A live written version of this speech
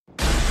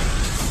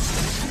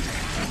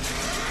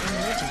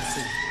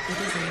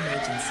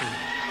Emergency.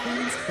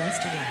 Queen's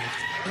Quest arrived.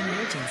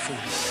 Emergency.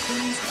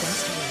 Queen's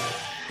Quest arrived.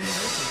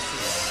 Emergency.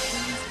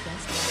 Queen's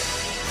Quest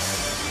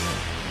arrived.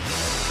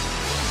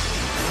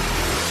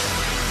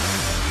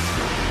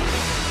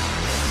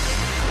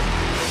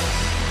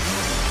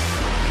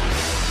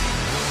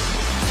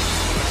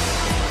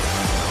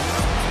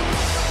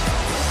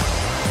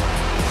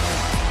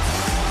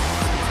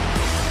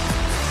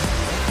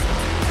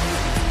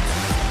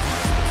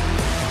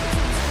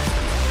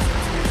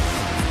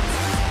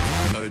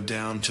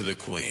 Down to the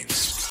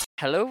queens.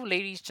 Hello,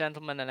 ladies,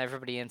 gentlemen, and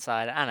everybody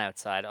inside and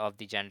outside of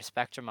the gender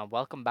spectrum, and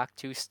welcome back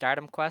to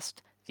Stardom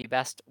Quest, the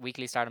best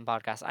weekly Stardom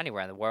podcast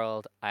anywhere in the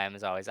world. I am,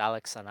 as always,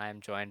 Alex, and I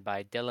am joined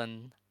by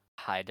Dylan.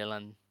 Hi,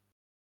 Dylan.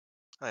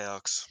 Hi,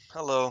 Alex.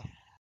 Hello,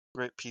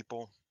 great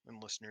people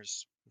and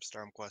listeners of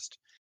Stardom Quest.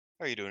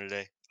 How are you doing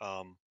today?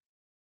 I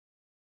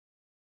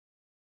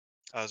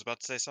was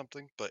about to say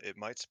something, but it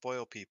might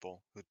spoil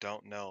people who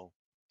don't know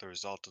the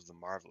result of the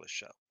Marvelous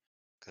show,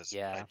 because I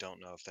Yeah.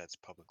 don't know if that's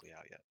publicly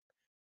out yet.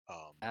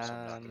 So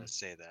I'm not going to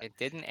say that. It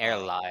didn't air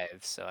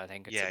live, so I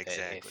think it's a Yeah, bit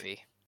exactly. iffy.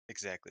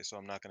 Exactly. So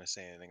I'm not going to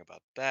say anything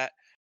about that.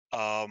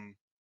 Um,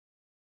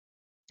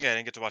 yeah, I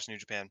didn't get to watch New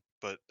Japan,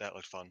 but that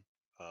looked fun.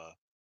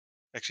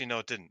 Actually, no,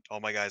 it didn't. All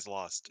my guys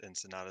lost, and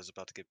Sonata's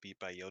about to get beat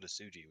by Yoda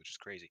Suji, which is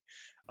crazy.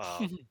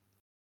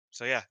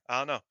 So yeah, I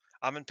don't know.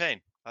 I'm in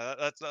pain.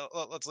 Let's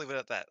leave it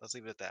at that. Let's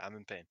leave it at that. I'm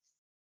in pain.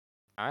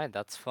 All right,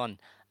 that's fun.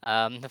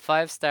 The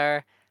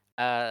 5-star,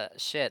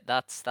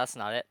 that's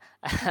not it.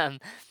 Um,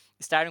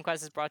 Stardom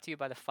Quest is brought to you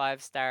by the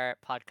 5-Star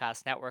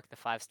Podcast Network. The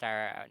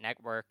 5-Star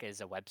Network is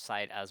a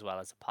website as well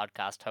as a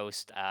podcast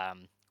host,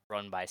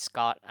 run by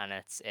Scott, and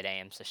it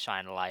aims to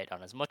shine a light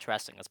on as much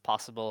wrestling as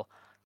possible.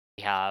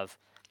 We have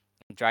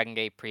Dragon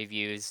Gate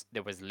previews.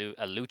 There was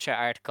a Lucha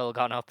article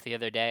gone up the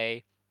other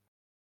day.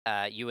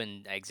 You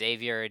and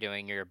Xavier are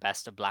doing your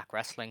best of Black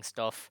wrestling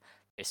stuff.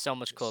 There's so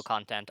much cool Yes.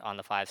 content on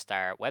the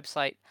 5-star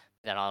website.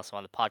 Then also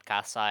on the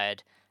podcast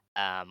side,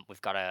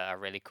 we've got a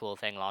really cool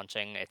thing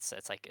launching. It's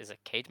like, is it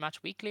Cage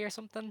Match Weekly or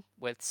something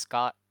with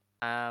Scott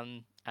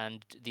and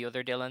the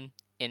other Dylan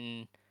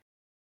in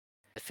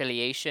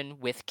affiliation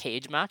with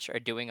Cage Match are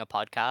doing a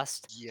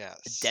podcast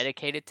Yes.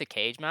 dedicated to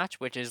Cage Match,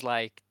 which is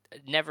like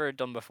never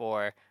done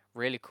before.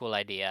 Really cool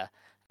idea.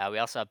 We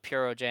also have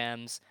Puro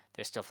Gems.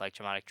 There's stuff like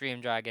Dramatic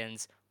Dream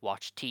Dragons,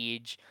 Watch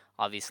Tej,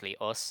 obviously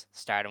us,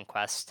 Stardom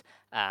Quest.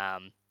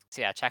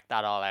 So yeah, check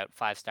that all out.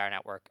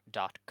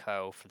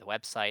 5starnetwork.co for the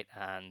website,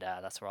 and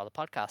that's where all the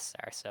podcasts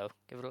are. So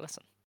give it a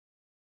listen.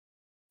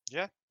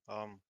 Yeah.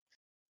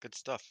 Good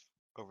stuff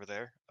over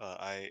there.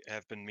 I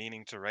have been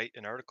meaning to write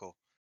an article.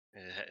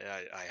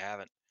 I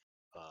haven't.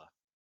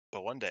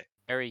 But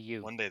Very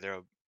you. one day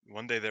there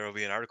will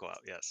be an article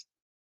out. Yes,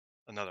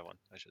 another one,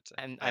 I should say.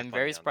 I have I'm very plenty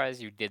on that.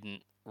 surprised you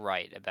didn't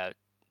write about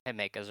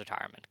Himeka's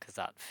retirement because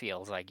that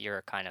feels like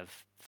your kind of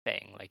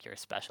thing, like your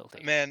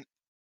specialty. Man,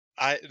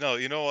 I no,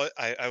 you know what?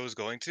 I was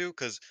going to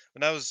because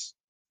when I was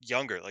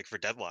younger, like for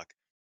Deadlock,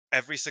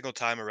 every single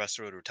time a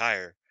wrestler would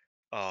retire,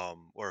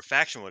 or a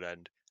faction would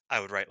end, I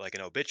would write like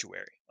an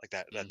obituary. Like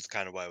that. Mm. That's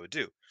kind of what I would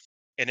do,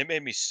 and it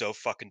made me so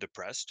fucking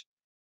depressed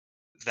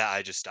that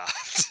I just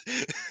stopped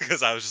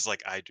because I was just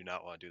like, I do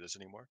not want to do this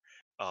anymore.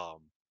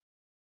 Um,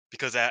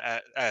 because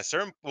at a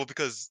certain, well,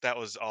 because that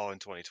was all in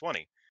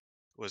 2020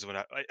 was when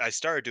I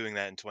started doing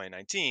that in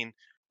 2019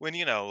 when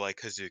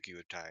like Hazuki would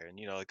retire and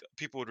like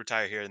people would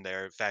retire here and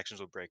there, factions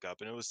would break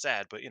up, and it was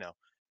sad, but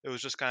it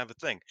was just kind of a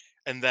thing.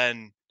 And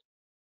then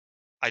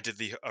I did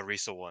the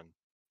Arisa one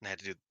and I had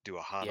to do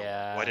a Hana one.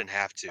 Well, I Yeah. didn't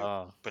have to,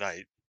 Oh. but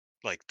I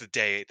like the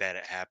day that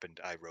it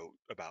happened, I wrote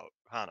about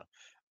Hana.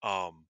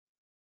 Um,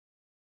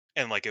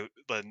 and like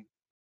but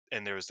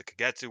and there was the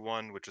Kagetsu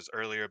one, which was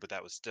earlier, but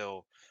that was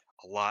still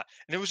a lot.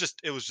 And it was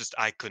just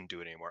I couldn't do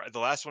it anymore. The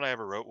last one I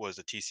ever wrote was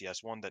a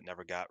TCS one that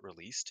never got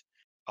released.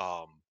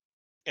 Um,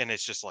 and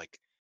it's just like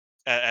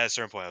at a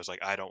certain point I was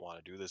like, I don't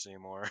want to do this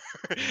anymore.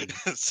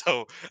 Mm.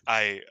 So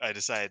I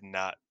decided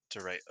not to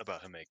write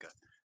about Himeka,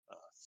 uh,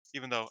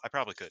 even though I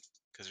probably could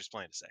because there's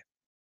plenty to say.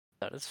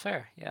 That is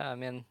fair. Yeah, I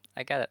mean,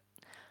 I get it.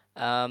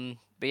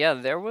 But yeah,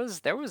 there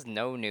was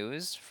no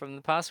news from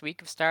the past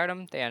week of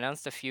Stardom. They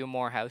announced a few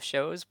more house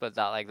shows, but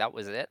that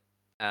was it.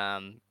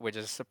 Which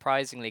is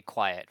surprisingly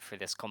quiet for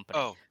this company.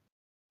 Oh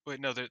wait,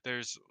 no,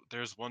 there's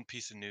one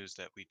piece of news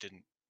that we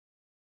didn't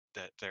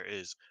that there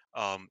is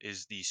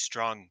the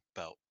strong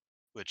belt,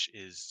 which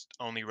is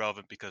only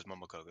relevant because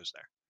Momokogo's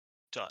there,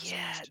 to us at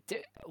Yeah,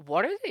 least.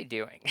 what are they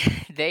doing?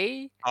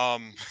 They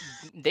Um,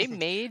 they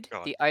made go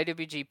on. the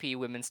IWGP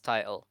Women's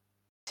Title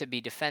to be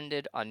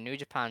defended on New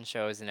Japan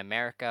shows in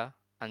America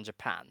and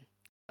Japan.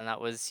 And that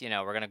was,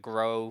 we're going to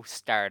grow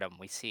Stardom.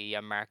 We see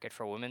a market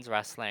for women's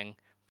wrestling. We're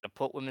going to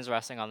put women's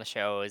wrestling on the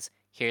shows.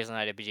 Here's an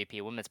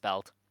IWGP Women's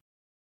Belt.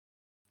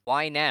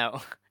 Why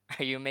now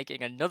are you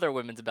making another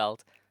women's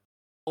belt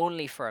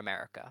only for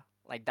America?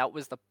 Like, that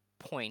was the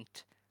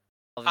point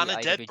of On the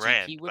a dead IWGP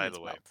brand, by Women's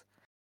the way. Belt.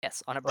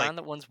 Yes, on a Like, brand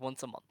that runs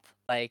once a month.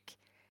 Like,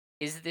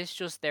 is this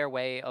just their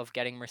way of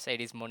getting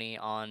Mercedes money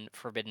on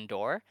Forbidden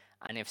Door?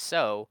 And if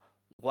so,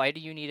 why do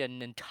you need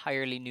an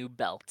entirely new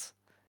belt?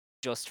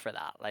 just for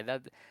that. Like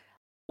that,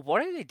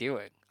 what are they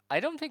doing? I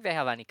don't think they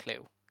have any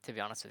clue, to be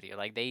honest with you.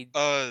 Like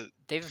Uh,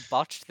 they've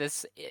botched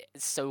this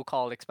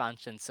so-called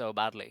expansion so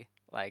badly.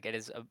 Like it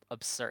is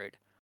absurd.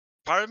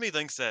 part of me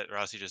thinks that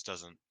Rossi just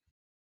doesn't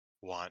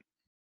want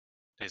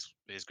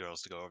his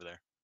girls to go over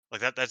there.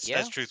 Like that's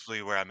Yeah,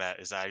 truthfully where I'm at.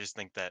 Is I just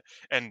think that,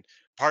 and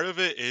part of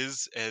it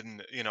is,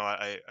 and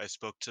I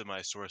spoke to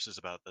my sources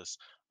about this.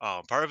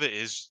 Part of it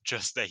is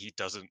just that he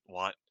doesn't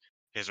want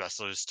his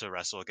wrestlers to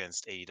wrestle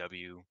against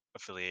AEW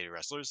affiliated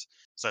wrestlers.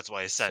 So that's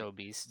why he sent so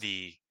beast.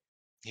 the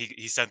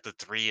he sent the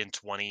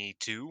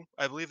 3-22,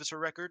 I believe is her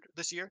record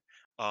this year.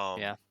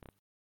 Yeah. Um,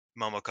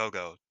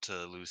 Momokogo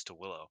to lose to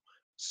Willow.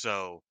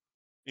 So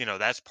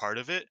that's part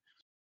of it,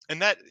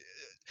 and that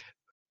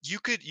you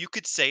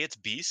could say it's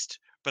beast,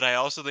 but I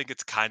also think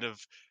it's kind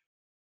of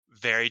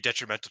very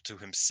detrimental to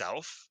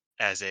himself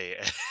as a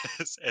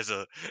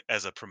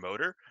as a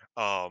promoter.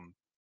 Um,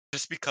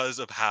 just because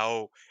of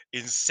how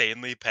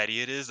insanely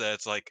petty it is that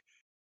it's like,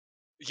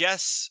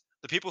 yes,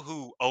 the people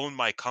who own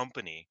my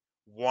company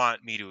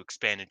want me to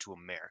expand into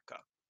America.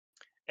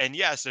 And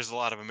yes, there's a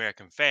lot of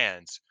American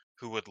fans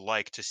who would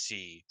like to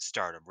see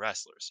Stardom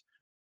wrestlers.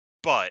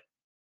 But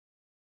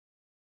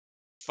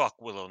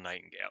fuck Willow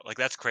Nightingale. Like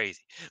that's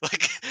crazy.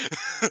 Like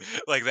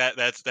like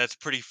that's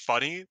pretty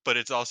funny, but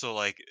it's also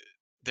like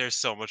there's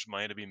so much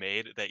money to be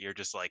made that you're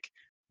just like,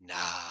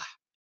 nah,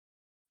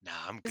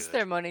 I'm Is good.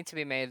 there money to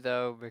be made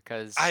though?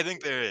 I Because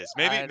think there is.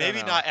 Maybe I don't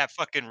maybe know. not at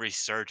fucking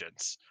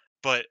Resurgence,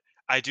 but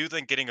I do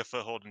think getting a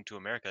foothold into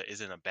America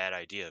isn't a bad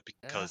idea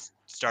Yeah, because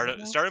I don't Stardom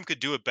know. Stardom could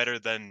do it better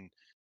than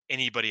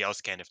anybody else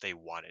can if they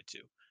wanted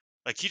to.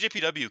 Like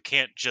TJPW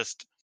can't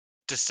just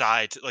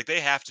decide to, like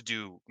they have to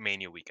do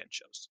Mania weekend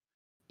shows.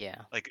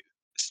 Yeah. Like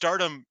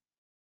Stardom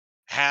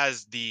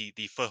has the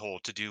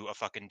foothold to do a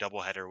fucking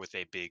doubleheader with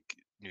a big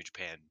New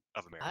Japan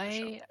of America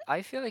show.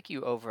 I feel like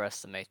you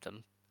overestimate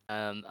them.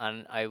 And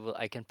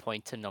I can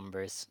point to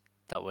numbers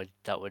that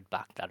would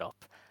back that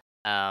up.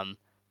 Um,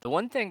 the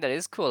one thing that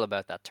is cool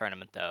about that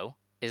tournament though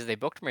is they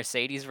booked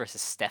Mercedes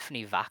versus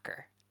Stephanie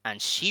Vacker,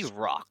 and she This is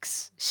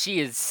rocks. She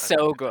is that's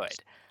so good.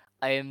 interesting.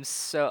 I am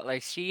so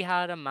like she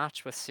had a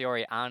match with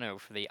Saori Ano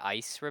for the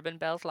ice ribbon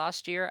belt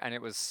last year, and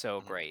it was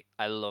so Mhm. great.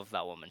 I love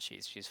that woman.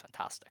 She's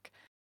fantastic.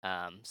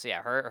 So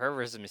yeah, her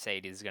versus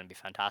Mercedes is gonna be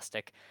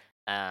fantastic.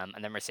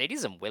 And then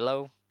Mercedes and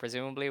Willow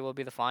presumably will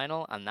be the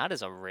final, and that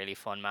is a really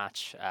fun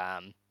match.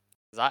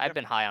 'Cause I've Yeah,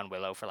 been high on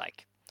Willow for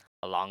like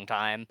a long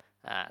time.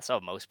 So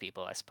have most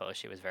people, I suppose.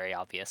 She was very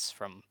obvious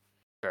from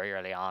very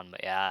early on,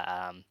 but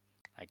yeah,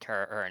 like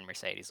her and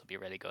Mercedes will be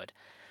really good.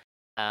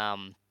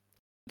 Um,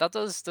 that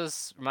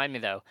does remind me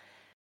though.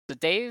 So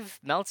Dave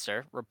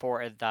Meltzer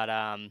reported that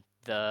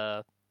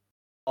the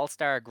All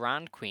Star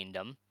Grand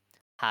Queendom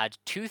had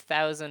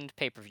 2,000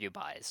 pay-per-view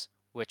buys,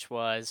 which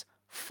was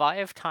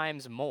 5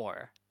 times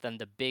more than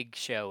the big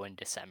show in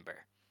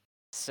December.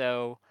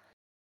 So,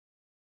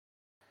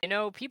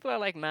 people are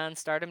like, man,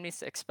 Stardom needs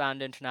to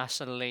expand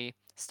internationally.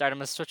 Stardom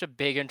has such a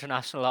big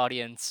international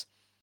audience.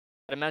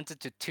 It amounted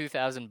to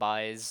 2,000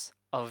 buys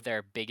of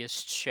their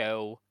biggest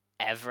show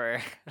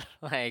ever.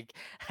 Like,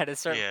 at a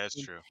certain yeah, it's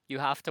point, true. you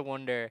have to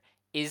wonder,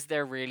 is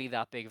there really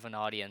that big of an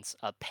audience,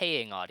 a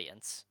paying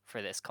audience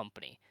for this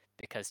company?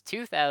 Because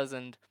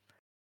 2,000,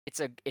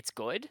 it's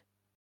good,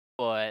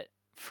 but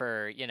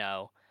for,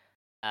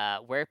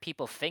 where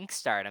people think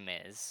Stardom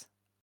is,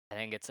 I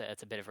think it's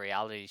a bit of a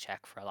reality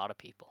check for a lot of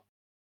people.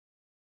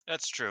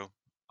 That's true.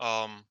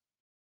 Um,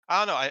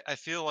 I don't know. I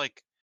feel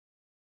like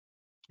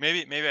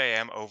maybe I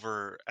am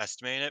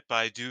overestimating it, but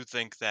I do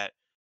think that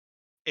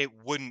it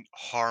wouldn't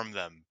harm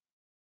them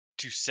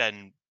to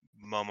send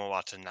Momo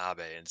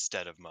Watanabe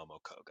instead of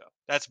Momo Kogo.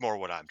 That's more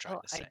what I'm trying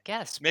Well, to say. I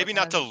guess, but Maybe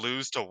not to then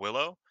lose to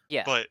Willow,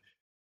 yeah, but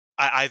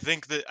I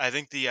think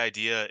the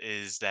idea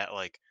is that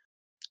like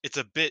it's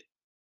a bit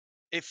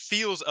it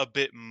feels a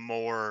bit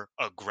more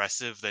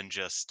aggressive than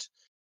just,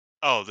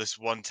 oh, this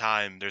one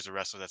time there's a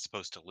wrestler that's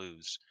supposed to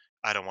lose.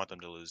 I don't want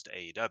them to lose to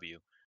AEW,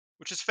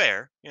 which is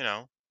fair.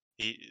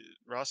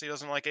 Rossi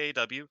doesn't like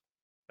AEW.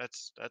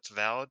 That's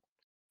valid.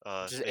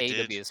 which is They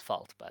did, AEW's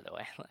fault, by the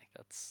way. Like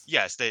that's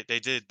yes, they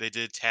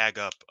did tag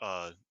up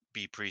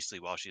B Priestley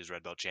while she was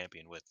red belt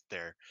champion with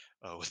their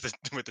with the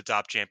with the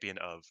top champion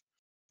of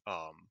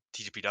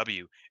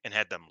TGPW and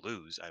had them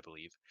lose, I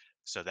believe.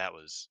 So that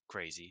was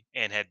crazy.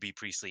 And had B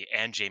Priestley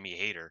and Jamie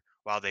Hayter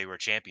while they were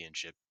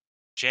championship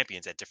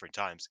champions at different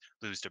times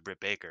lose to Britt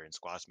Baker in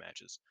squash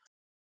matches.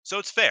 So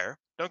it's fair.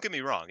 Don't get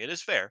me wrong, it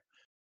is fair.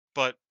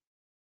 But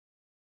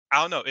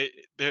I don't know.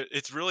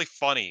 It's really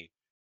funny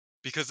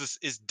because this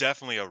is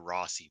definitely a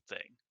Rossi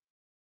thing,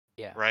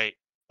 yeah. right?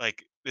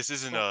 Like this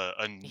isn't Well,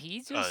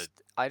 he a just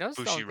I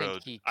just don't think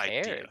Bushiroad he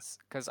idea. cares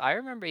because I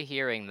remember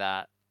hearing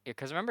that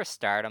because remember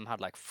Stardom had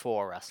like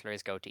 4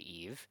 wrestlers go to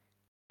Eve.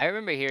 I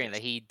remember hearing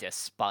that Yes. he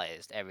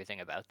despised everything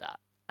about that,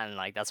 and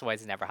like that's why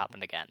it's never Mhm.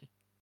 happened again.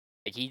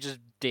 Like he just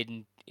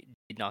did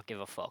not give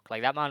a fuck.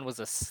 Like that man was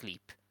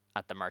asleep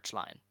at the merch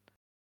line.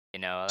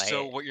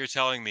 So Like what you're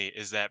telling me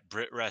is that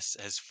Brit Rest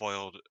has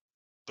foiled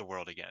the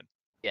world again.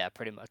 yeah,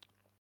 pretty much.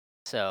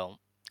 So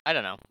I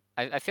don't know.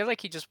 I feel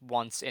like he just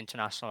wants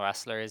international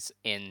wrestlers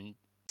in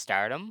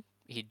Stardom.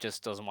 He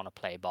just doesn't want to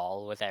play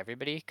ball with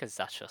everybody because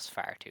that's just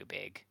far too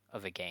big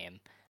of a game.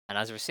 And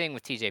as we're seeing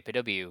with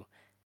TJPW,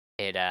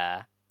 it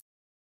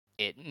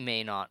it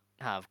may not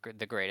have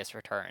the greatest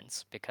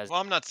returns because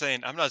Well, I'm not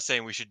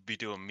saying we should be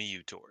doing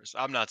Miyu tours.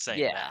 I'm not saying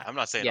that. yeah, I'm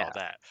not saying all yeah.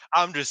 that.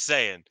 I'm just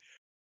saying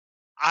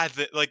I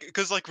like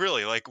because like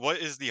really like what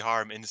is the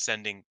harm in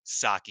sending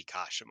Saki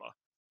Kashima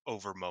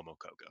over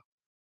Momokogo?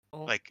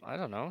 Well, Like, I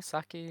don't know.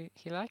 Saki,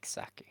 he likes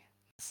Saki.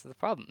 That's the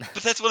problem.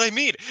 but that's what I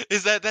mean.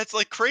 Is that's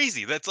like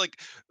crazy. That's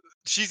like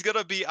she's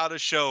gonna be on a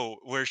show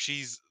where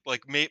she's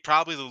like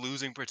probably the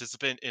losing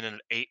participant in an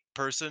 8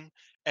 person,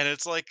 and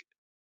it's like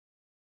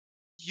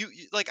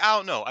like I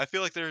don't know. I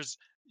feel like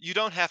you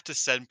don't have to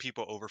send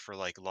people over for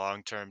like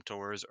long term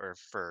tours or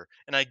for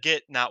and I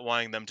get not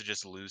wanting them to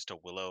just lose to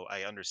Willow.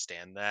 I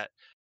understand that.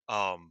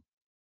 Um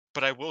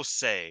but I will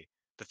say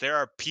that there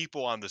are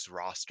people on this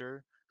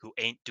roster who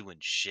ain't doing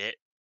shit.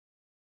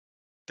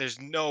 There's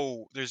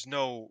no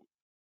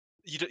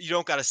you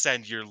don't got to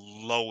send your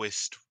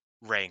lowest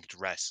ranked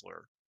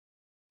wrestler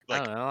I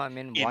like don't know. I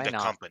mean, in why the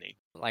not? company.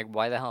 Like,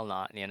 why the hell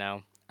not? You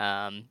know.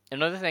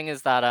 Another thing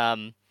is that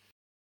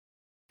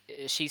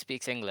she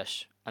speaks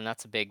English, and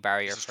that's a big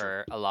barrier This is true.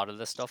 for a lot of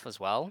this stuff as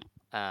well.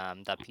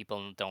 That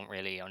people don't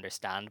really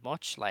understand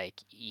much.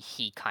 Like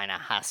he kind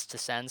of has to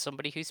send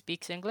somebody who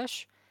speaks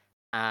English,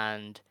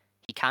 and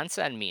he can't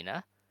send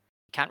Mina.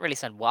 He can't really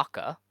send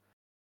Waka.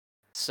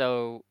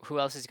 So who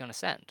else is he going to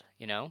send?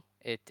 You know,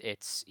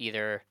 it's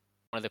either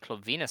one of the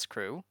Club Venus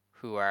crew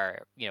who are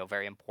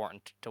very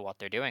important to what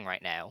they're doing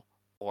right now,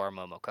 or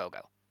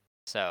Momokogo.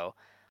 So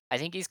I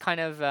think he's kind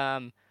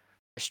of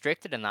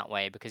restricted in that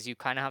way because you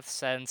kind of have to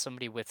send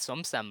somebody with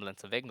some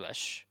semblance of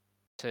English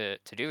to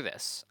do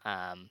this,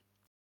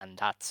 and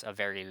that's a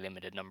very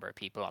limited number of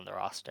people on the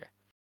roster.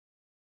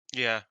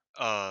 Yeah.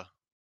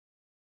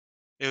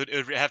 It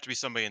would have to be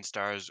somebody in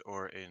Stars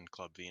or in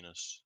Club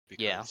Venus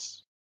Yeah,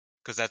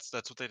 because that's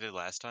what they did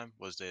last time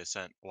was they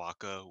sent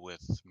Waka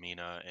with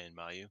Mina and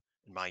Mayu.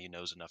 And Mayu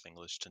knows enough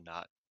English to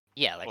not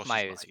yeah, like well she's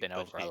Mayu's Mayu, been but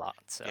over a lot,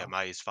 yeah, so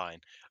Mayu's fine.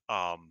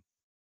 Um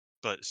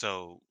but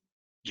so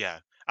yeah,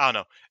 I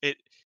don't know.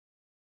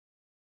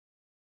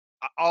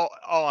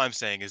 All I'm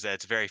saying is that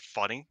it's very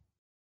funny,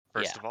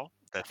 yeah, first of all,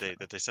 definitely.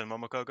 that they send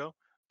Momokogo,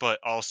 but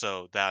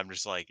also that I'm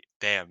just like,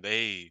 damn,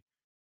 they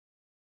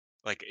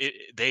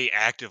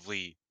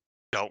actively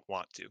don't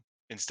want to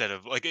instead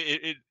of like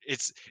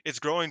it's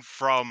growing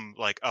from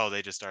like oh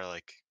they just are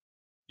like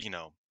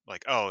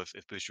like oh if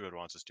Bushiroad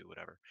wants us to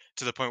whatever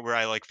to the point where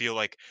I like feel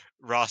like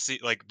Rossi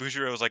like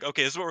Bushiroad was like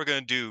okay this is what we're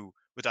gonna do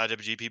with the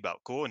IWGP belt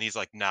cool and he's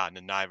like nah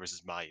Nanai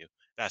versus Mayu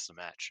that's the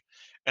match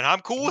and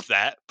I'm cool Mhm. with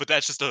that but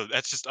that's just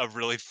a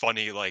really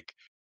funny like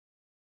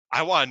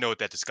I want to know what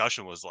that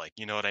discussion was like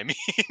you know what I mean.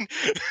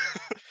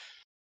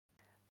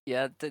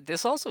 Yeah,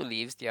 this also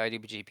leaves the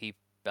IWGP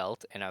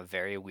belt in a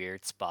very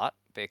weird spot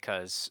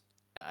because,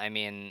 I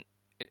mean,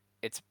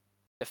 it's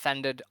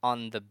defended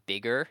on the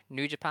bigger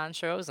New Japan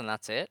shows, and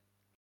that's it.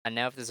 And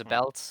now, if there's a Hmm.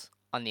 belt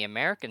on the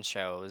American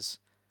shows,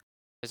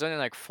 there's only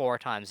like 4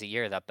 times a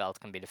year that belt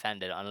can be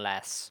defended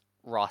unless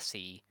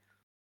Rossi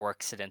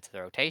works it into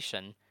the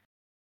rotation.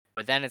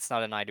 But then it's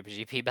not an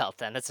IWGP belt,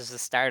 then it's just a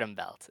Stardom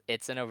belt.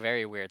 It's in a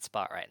very weird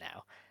spot right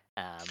now.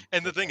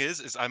 And the With thing this.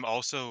 is I'm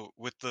also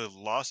with the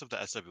loss of the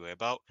SWA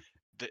belt,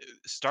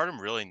 Stardom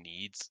really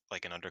needs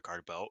like an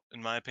undercard belt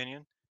in my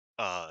opinion.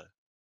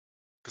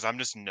 Because I'm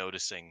just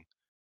noticing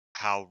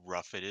how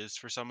rough it is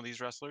for some of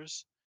these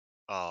wrestlers,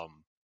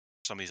 um,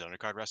 some of these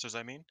undercard wrestlers,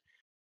 I mean,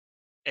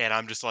 and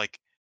I'm just like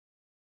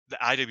the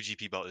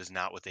IWGP belt is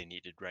not what they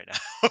needed right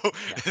now.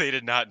 Yeah. They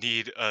did not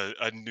need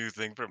a new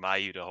thing for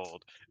Mayu to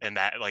hold, and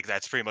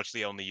that's pretty much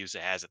the only use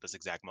it has at this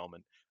exact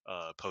moment,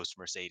 post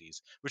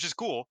Mercedes, which is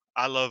cool.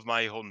 I love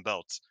Mayu holding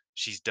belts.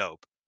 She's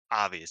dope,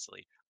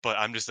 obviously, but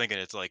I'm just thinking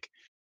it's like,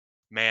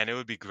 man, it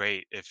would be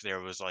great if there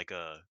was like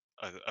a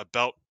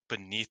belt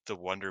beneath the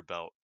Wonder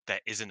Belt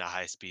that isn't a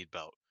high speed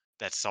belt.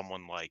 That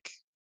someone like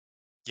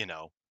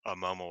a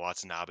Momo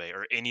Watanabe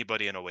or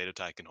anybody in Oedo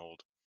Tai can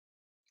hold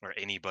or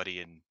anybody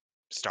in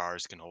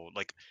Stars can hold.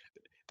 Like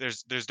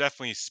there's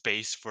definitely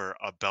space for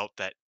a belt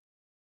that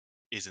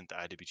isn't the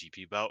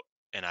IWGP belt,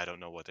 and I don't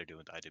know what they're doing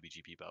with the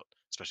IWGP belt,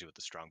 especially with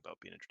the strong belt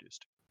being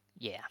introduced.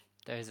 Yeah.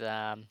 There's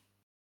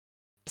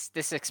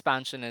this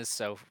expansion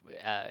is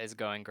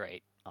going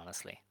great,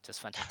 honestly,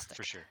 just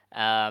For fantastic. sure.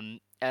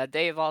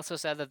 They have also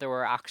said that there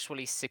were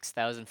actually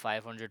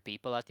 6,500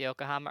 people at the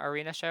Yokohama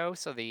Arena show,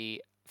 so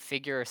the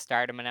figure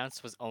Stardom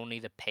announced was only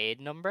the paid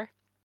number.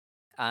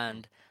 Mm.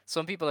 And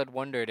some people had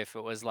wondered if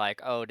it was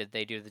like, oh, did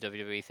they do the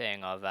WWE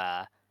thing of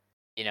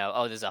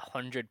oh, there's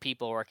 100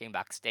 people working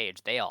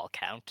backstage, they all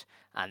count,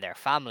 and their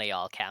family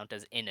all count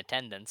as in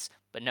attendance.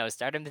 But no,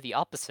 Stardom did the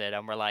opposite,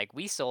 and we're like,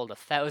 we sold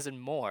 1,000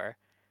 more,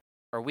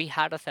 or we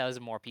had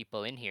 1,000 more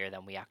people in here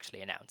than we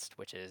actually announced,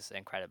 which is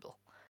incredible.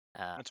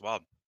 Uh, That's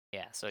wild.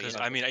 yeah, so Because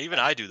I good mean, for even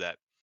them. I do that.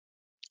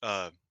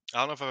 I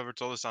don't know if I've ever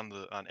told this on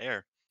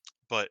air,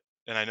 but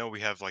and I know we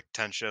have like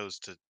 10 shows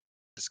to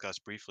discuss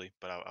briefly,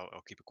 but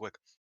I'll keep it quick.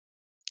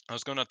 I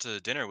was going out to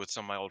dinner with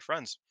some of my old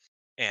friends,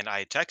 and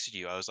I texted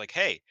you. I was like,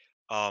 "Hey,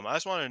 I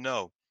just wanted to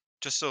know,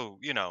 just so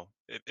you know,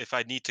 if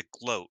I need to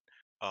gloat,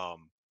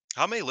 um,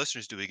 how many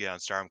listeners do we get on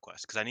Stardom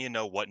Quest? Because I need to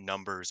know what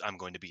numbers I'm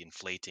going to be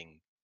inflating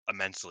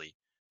immensely,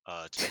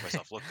 to make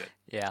myself look good.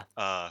 Yeah.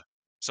 Uh,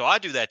 so I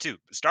do that too.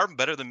 Stardom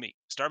better than me.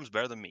 Stardom's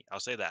better than me. I'll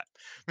say that.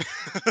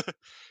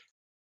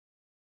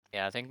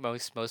 Yeah, I think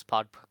most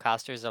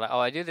podcasters are like, "Oh,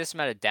 I do this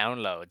amount of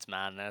downloads,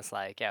 man." And it's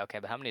like, "Yeah, okay,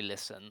 but how many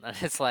listen?" And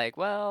it's like,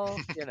 "Well,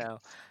 you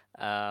know."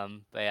 But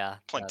yeah,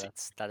 Plenty.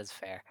 that is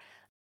fair.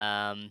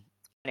 Um,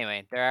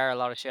 anyway, there are a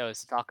lot of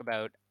shows to talk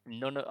about.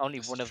 Only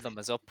This is one of true. them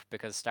is up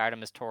because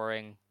Stardom is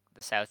touring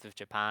the south of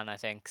Japan, I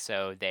think.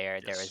 So there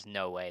Yes. is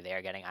no way they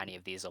are getting any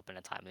of these up in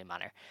a timely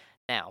manner.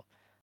 Now,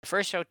 the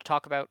first show to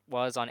talk about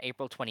was on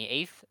April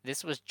 28th.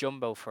 This was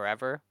Jumbo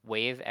Forever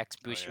Wave X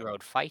Oh yeah.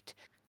 Bushiroad Fight.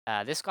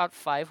 This got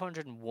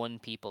 501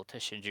 people to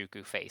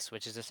Shinjuku Face,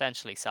 which is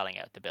essentially selling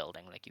out the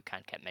building. Like you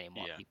can't get many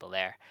more Yeah. people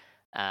there.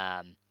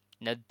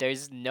 Now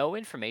there's no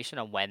information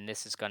on when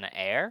this is going to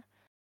air.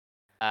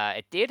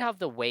 It did have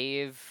the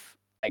Wave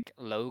like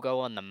logo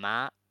on the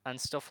mat and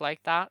stuff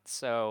like that.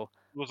 So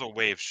It was a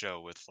wave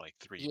show with like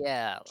three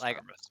yeah, like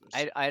star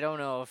wrestlers. I don't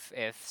know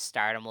if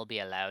Stardom will be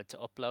allowed to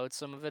upload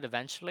some of it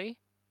eventually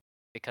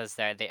because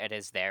it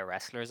is their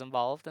wrestlers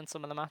involved in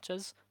some of the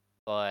matches,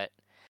 but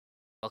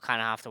we'll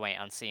kind of have to wait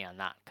and see on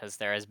that because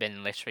there has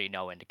been literally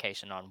no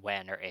indication on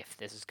when or if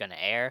this is going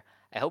to air.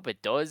 I hope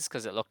it does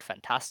because it looked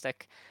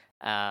fantastic.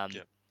 Um,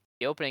 Yep.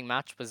 the opening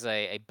match was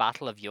a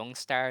Battle of Young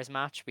Stars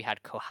match. We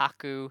had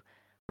Kohaku,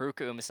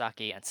 Haruka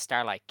Umasaki, and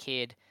Starlight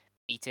Kid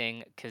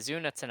beating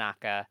Kazuna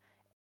Tanaka,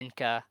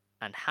 Inka,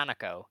 and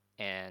Hanako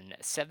in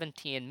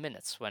 17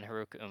 minutes when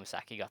Haruka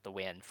Umasaki got the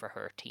win for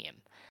her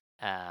team.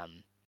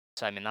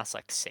 So, I mean, that's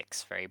like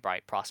six very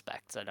bright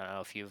prospects. I don't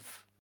know if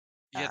you've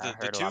Yeah,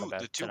 heard a lot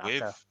about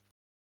Tanaka.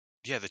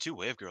 the two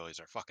wave girlies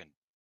are fucking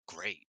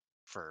great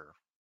for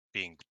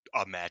being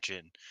a match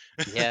in.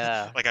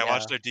 Yeah, Like I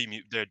watched yeah,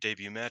 their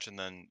debut match, and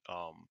then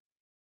I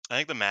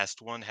think the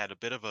masked one had a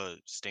bit of a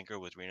stinker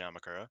with Rina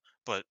Amakura,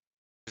 but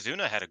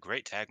Kazuna had a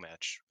great tag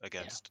match yeah.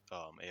 against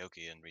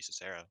Aoki and Risa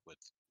Sera with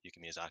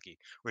Yuki Miyazaki,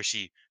 where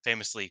she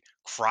famously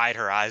cried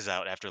her eyes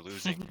out after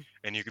losing,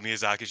 and Yuki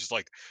Miyazaki's just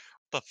like,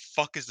 "The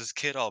fuck is this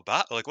kid all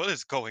about? Like, what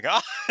is going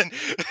on?"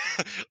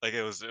 Like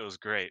it was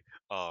great.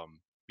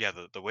 Yeah,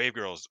 the Wave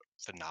Girls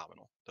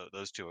phenomenal.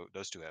 Those two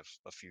have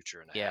a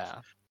future and a half.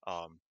 Yeah.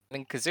 Um, I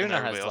think and then Kazuna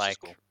everybody has else is like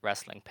cool.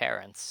 wrestling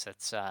parents.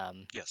 It's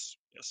Yes,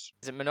 yes,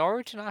 is it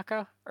Minoru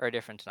Tanaka or a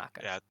different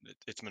Tanaka? yeah.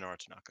 It's Minoru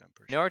Tanaka, I'm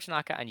pretty sure. Minoru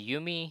Tanaka and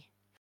Yumi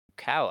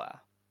Fukawa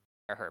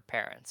are her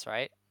parents,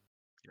 right?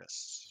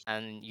 Yes.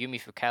 And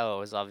Yumi Fukawa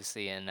was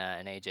obviously in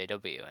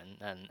AJW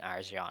and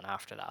Arjan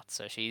after that,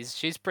 so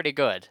she's pretty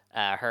good.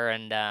 Her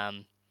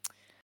and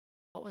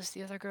what was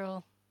the other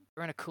girl? They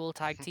were in a cool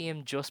tag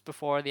team just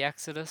before the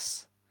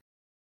Exodus.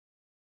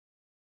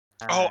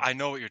 Oh, Uh, I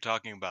know what you're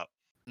talking about.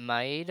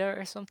 Maeda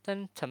or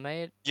something?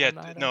 Yeah,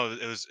 Tamada? no,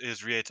 it was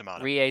Rie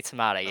Tamada. Rie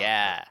Tamada, The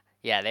yeah.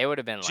 Yeah, they would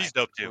have been she's like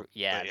dope too,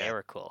 yeah, but they yeah.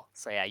 were cool.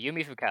 So yeah,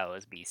 Yumi Fukawa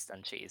is beast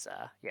and she's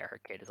yeah, her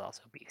kid is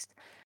also beast.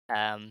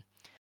 Um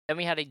then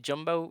we had a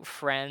Jumbo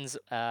Friends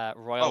Oh,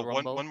 Royal one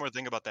Rumble. one more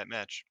thing about that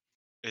match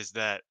is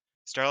that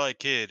Starlight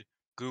Kid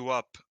grew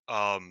up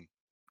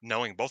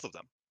knowing both of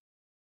them.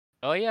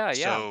 Oh yeah,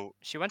 yeah. So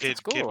She went to kid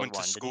school with went to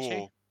one, didn't she?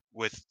 school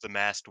with the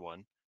masked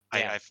one. I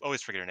Yeah. I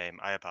always forget her name.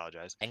 I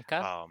apologize.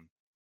 Enka? Um,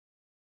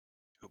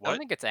 I don't what?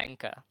 think it's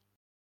Enka.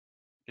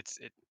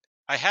 It.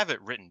 I have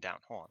it written down.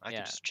 Hold on, I can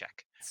Yeah. just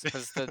check.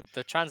 Because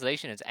the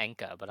translation is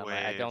Enka, but I'm like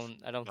Wave, I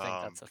don't think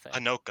that's a thing.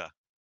 Hanoka.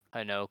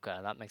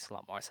 Hinoka, that makes a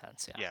lot more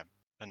sense, yeah.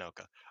 Yeah,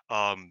 Anoka.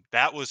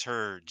 That was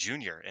her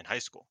junior in high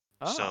school.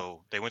 Oh,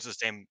 So they went to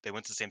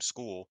the same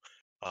school,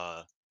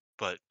 uh,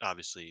 but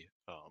obviously,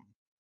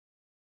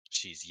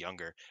 she's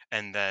younger.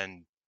 And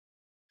then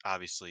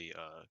obviously,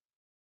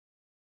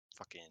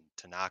 fucking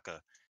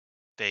Tanaka,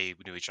 they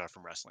knew each other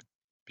from wrestling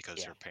because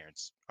yeah. her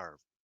parents are,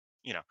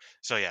 you know.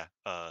 So yeah,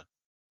 a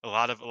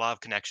lot of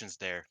connections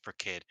there for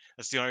Kid.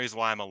 That's the only reason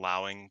why I'm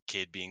allowing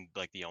Kid being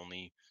like the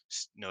only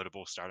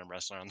notable Stardom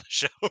wrestler on the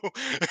show.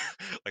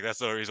 Like that's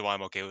the only reason why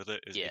I'm okay with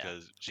it is Yeah.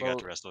 because she got to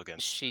Well, wrestle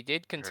against she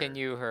did her.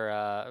 continue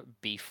her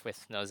beef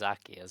with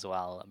Nozaki as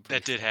well,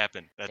 That did briefly.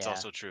 happen. That's Yeah.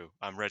 also true.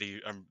 I'm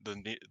ready.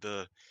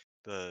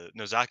 The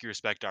Nozaki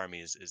Respect Army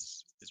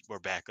is we're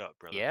back up,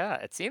 brother. Yeah,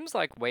 it seems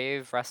like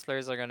Wave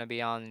wrestlers are going to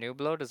be on New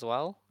Blood as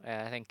well.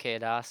 I think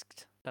Kid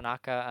asked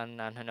Tanaka and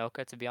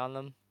Hinoka to be on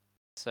them.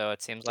 So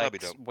it seems That'll like be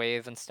dope.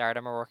 Wave and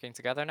Stardom are working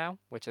together now,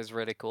 which is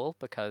really cool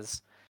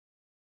because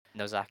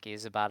Nozaki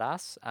is a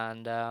badass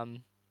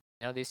and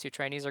these two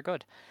trainees are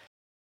good.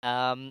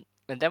 And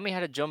then we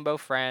had a Jumbo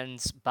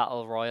Friends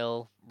Battle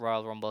Royal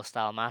Rumble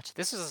style match.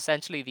 This is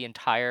essentially the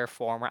entire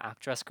former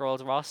Actress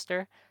Girls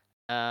roster.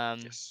 Um,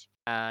 Yes.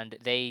 and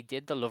they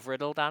did the Love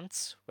Riddle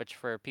dance, which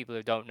for people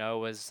who don't know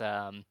was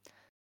the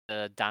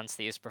dance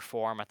they used to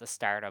perform at the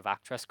start of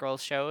Actress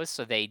Girls shows.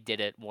 So they did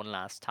it one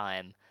last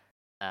time.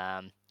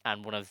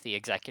 And one of the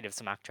executives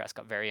from Actress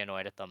got very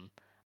annoyed at them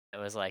It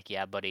was like,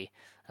 yeah, buddy,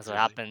 that's what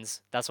Really?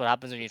 happens. That's what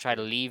happens when you That's try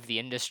to weird. leave the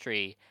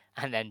industry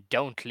and then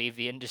don't leave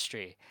the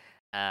industry.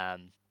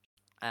 Um,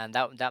 and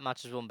that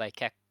match was won by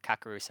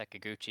Kakeru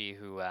Sekiguchi,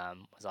 who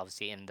was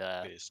obviously in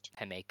the Based.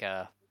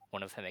 Himeka,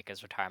 one of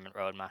Himeka's retirement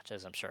road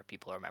matches. I'm sure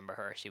people remember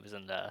her. She was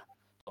in the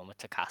one with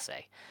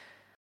Takase.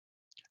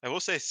 I will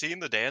say, seeing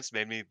the dance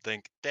made me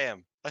think,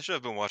 damn, I should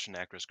have been watching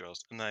Actress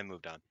Girls, and then I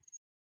moved on.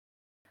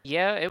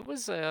 Yeah, it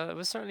was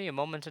certainly a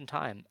moment in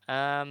time.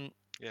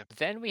 Yeah.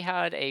 Then we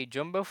had a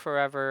Jumbo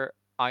Forever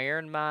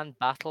Iron Man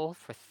battle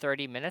for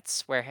 30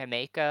 minutes where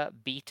Himeka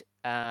beat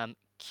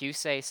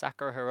Kyusei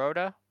Sakura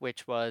Hiroda,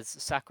 which was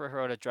Sakura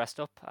Hiroda dressed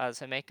up as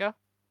Himeka,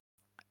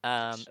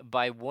 Yes.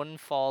 by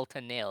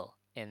 1-0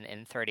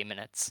 in 30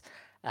 minutes.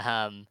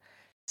 Um,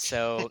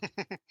 so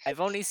I've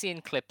only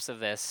seen clips of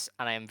this,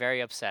 and I am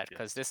very upset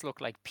because Yes. this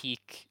looked like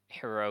peak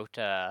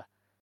Hirota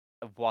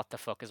what the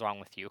fuck is wrong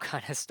with you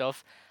kind of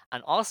stuff.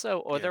 And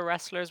also Yeah. other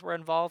wrestlers were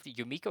involved.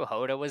 Yumiko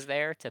Hoda was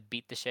there to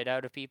beat the shit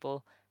out of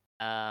people.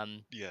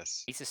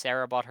 Yes. Lisa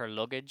Sarah bought her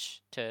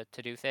luggage to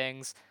do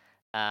things.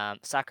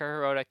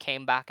 Sakura Hirota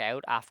came back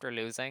out after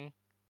losing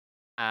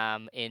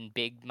in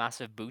big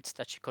massive boots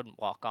that she couldn't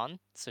walk on,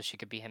 so she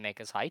could be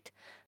Himeka's height.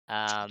 Did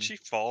Um, she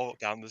fall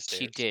down the she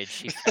stairs? did.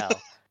 She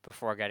fell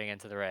before getting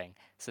into the ring.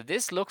 So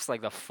this looks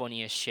like the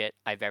funniest shit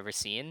I've ever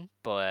seen,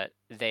 but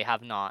they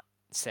have not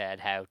said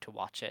how to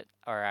watch it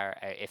or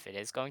if it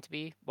is going to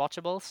be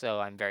watchable.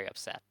 So I'm very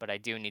upset. But I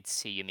do need to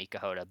see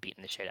Yumika Hoda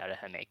beating the shit out of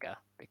Himeka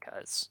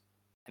because,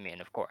 I mean,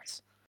 of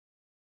course,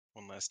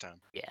 One last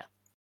time. yeah,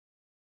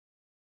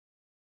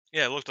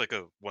 Yeah, it looked like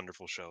a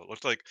wonderful show. It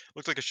looked like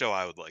a show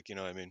I would like, you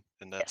know what I mean?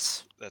 And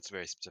yes, that's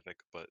very specific,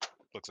 but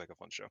looks like a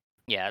fun show.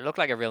 yeah. It looked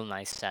like a real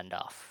nice send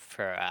off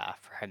for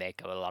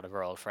Himeka with a lot of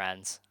her old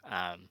friends.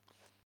 And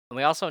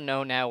we also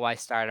know now why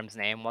Stardom's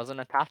name wasn't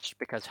attached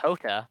because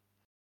Hota.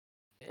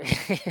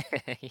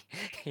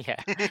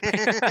 Yeah.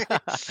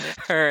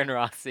 Her and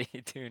Rossi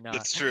do not.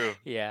 That's true.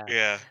 Yeah.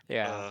 Yeah.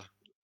 Yeah.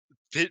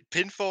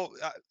 Pinfall.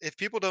 If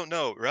people don't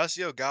know,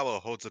 Rasio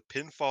Gawa holds a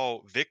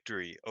pinfall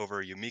victory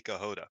over Yumika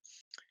Hoda,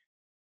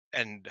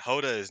 and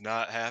Hoda is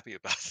not happy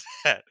about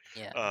that.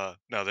 Yeah.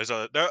 No,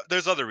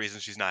 there's other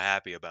reasons she's not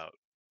happy about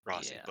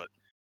Rossi, Yeah. but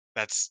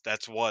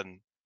that's one.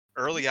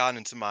 Early on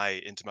into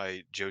my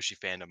Joshi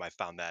fandom, I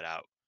found that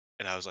out,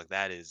 and I was like,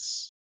 that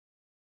is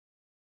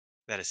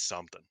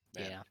something,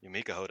 man. Yeah.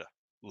 Yumika Hoda,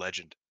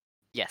 legend,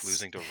 Yes.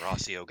 losing to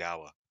Rossi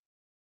Ogawa.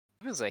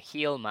 He was a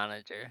heel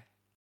manager.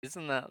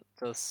 Isn't that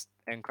just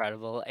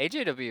incredible?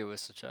 AJW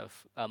was such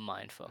a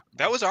mind fuck,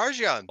 That man. was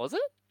Arjan. Was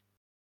it?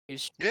 You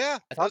sh- Yeah,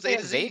 I that thought was they A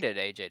to Z. invaded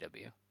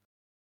AJW.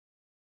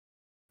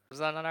 Was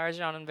that not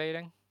Arjan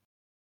invading?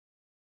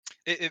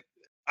 It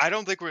I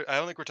don't think we're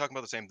talking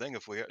about the same thing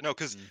if we no,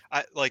 because Mm,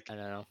 I like I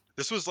don't know.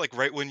 this was like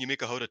right when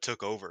Yumika Hoda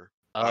took over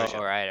Oh, Arjan.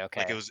 right. Like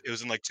it Okay. was it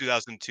was in like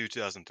 2002,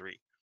 2003. It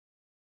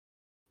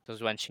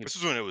was when she. This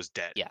was when it was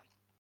dead. Yeah.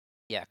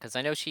 Yeah. Because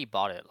I know she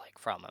bought it like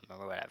from him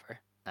or whatever.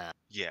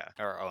 Yeah.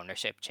 Her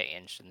ownership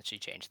changed and she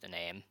changed the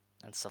name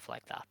and stuff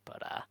like that.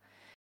 But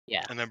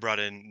yeah, And then brought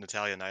in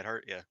Natalia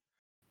Neidhart. Yeah.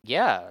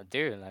 yeah,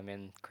 dude. I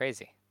mean,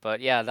 crazy. But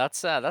yeah,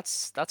 that's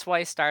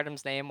why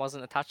Stardom's name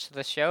wasn't attached to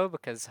the show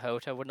because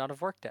Hota would not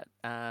have worked it.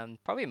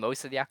 Probably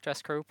most of the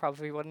actress crew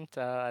probably wouldn't.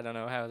 I don't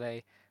know how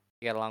they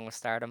get along with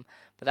Stardom,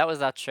 but that was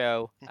that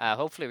show.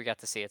 Hopefully, we get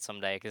to see it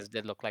someday because it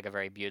did look like a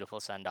very beautiful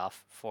send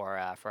off for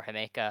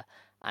Himeka,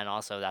 and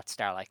also that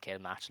Starlight Kid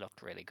match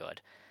looked really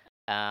good.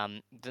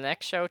 The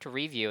next show to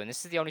review, and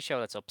this is the only show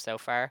that's up so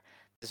far.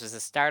 This was the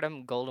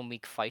Stardom Golden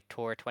Week Fight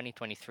Tour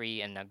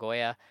 2023 in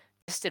Nagoya.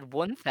 This did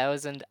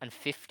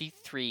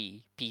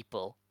 1,053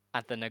 people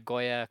at the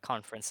Nagoya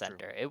Conference True.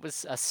 Center. It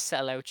was a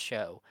sellout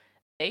show.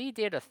 They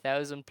did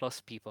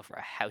 1,000+ people for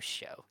a house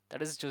show.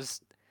 That is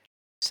just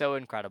so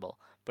incredible.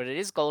 But it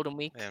is Golden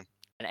Week, Man,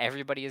 and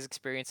everybody is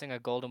experiencing a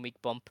Golden Week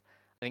bump.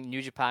 I think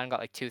New Japan got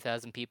like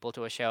 2,000 people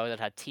to a show that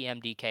had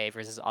TMDK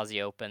versus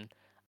Aussie Open.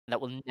 That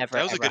will never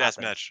that was a ever good ass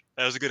happen. match.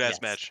 That was a good ass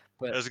Yes, match.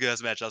 That but was a good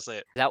ass match. I'll say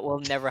it. that will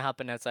never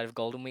happen outside of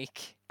Golden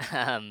Week.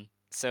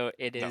 So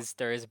No,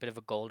 there is a bit of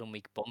a Golden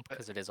Week bump uh,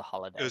 because it is a it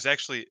holiday. was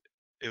actually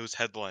it was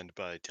headlined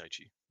by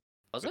Taichi,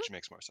 Was it? which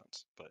makes more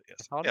sense. But I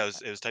yes, thought yeah,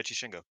 it was Taichi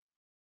Shingo.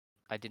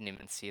 I didn't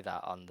even see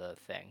that on the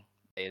thing.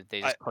 They I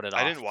just put it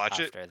I off didn't watch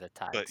it, after the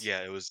but tags.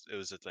 yeah, it was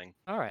a thing.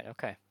 All right,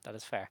 okay, that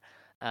is fair.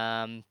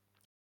 Um,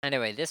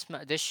 Anyway, this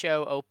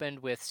show opened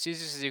with Suzu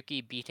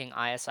Suzuki beating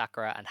Aya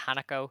Sakura and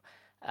Hanako.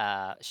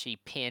 She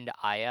pinned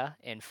Aya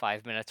in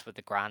 5 minutes with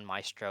the Grand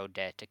Maestro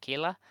de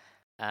Tequila.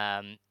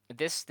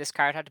 This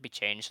card had to be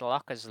changed a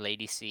lot because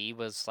Lady C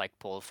was like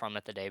pulled from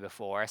it the day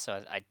before,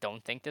 so I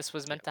don't think this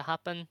was Yeah, meant to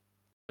happen.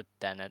 But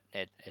then it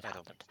I don't think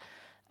happened.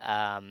 so.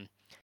 Um,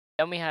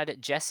 then we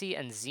had Jessie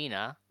and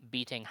Xena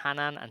beating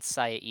Hanan and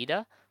Saya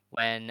Ida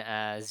when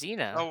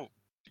Xena Oh,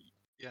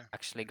 yeah.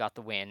 actually got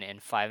the win in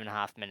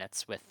 5.5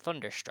 minutes with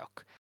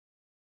Thunderstruck.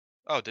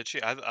 Oh, did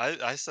she?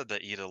 I said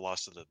that Ida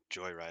lost to the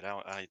Joyride.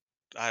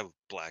 I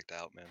blacked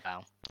out, man.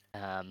 Wow.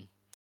 Um,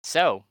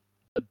 so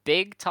the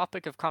big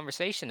topic of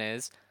conversation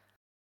is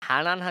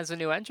Hanan has a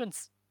new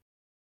entrance.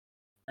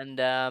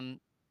 And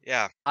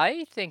Yeah.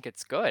 I think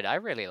it's good. I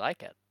really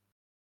like it.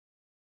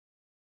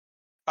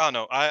 I don't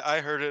know.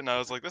 I heard it and I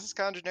was like, this is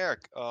kind of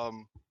generic.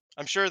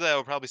 I'm sure that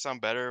will probably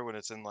sound better when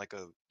it's in like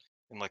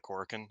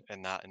Korakuen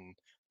and not in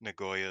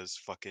Nagoya's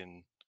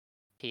fucking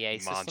PA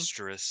system.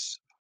 monstrous.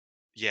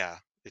 Yeah,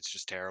 it's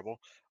just terrible.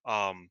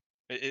 Um,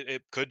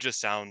 it could just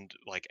sound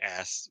like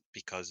ass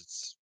because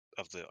it's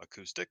of the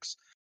acoustics.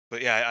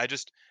 But yeah, I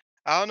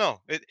don't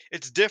know.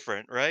 It's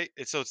different, right?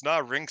 It's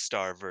not a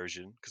Ringstar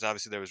version because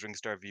obviously there was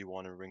Ringstar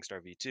V1 and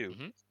Ringstar V2,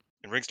 Hmm.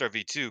 and Ringstar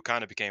V2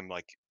 kind of became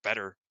like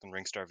better than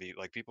Ringstar V.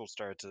 Like people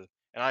started to,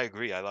 and I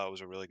agree. I thought it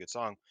was a really good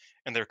song,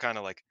 and they're kind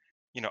of like,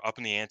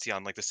 upping the ante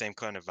on like the same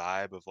kind of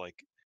vibe of like,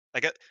 I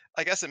guess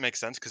I guess it makes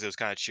sense because it was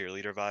kind of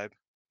cheerleader vibe,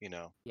 you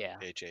know, Yeah.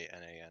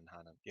 HANAN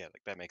Hanan. Yeah,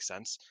 like that makes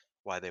sense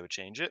why they would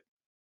change it.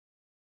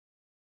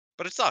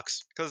 But it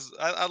sucks because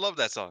I love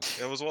that song.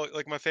 It was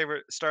like my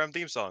favorite Stardom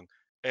theme song,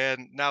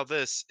 and now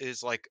this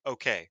is like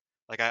okay.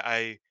 Like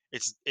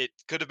it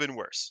could have been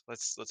worse.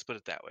 Let's put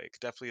it that way. It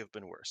could definitely have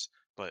been worse.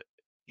 But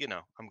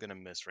I'm gonna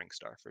miss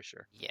Ringstar for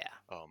sure. Yeah.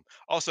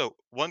 Also,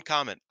 one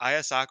comment: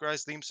 Aya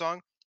Sakurai's theme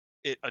song,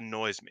 it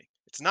annoys me.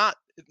 It's not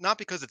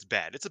because it's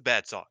bad. It's a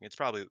bad song. It's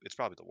probably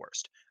the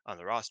worst on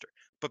the roster.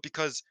 But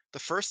because the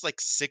first like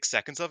 6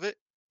 seconds of it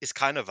is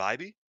kind of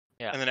vibey,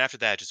 Yeah. and then after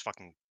that it just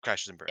fucking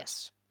crashes and burns.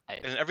 Yes. I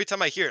And agree. every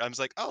time I hear it, I'm just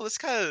like, oh,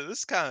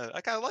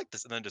 I kind of like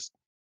this, and then just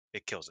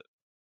it kills it.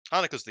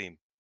 Hanako's theme,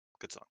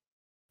 good song.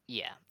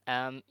 Yeah.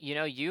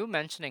 You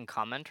mentioning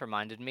comment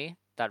reminded me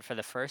that for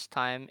the first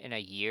time in a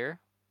year,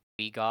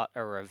 we got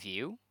a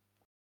review,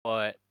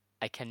 but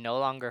I can no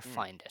longer Mm.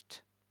 find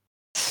it.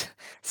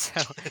 So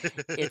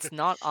it's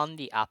not on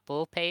the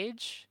Apple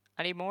page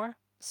anymore.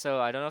 So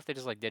I don't know if they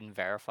just like didn't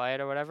verify it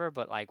or whatever,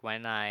 but like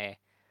when I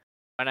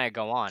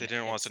go They on,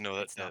 didn't want us to it's know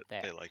that, it's not that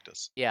there. they liked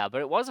us. Yeah,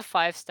 but it was a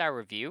 5-star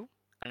review,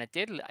 and it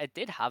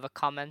did have a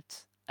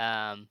comment,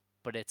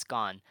 but it's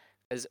gone.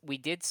 Because we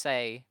did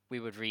say we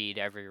would read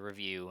every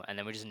review, and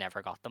then we just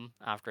never got them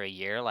after a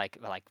year. Like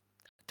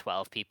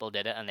 12 people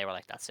did it, and they were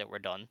like, "That's it, we're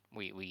done.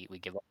 We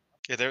give up."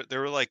 Yeah, there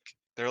were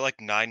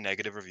like 9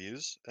 negative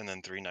reviews and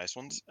then 3 nice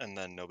ones, and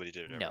then nobody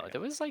did it ever No, again.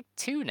 there was like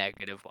two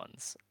negative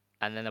ones,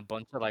 and then a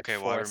bunch of like Okay,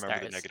 well I four remember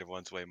the stars. negative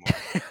ones way more.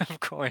 Of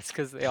course,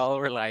 because they all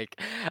were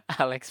like,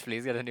 "Alex,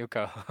 please get a new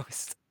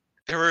co-host."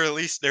 There were at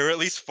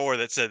least four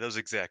that said those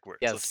exact words.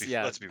 Let's Yes, be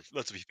yeah. let's be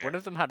One fair.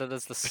 of them had it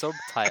as the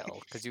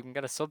subtitle because you can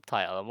get a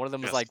subtitle, and one of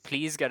them was Yes, like,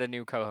 "Please get a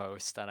new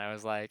co-host," and I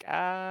was like,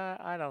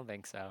 I don't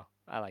think so.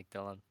 I like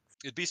Dylan."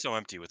 it'd be so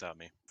empty without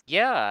me.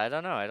 Yeah, I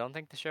don't know. I don't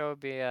think the show would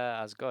be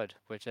as good,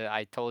 which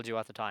I told you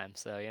at the time.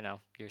 So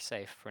you're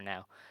safe for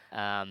now.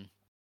 Um,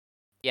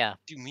 yeah. What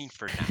do you mean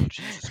for now?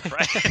 Jesus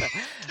Christ.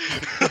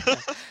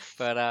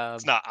 But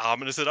It's not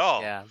ominous at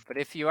all. yeah. But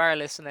if you are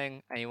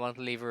listening and you want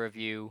to leave a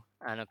review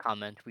and a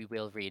comment, we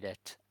will read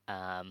it.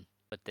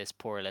 But this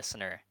poor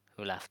listener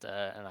who left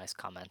a nice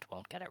comment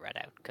won't get it read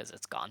out because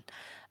it's gone.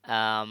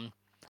 Um,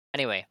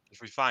 anyway,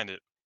 If we find it,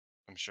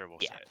 I'm sure we'll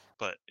say yeah. it.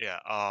 But yeah,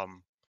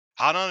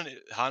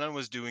 Hanan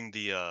was doing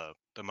the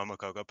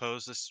Momokoko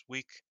pose this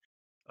week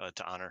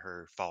to honor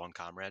her fallen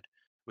comrade,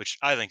 which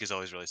I think is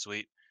always really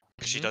sweet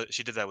because Hmm.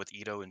 she did that with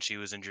Ito and she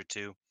was injured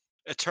too.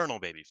 Eternal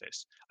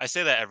babyface. I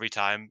say that every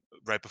time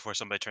right before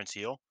somebody turns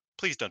heel.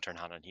 Please don't turn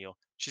Hanan heel.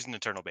 She's an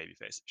eternal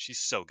babyface. She's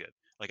so good.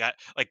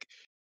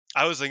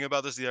 I was thinking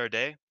about this the other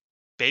day.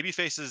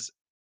 Babyfaces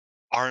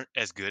aren't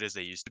as good as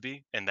they used to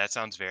be, and that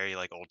sounds very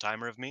like old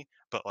timer of me,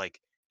 but like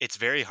it's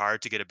very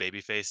hard to get a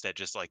baby face that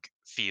just like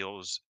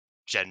feels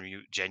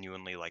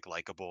genuinely like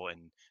likable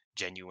and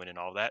genuine and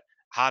all that.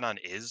 Hanan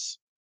is,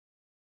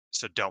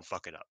 so don't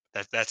fuck it up.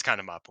 That's kind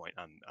of my point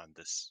on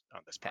this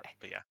part. Okay.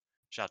 But yeah,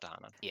 shout out to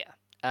Hanan.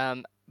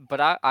 Yeah.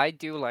 But I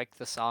do like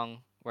the song,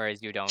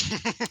 whereas you don't.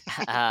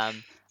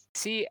 Um,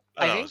 see,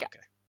 I I thought it think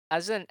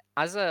was okay.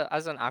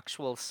 as an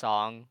actual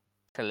song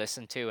to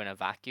listen to in a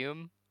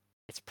vacuum,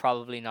 it's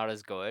probably not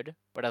as good.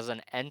 But as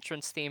an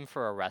entrance theme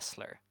for a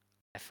wrestler,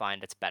 I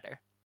find it's better.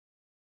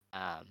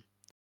 Um,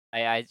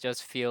 I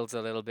just feels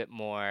a little bit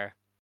more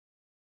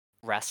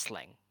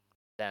wrestling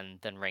than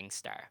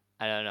Ringstar.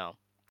 I don't know.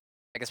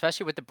 Like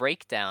especially with the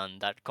breakdown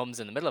that comes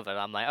in the middle of it,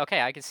 I'm like,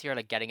 okay, I can see her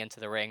like getting into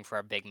the ring for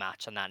a big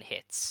match and that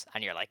hits,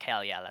 and you're like,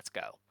 hell yeah, let's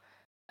go.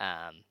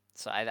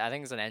 So I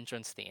think as an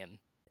entrance theme,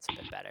 it's a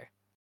bit better.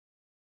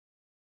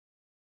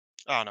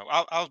 I don't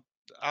know.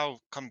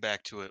 I'll come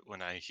back to it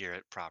when I hear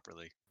it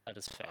properly, That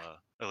is fair.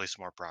 at least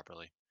more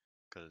properly,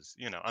 because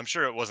I'm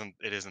sure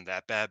it isn't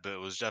that bad, but it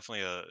was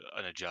definitely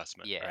an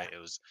adjustment, Yeah. right? It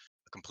was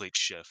a complete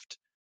shift.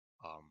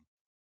 Um,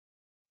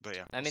 But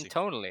yeah, I we'll mean, see.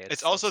 tonally, It's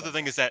it's also it's the up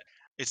thing is there. that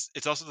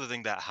it's also the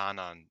thing that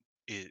Hanan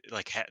is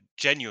like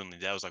genuinely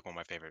that was like one of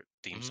my favorite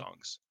theme Hmm.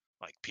 songs,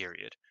 like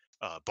period.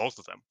 Both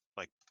of them,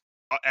 like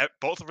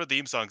both of her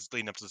theme songs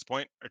leading up to this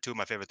point are two of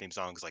my favorite theme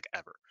songs like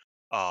ever.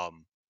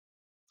 Um,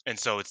 and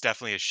so it's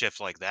definitely a shift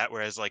like that.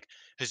 Whereas like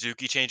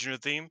Hazuki changing the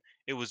theme,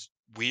 it was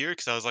weird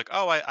because I was like,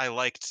 oh, I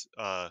liked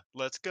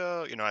Let's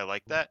Go, I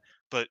liked that,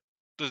 but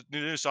the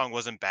new song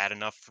wasn't bad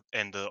enough,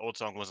 and the old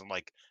song wasn't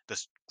like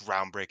this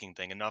groundbreaking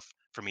thing enough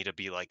for me to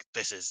be like,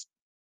 this is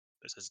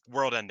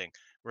world ending.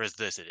 Whereas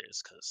this it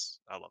is because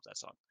I love that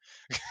song.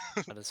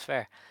 That is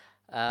fair.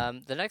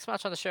 The next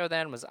match on the show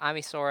then was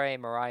Ami Sourei,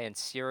 Mirai, and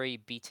Suri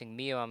beating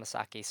Miyu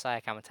Amasaki,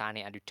 Saya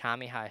Kamatani, and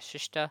Utami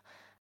Hayashishita.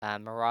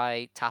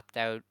 Mirai tapped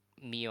out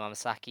Miyu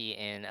Amasaki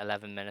in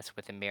 11 minutes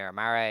with a Mirror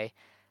Mare.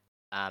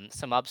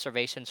 Some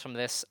observations from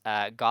this.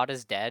 God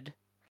is Dead.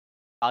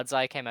 God's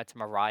Eye came out to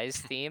Mirai's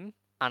theme,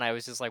 and I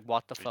was just like,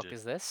 what the It fuck did.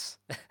 is this?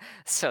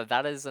 So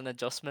that is an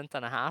adjustment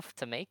and a half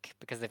to make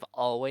because they've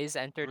always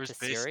entered Where's to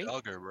Bass Siri.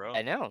 Dogger, bro?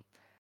 I know.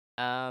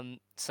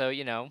 So,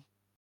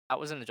 that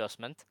was an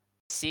adjustment.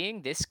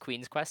 Seeing this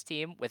Queen's Quest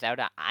team without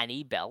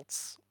any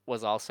belts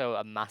was also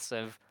a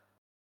massive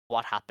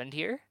what happened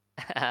here.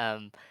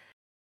 um,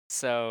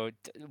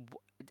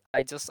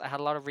 I had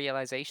a lot of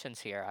realizations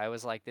here. I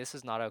was like, this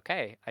is not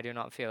okay. I do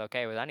not feel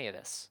okay with any of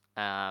this.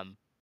 Man,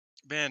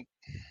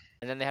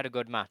 And then they had a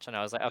good match, and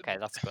I was like, okay,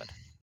 that's good.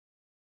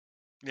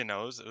 it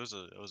was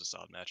a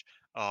solid match.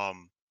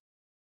 Um,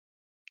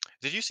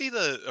 did you see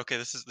the? Okay,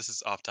 this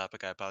is off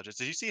topic. I apologize.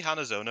 Did you see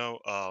Hanazono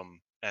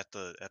at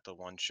the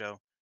one show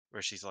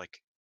where she's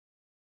like,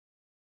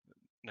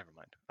 never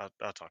mind.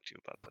 I'll talk to you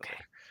about that Okay.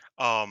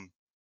 later.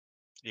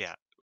 Yeah.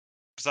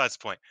 Besides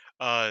the point.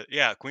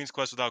 Yeah, Queen's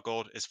Quest without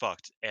gold is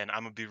fucked. And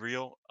I'm gonna be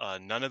real.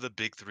 None of the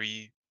big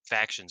three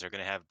factions are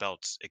gonna have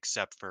belts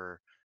except for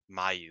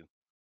Mayu.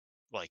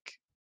 Like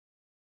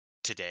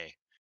today.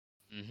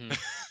 Hmm.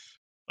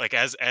 Like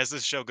as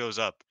this show goes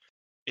up,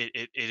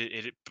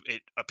 it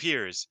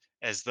appears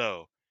as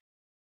though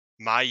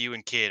Mayu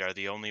and Kid are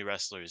the only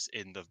wrestlers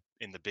in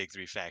the big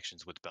three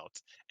factions with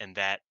belts, and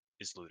that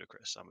is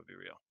ludicrous. I'm gonna be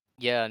real.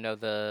 Yeah, no,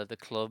 the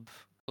Club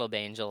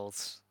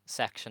Angels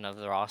section of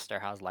the roster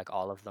has like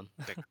all of them.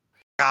 The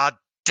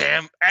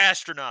goddamn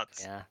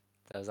astronauts. Yeah,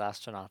 those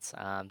astronauts.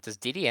 Does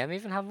DDM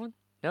even have one?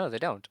 No, they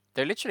don't.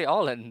 They're literally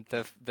all in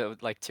the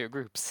like two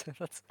groups.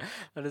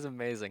 That is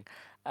amazing.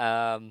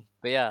 But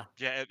yeah,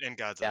 Yeah, and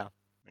God's Eye. yeah.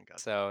 And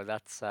God's Eye. So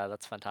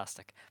that's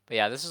fantastic. But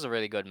yeah, this is a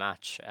really good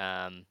match.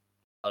 A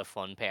lot of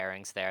fun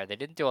pairings there. They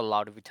didn't do a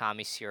lot of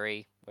Utami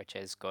Suri, which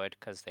is good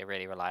because they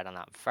really relied on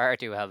that far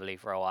too heavily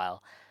for a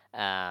while.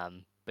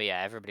 But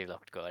yeah, everybody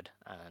looked good,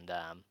 and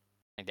I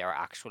think they were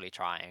actually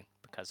trying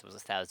because there was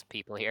 1,000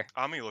 people here.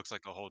 Ami looks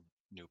like a whole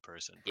new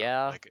person, bro.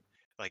 Yeah,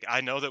 Like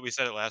I know that we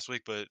said it last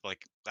week, but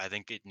like I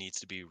think it needs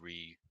to be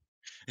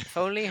if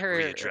only her,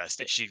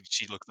 readdressed.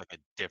 She looks like a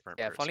different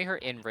yeah, if only person. her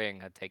in ring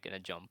had taken a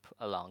jump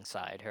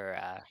alongside her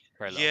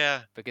look,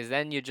 Yeah, because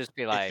then you'd just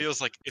be it like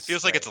feels like it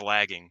feels like it's straight.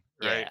 lagging,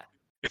 right? Yeah,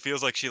 It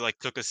feels like she like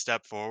took a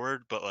step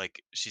forward, but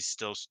like she's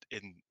still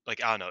in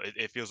like I don't know.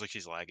 It feels like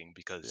she's lagging a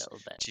because little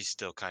bit. she's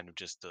still kind of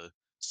just a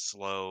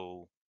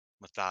slow,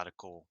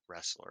 methodical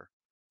wrestler.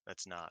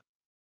 That's not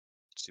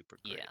super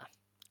great. Yeah.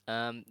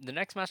 The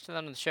next match then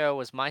on the show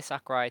was Mai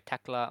Sakurai,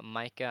 Tekla,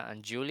 Maika,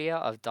 and Julia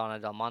of Donna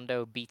Del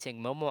Mondo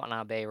beating Momo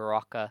Anabe,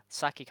 Ruaka,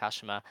 Saki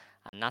Kashima,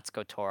 and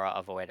Natsuko Tora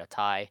of Oedo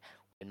Tai.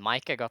 And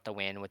Maika got the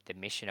win with the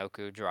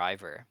Michinoku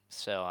driver.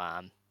 So,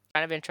 kind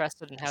of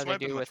interested in how This might they have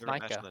been do my with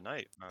favorite match of Maika. the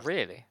night, honestly.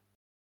 Really?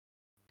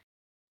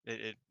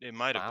 It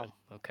might have been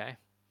Wow. Okay.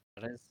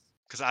 That is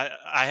because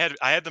I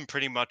had them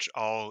pretty much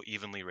all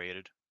evenly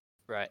rated,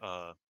 right.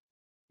 uh,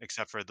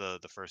 except for the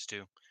first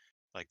two.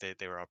 Like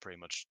they were all pretty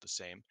much the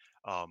same.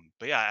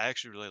 But yeah, I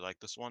actually really like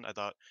this one. I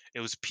thought it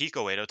was peak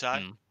Oedo Tai.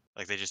 Mm.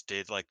 Like they just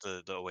did like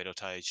the Oedo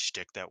Tai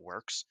shtick that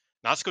works.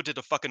 Natsuko did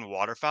a fucking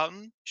water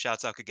fountain.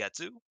 Shouts out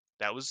Kagetsu.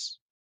 That was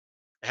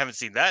I haven't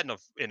seen that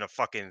in a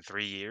fucking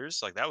 3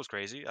 years. Like that was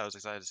crazy. I was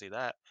excited to see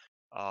that.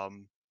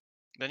 Um,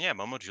 then yeah,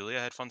 Momo Julia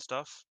had fun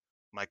stuff.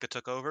 Micah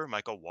took over.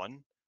 Micah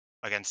won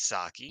against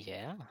Saki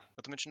Yeah.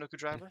 with the Michinoku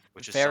driver,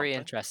 which is Very something.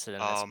 interested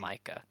in this Um,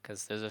 Maika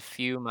because there's a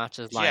few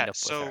matches yeah. lined up with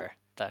So her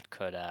that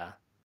could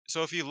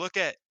so if you look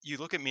at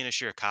Mina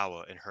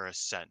Shirakawa and her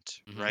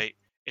ascent, Mhm. right?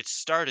 It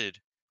started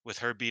with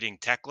her beating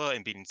Tekla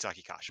and beating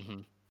Saki Kashima,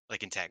 Mhm.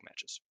 like in tag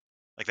matches.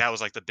 Like that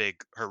was like the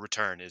big her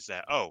return is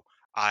that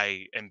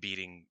I am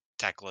beating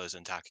Tekla's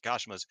and Taki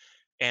Kashima's,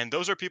 and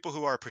those are people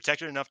who are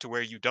protected enough to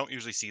where you don't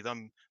usually see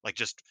them like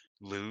just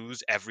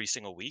lose every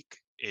single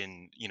week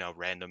in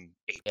random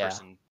eight Yeah.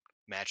 person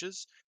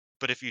matches.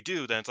 But if you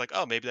do, then it's like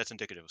maybe that's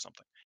indicative of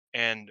something.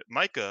 And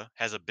Micah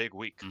has a big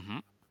week.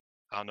 Mhm.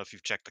 I don't know if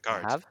you've checked the I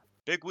cards. have.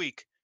 Big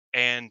week,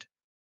 and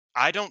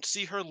I don't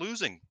see her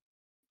losing.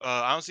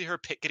 I don't see her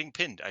getting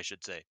pinned, I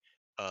should say,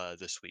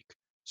 this week.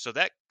 So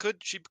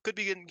she could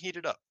be getting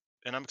heated up,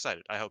 and I'm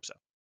excited. I hope so,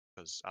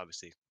 because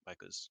obviously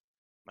Micah's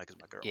my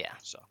girl. Yeah,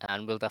 So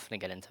and we'll definitely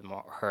get into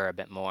her a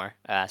bit more,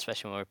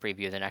 especially when we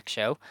preview the next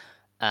show.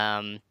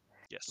 Um,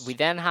 we yes,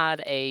 then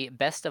had a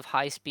best of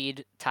high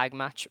speed tag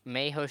match.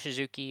 Mei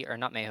Hoshizuki, or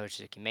not Mei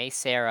Hoshizuki, Mei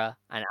Sarah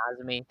and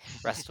Azumi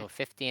wrestled a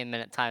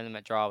 15-minute time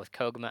limit draw with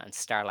Koguma and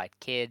Starlight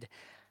Kid.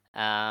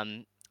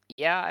 Um,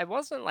 yeah, I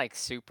wasn't like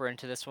super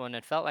into this one.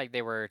 It felt like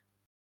they were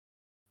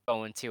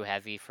going too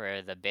heavy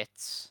for the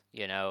bits.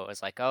 It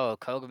was like, oh,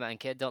 Koguma and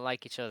Kid don't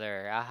like each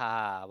other.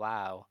 Aha,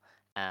 wow.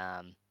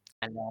 Um,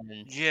 And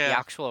then the Yeah,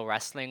 actual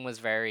wrestling was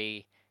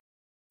very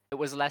it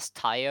was less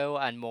Tayo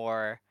and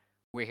more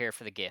we're here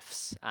for the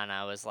gifts. And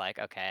I was like,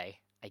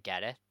 okay, I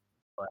get it.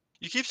 But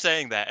you keep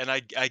saying that, and I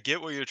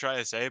get what you're trying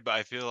to say, but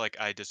I feel like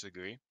I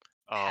disagree.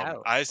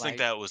 how? I just think Like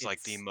that was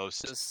like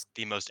it's just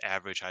the most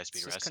average high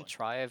it's speed just wrestling.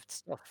 contrived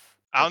stuff.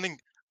 I don't It's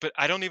think, but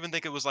I don't even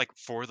think it was like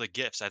for the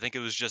gifts. I think it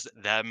was just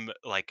them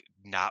like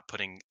not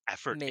putting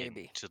effort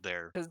maybe into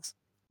their because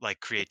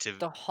like the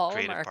creative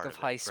hallmark part of of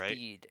it, high right?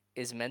 speed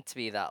is meant to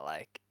be that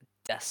like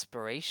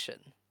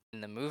desperation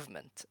in the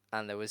movement,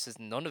 and there was just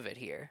none of it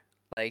here.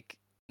 Like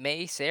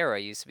May Sarah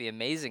used to be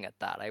amazing at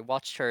that. I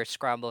watched her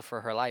scramble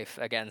for her life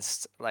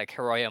against like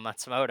Hiroyo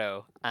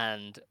Matsumoto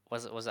and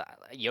was it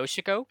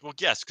Yoshiko? Well,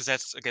 yes, because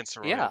that's against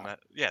Arroyo. Yeah.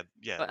 Yeah,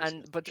 yeah, it But was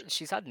against but Yoshiko.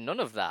 she's had none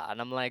of that,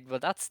 and I'm like, well,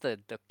 that's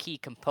the key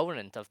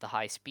component of the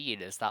high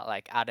speed is that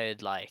like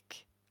added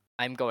like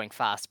I'm going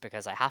fast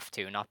because I have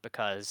to, not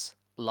because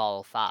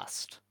lol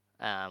fast,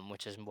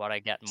 which is what I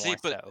get See, more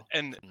but so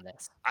and from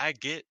this. I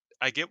get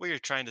what you're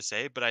trying to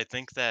say, but I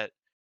think that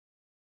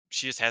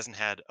she just hasn't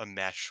had a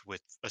match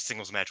with a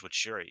singles match with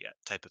Shuri yet,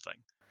 type of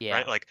thing,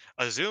 right? Yeah. Like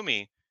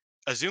Azumi,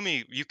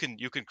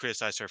 you can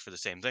criticize her for the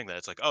same thing that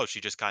it's like, oh, she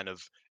just kind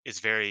of is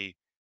very,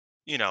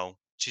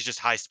 she's just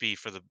high speed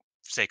for the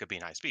sake of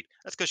being high speed.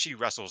 That's because she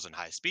wrestles in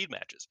high speed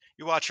matches.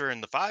 You watch her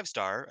in the 5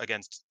 star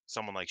against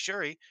someone like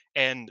Shuri,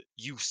 and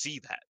you see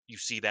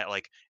that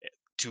like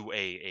to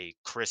a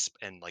crisp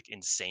and like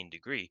insane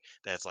degree.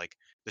 That's like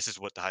this is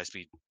what the high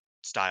speed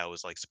style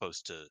is like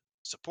supposed to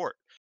support.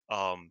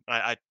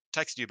 I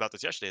texted you about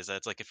this yesterday. Is that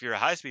it's like if you're a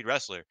high speed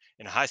wrestler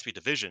in a high speed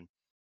division,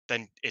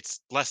 then it's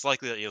less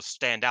likely that you'll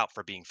stand out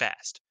for being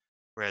fast.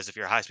 Whereas if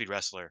you're a high speed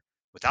wrestler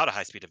without a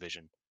high speed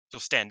division, you'll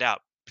stand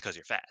out because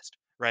you're fast,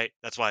 right?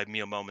 That's why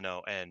Mio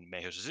Momono and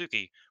Meio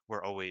Suzuki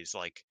were always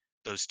like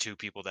those two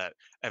people that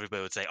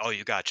everybody would say, "Oh,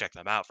 you gotta check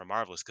them out for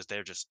Marvelous," because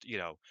they're just,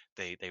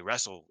 they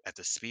wrestle at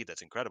the speed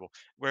that's incredible.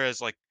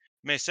 Whereas like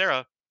Mei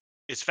Sarah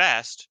is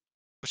fast,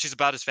 but she's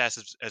about as fast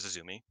as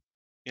Azumi.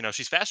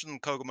 She's faster than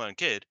Koguma and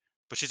Kid,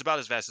 but she's about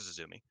as fast as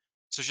Azumi.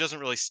 So she doesn't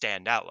really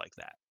stand out like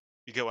that.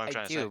 You get what I'm I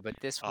trying to say? do, but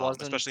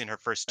Especially in her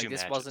first two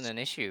this wasn't matches. an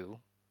issue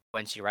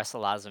when she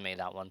wrestled Azumi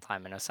that one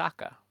time in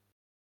Osaka.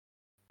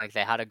 Like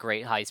they had a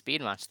great high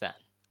speed match then,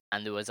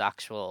 and there was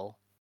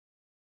actual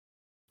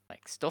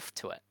like stuff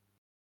to it.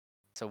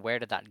 So where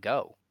did that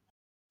go?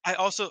 I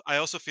also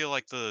feel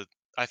like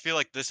I feel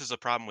like this is a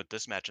problem with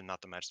this match and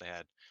not the match they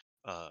had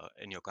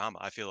in Yokohama.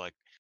 I feel like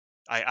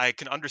I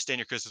can understand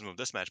your criticism of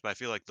this match, but I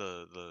feel like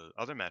the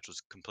other match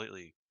was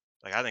completely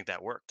like I think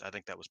that worked. I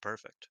think that was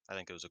perfect. I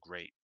think it was a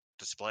great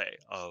display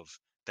of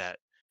that,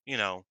 you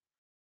know.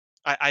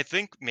 I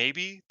think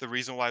maybe the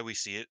reason why you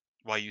see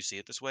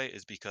it this way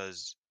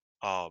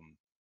um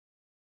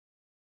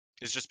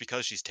is just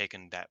because she's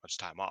taken that much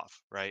time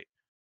off, right?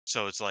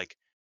 So it's like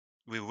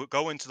we would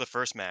go into the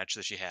first match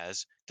that she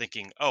has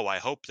thinking, "Oh, I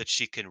hope that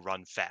she can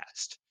run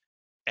fast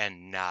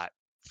and not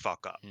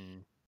fuck up."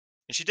 Mm,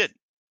 And she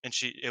didn't. And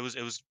it was,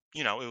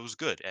 it was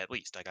good at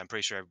least. Like I'm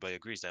pretty sure everybody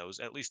agrees that it was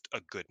at least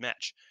a good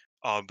match.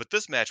 But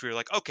this match we were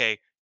like, "Okay,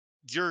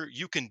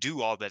 you can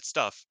do all that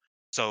stuff.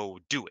 So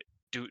do it.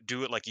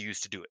 Do it like you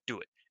used to do it. Do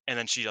it." And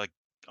then she like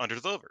under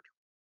delivered,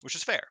 which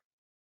is fair.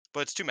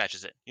 But it's two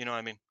matches in. You know what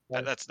I mean?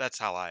 well, That's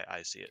how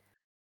I see it.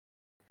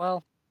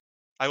 well,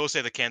 I will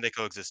say the can they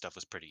coexist stuff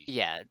was pretty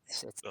yeah,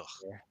 it's ugh.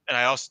 clear. And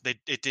I also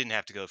it didn't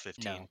have to go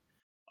 15. No.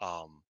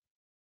 Um,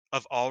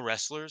 of all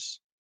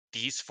wrestlers,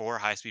 these four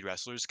high speed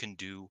wrestlers can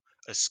do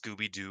a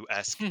Scooby Doo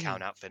esque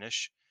count out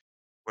finish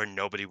where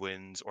nobody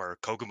wins or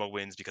Koguma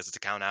wins because it's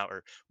a count out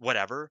or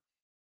whatever,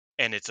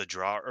 and it's a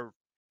draw or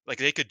like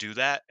they could do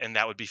that and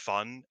that would be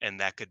fun and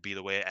that could be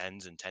the way it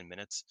ends in 10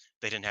 minutes.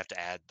 They didn't have to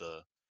add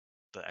the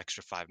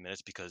extra 5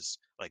 minutes because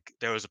like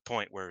there was a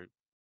point where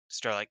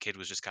Starlight Kid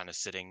was just kind of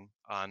sitting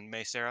on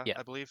May Sarah, Yeah.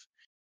 I believe,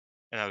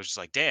 and I was just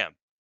like, damn,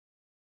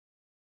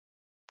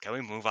 can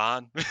we move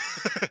on?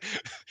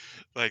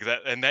 Like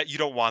that, and that you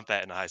don't want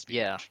that in a high speed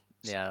Yeah. match.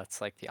 So Yeah, it's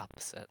like the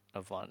opposite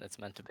of what it's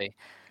meant to be.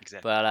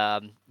 exactly.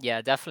 But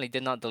yeah, definitely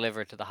did not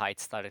deliver to the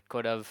heights that it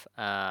could have.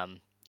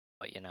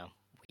 But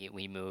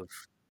we move.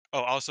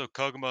 Oh, also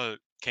Koguma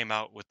came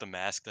out with the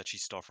mask that she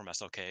stole from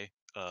SLK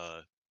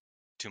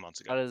 2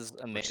 months That ago, is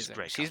which is amazing.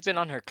 great She's been content.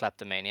 on her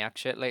kleptomaniac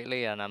shit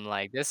lately, and I'm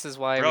like, this is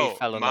why we Bro,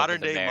 fell in love with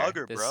modern the day bear.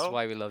 mugger, This is bro.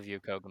 why we love you,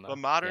 The Koguma.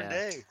 modern Yeah.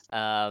 day.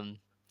 Um,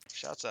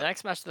 Shouts the out.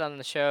 next match on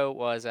the show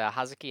was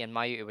Hazuki and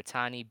Mayu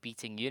Iwatani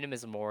beating Yuna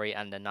Mizumori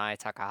and Nanae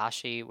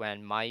Takahashi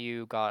when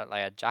Mayu got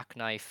like a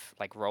jackknife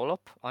like roll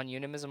up on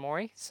Yuna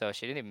Mizumori. So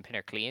she didn't even pin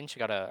her clean. She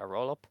got a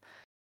roll up.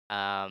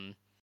 Um,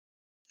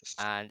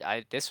 and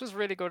this was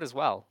really good as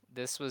well.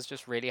 This was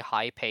just really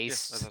high Yeah,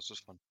 paced, that's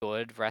just fun.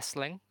 good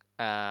wrestling.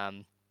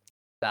 Um,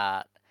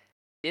 that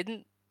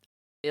didn't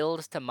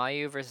build to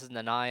Mayu versus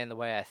Nanai in the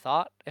way I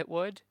thought it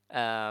would.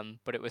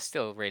 But it was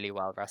still really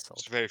well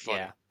It's wrestled. very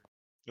Yeah. funny.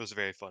 It was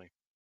very funny.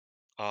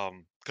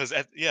 Because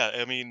yeah,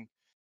 I mean,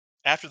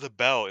 after the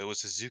bell, it was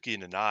Suzuki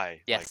and Nanai,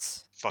 like,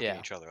 Yes. fucking Yeah.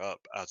 each other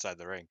up outside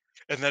the ring.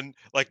 And then,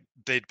 like,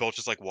 they both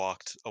just, like,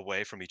 walked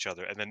away from each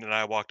other, and then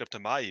Nanai walked up to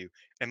Mayu,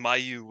 and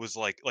Mayu was,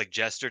 like,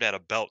 gestured at a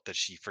belt that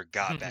she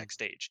forgot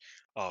backstage,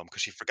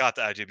 because she forgot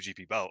the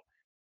IWGP belt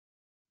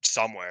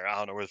somewhere, I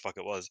don't know where the fuck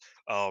it was,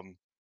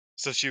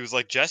 so she was,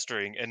 like,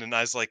 gesturing, and then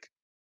I was like,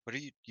 "What are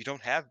you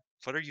don't have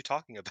what are you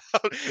talking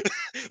about?"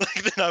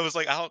 Like, then I was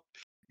like, "I don't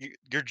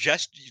you're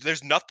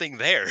there's nothing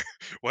there.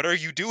 What are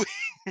you doing?"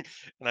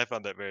 And I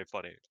found that very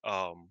funny,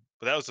 but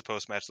that was the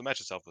post-match. The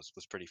match itself was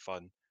pretty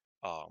fun,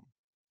 um,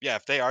 yeah,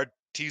 if they are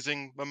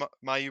teasing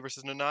Mayu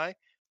versus Nanai,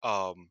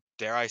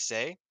 dare I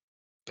say,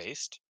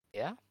 based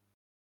Yeah.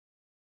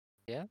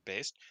 Yeah.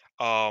 based,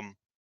 um,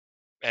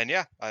 and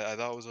yeah, I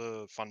thought it was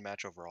a fun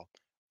match overall,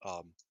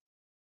 um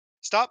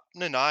Stop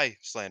Nanai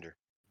slander.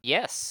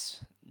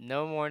 Yes.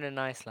 No more than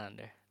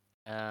Icelander.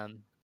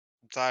 Um,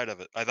 I'm tired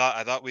of it. I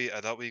thought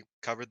we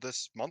covered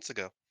this months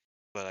ago,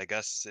 but I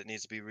guess it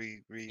needs to be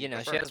she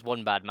reaffirmed. has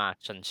one bad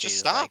match and Just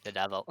she's like stop. the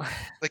devil.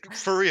 Like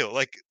for real.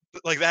 Like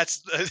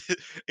that's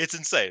it's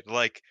insane.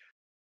 Like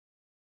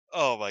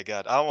oh my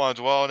god. I don't want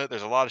to dwell on it.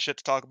 There's a lot of shit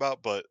to talk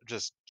about, but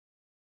just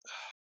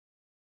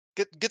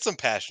get some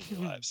passion in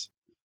your lives.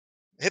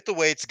 Hit the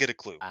weights, get a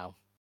clue. Wow.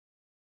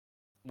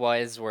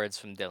 Wise words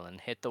from Dylan.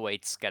 Hit the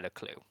weights, get a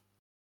clue.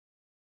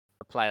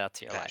 Apply that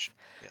to your life. Passion.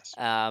 Yes.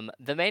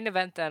 The main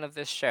event then of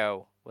this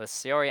show was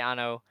Saori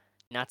Ano,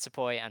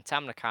 Natsupoi, and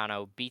Tam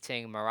Nakano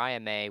beating Mariah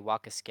May,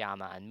 Waka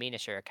Tsukiyama, and Mina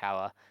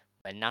Shirakawa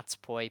when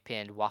Natsupoi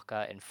pinned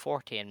Waka in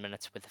 14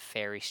 minutes with a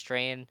fairy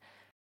strain.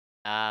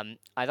 I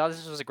thought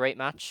this was a great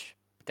match.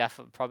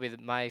 Definitely, probably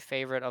my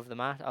favorite of the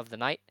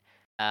night.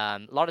 A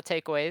lot of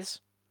takeaways.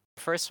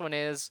 First one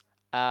is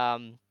a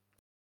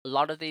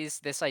lot of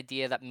this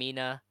idea that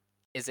Mina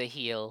is a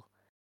heel.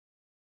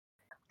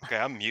 Okay,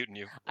 I'm muting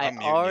you. I I'm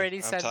muting you. already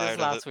I'm said this tired of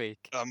it. last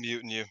week, I'm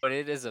muting you. but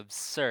it is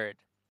absurd.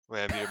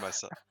 Wait, I muted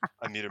myself.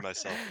 I muted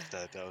myself.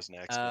 That was an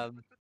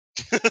accident.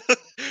 Um,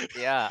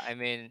 yeah, I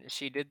mean,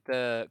 she did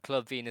the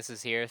Club Venus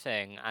is Here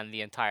thing, and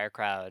the entire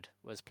crowd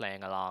was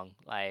playing along.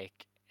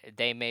 Like,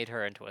 they made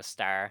her into a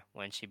star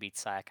when she beat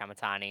Saya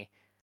Kamatani.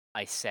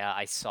 I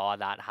saw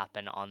that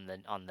happen on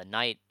the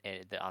night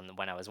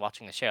when I was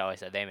watching the show. I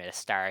said they made a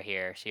star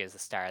here. She is the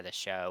star of the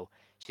show.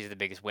 She's the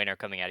biggest winner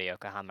coming out of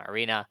Yokohama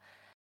Arena,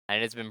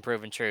 and it's been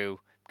proven true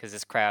because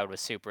this crowd was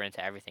super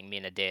into everything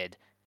Mina did.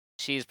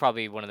 She's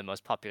probably one of the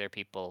most popular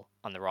people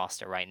on the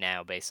roster right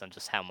now, based on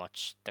just how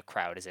much the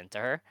crowd is into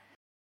her.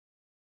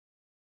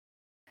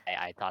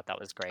 I thought that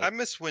was I great.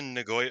 miss when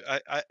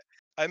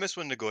I miss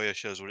when Nagoya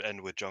shows would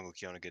end with Jungle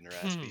Kyona getting her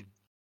ass beat.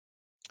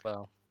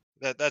 Well,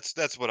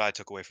 That's what I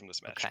took away from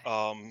this match. okay,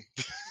 of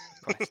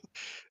course.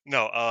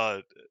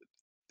 No,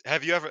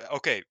 have you ever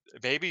okay,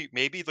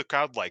 maybe the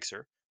crowd likes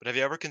her, but have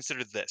you ever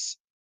considered this?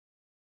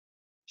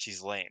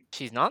 She's lame.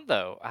 She's not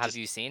though. Have Just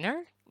you seen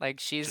her? Like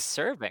she's just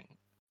serving.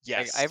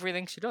 Like yes.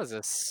 everything she does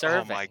is Oh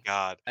my serving.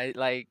 god. I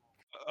like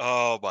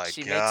Oh my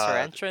she makes her god.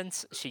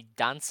 entrance. She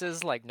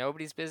dances like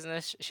nobody's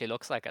business. She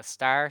looks like a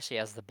star. She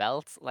has the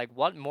belt. Like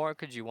what more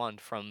could you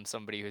want from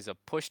somebody who's a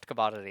pushed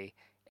commodity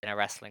in a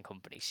wrestling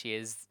company? She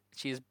is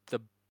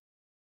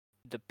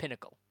the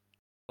pinnacle.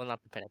 Well,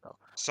 not the pinnacle.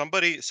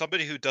 Somebody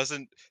who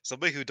doesn't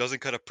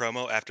cut a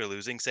promo after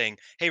losing saying,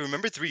 "Hey,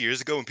 remember 3 years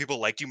ago when people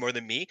liked you more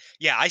than me?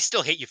 Yeah, I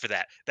still hate you for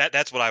that."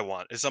 That's what I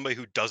want. Is somebody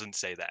who doesn't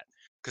say that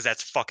cuz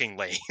that's fucking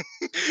lame.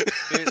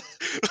 Dude,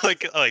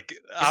 Like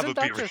I'ma isn't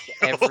be that just real.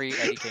 every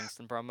Eddie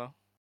Kingston promo?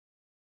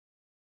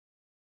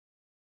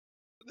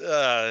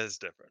 It's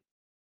different.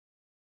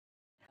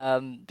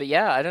 But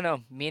yeah, I don't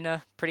know.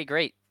 Mina, pretty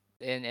great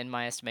in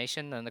my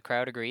estimation, and the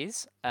crowd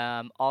agrees.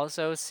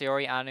 Also,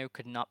 Saori Anu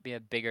could not be a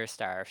bigger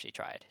star if she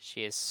tried.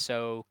 She is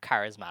so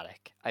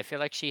charismatic. I feel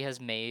like she has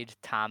made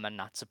Tam and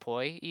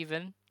Natsupoi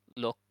even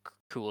look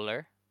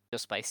cooler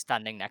just by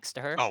standing next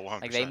to her. Oh,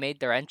 Like they 100%. made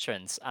their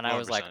entrance, and I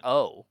was like, 100%.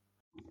 oh,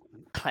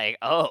 like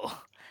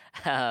oh.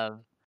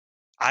 um,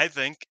 I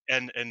think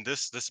and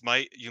this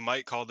might you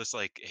might call this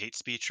like hate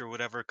speech or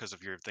whatever because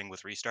of your thing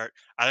with restart.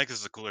 I think this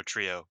is a cooler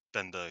trio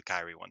than the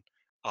Kyrie one.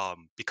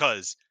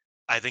 Because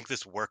I think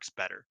this works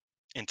better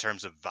in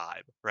terms of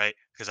vibe, right?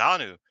 Because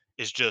Anu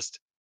is just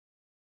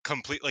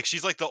complete like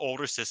she's like the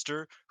older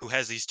sister who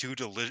has these two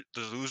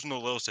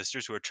delusional little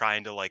sisters who are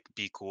trying to like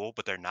be cool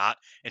but they're not,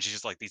 and she's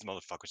just like these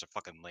motherfuckers are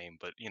fucking lame,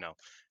 but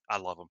I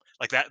love them.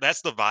 Like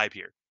that's the vibe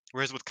here.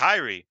 Whereas with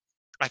Kyrie,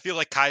 I feel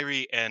like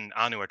Kyrie and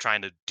Anu are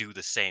trying to do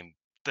the same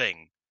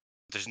thing.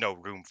 There's no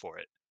room for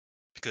it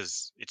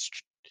because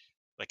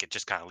like it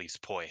just kind of leaves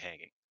Poi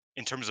hanging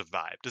in terms of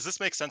vibe. Does this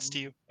make sense to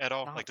mm, you at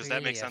all? Not Like, does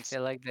that make really. I sense?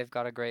 feel like they've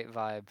got a great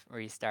vibe.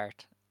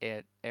 Restart.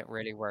 It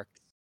really works.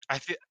 I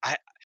feel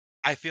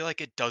I feel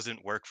like it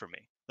doesn't work for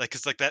me. Like,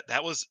 cause like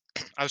that was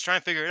I was trying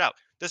to figure it out.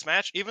 This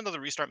match, even though the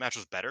restart match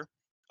was better,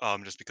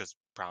 just because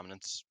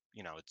prominence,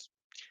 it's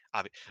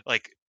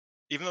like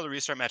even though the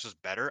restart match was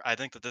better, I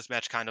think that this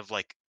match kind of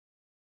like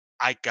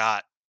I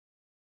got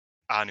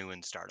Anu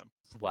and Stardom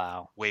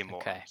Wow. way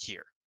more Okay.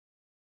 here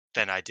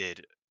than I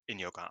did in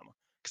Yokohama.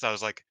 Because I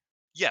was like,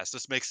 yes,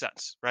 this makes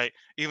sense, right?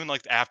 Even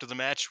like after the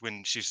match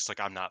when she's just like,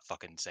 I'm not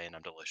fucking saying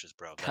I'm delicious,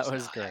 bro. That That's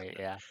was not great. happening.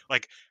 Yeah.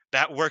 Like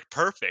that worked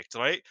perfect,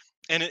 right?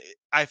 And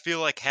I feel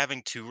like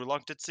having two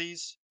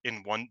reluctancies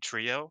in one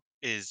trio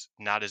is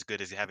not as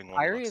good as having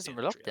one Kyrie reluctancy isn't in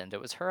a trio. reluctant. It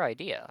was her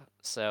idea.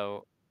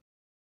 So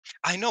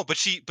I know, but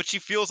she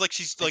feels like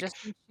she's I like just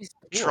think she's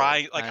cool,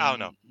 trying, like I don't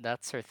know. and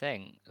that's her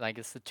thing. Like,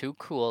 it's the two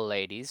cool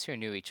ladies who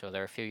knew each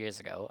other a few years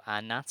ago,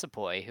 and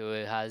Natsupoi, who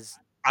has.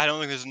 I don't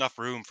think there's enough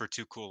room for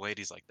two cool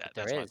ladies like that. But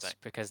there That's my thing. is,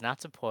 because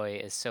Natsupoi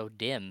is so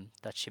dim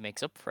that she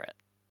makes up for it.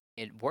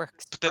 It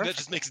works But then that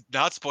just perfectly. makes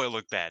not spoil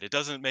look bad. It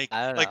doesn't make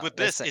I don't like know. with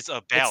this, Listen, it's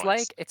a it's balance.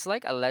 like it's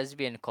like a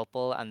lesbian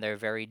couple and their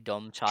very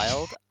dumb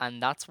child,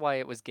 and that's why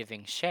it was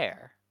giving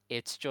Cher.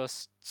 It's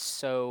just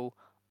so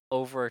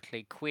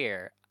overtly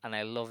queer, and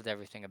I loved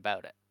everything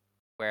about it.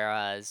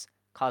 Whereas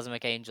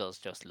Cosmic Angels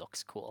just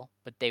looks cool,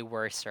 but they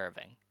were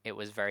serving. It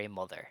was very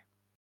mother.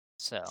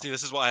 So See,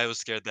 this is why I was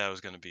scared that I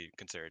was going to be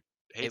considered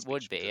hate it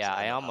would speech be, because yeah. I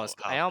I know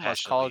almost I how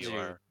almost passionately called you you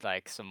are.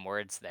 like some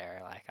words there.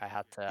 Like I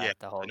Yeah, had to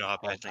I know how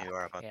hold passionate you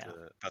are back. Yeah.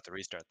 about the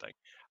restart thing.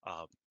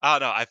 I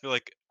don't know. I feel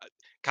like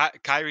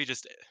Kyrie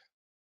just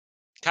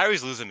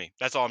Kyrie's losing me.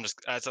 That's all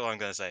I'm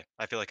gonna say.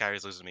 I feel like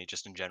Kyrie's losing me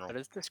just in But general.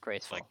 it's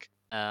disgraceful. Like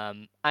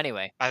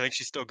Anyway, I think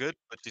she's still good,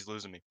 but she's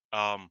losing me.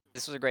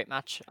 this was a great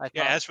match. I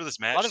Yeah. thought As for this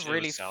a lot match, of it was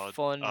really solid.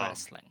 fun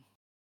wrestling.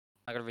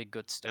 A lot of really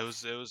good It stuff.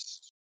 was it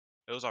was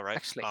it was all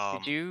right. Actually,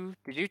 did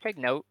you take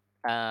note?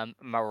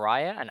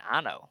 Mariah and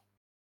Ano,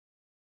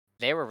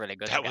 they were really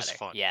good That was together.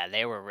 fun. Yeah,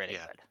 they were really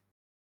Yeah. good.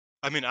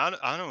 I mean,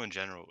 I know in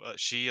general,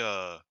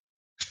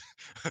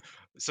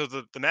 so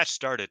the match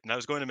started, and I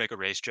was going to make a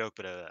race joke,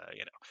 but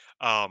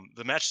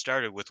the match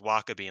started with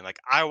Waka being like,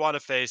 "I want to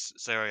face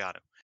Sariano,"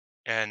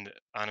 and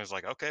Anna's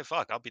like, "Okay,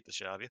 fuck, I'll beat the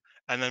shit out of you."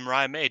 And then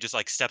Mariah May just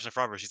like steps in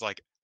front of her. She's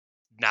like,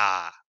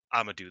 "Nah,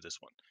 I'm gonna do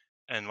this one."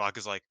 And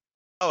Waka's like,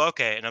 "Oh,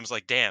 okay." And I was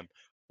like, "Damn,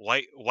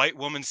 white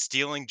woman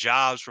stealing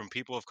jobs from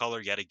people of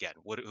color yet again.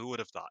 Who would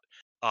have thought?"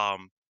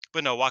 Um,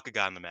 but no, Waka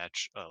got in the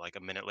match like a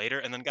minute later,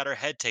 and then got her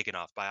head taken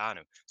off by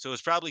Anu. So it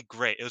was probably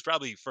great. It was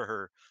probably for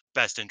her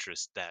best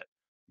interest that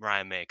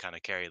Mariah May kind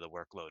of carry the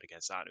workload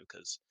against Anu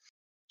because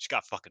she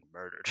got fucking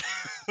murdered.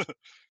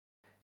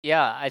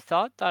 Yeah, I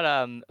thought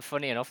that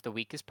funny enough, the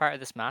weakest part of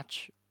this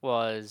match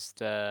was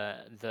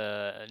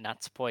the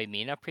Natsupoi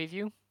Mina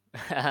preview.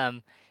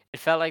 um, it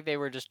felt like they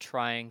were just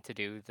trying to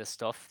do the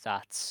stuff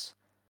that's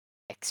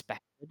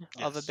expected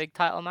of a Yes. big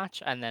title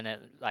match, and then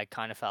it like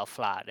kind of fell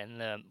flat in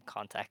the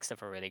context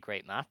of a really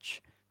great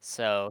match.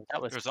 So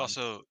that was There was fun.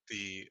 also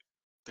the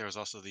there was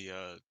also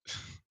the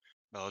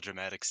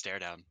melodramatic stare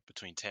down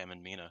between Tam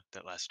and Mina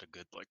that lasted a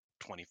good like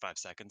 25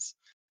 seconds.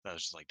 That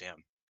was just like,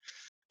 damn,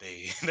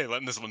 they they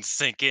letting this one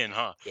sink in,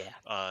 huh? Yeah,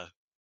 Uh,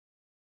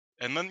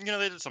 and then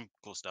they did some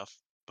cool stuff,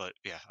 but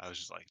yeah, I was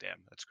just like,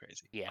 damn, that's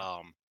crazy. yeah.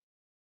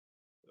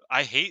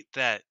 I hate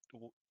that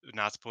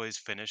Natsupoi's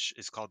finish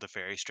is called the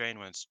fairy strain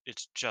when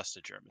it's just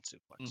a German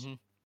suplex. hmm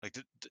Like,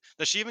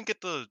 does she even get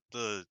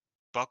the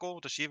buckle?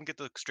 Does she even get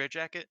the straight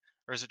jacket,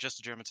 or is it just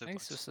a German I think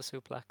it's suplex? just a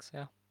suplex.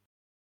 Yeah.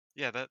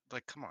 Yeah, that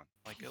like, come on,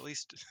 like at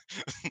least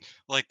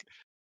like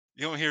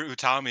you don't hear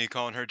Utami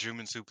calling her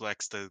German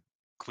suplex the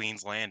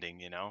Queen's Landing,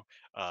 you know?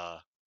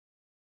 Uh,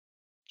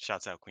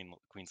 shouts out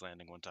Queen's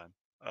Landing one time.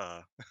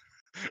 Uh,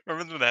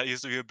 remember when that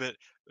used to be a bit?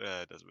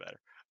 It doesn't matter.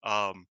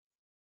 Um,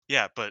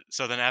 yeah, but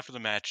so then after the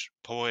match,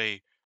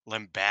 Poi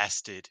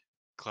lambasted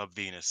Club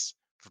Venus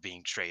for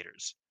being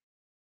traitors,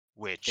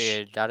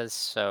 which, Dude, that is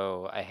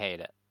so. I hate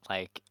it.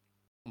 Like,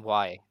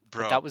 why?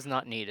 Like, bro, that was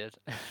not needed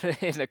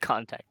in the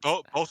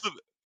context. both of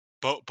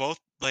both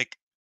like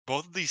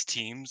both of these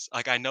teams,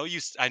 like I know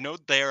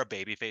they are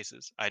baby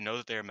faces. I know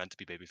that they are meant to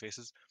be baby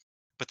faces,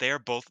 but they are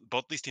both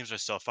these teams are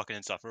so fucking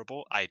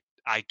insufferable. I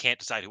can't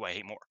decide who I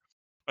hate more.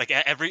 Like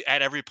at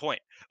every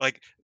point.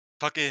 Like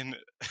fucking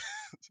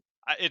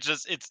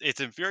it's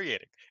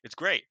infuriating. It's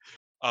great.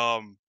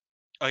 Um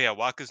oh yeah,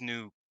 Waka's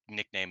new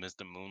nickname is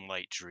the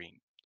Moonlight Dream.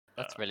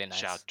 That's really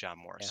Shout nice. John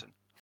Yeah. Morrison.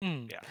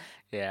 Mm. Yeah.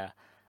 Yeah.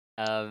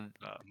 Um,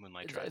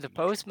 Moonlight the drives a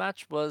new dream. post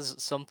match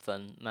was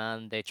something,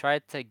 man. They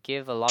tried to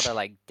give a lot of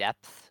like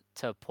depth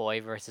to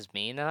Poi versus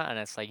Mina, and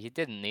it's like you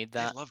didn't need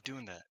They that. love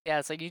doing that. Yeah,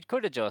 it's like you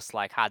could have just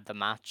like had the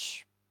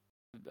match.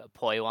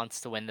 Poi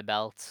wants to win the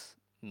belt.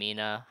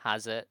 Mina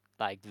has it.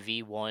 Like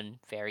V1,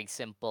 very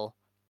simple.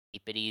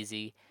 Keep it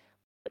easy.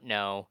 But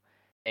no,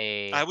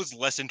 I they. was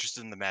less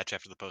interested in the match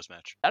after the post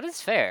match. That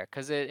is fair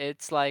because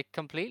it's like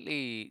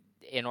completely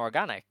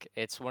inorganic.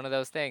 It's one of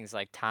those things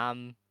like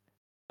Tam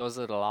does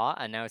it a lot,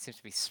 and now it seems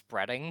to be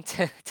spreading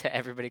to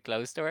everybody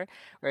close to her.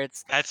 Where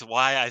it's That's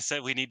why I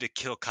said we need to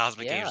kill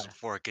Cosmic Angels yeah,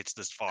 before it gets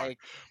this far.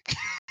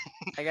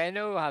 like I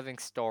know having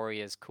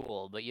story is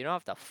cool, but you don't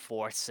have to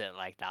force it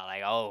like that.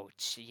 Like, oh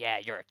yeah,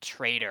 you're a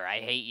traitor. I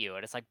hate you.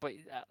 And it's like, but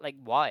like,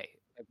 why?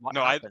 Like, what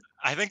No, happened?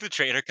 I think the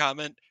traitor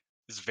comment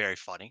is very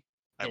funny.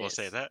 I It will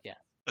say is. that. Yeah.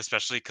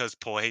 Especially because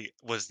Poi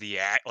was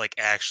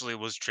actually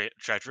was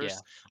Yeah.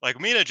 treacherous. Like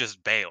Mina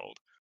just bailed.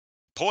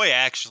 Poi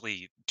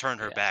actually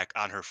turned her Yeah. back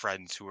on her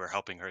friends who were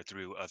helping her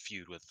through a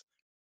feud with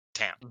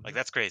Tam. Like hmm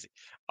that's crazy.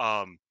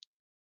 Um,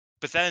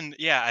 But then,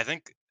 yeah, I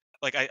think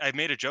like I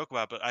made a joke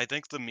about, but I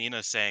think the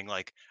Mina saying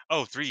like,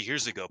 "Oh, 3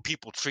 years ago,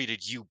 people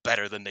treated you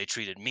better than they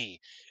treated me,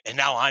 and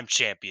now I'm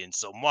champion."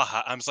 So,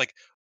 mwaha. I'm just like,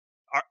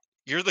 are,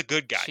 "You're the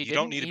good guy. She You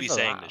don't didn't need to be evil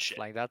saying this laugh. shit."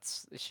 Like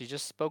she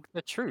just spoke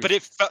the But truth.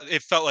 it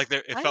felt like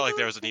there I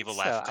was an don't think evil so.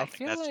 laugh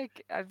coming. That's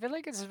I feel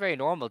like it's very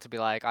normal to be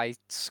like I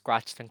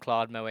scratched and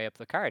clawed my way up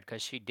the card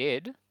because she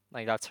did.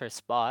 Like that's her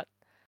spot.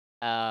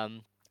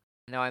 Um,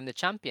 Now I'm the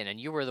champion, and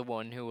you were the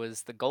one who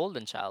was the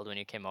golden child when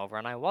you came over,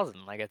 and I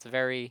wasn't. Like it's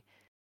very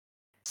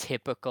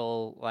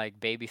typical like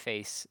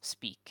babyface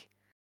speak.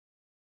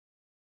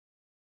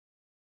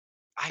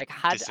 I Like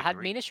had disagree,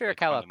 Mina like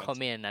Shirakawa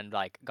come fundamentally. in and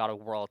like got a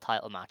world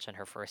title match in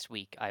her first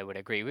week, I would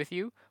agree with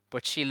you.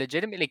 But she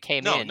legitimately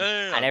came No, in, no,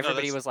 no, and no, no.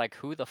 everybody That's was like,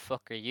 "Who the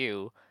fuck are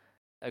you?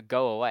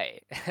 Go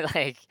away!"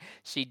 Like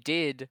she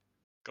did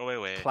go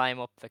away. climb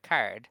up the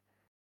card,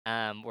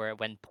 where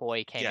when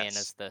Poi came in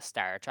as Yes. the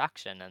star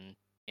attraction, and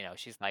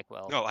she's like,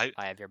 "Well, No, I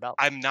I have your belt."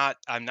 I'm not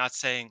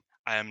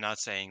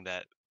saying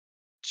that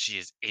she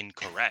is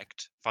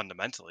incorrect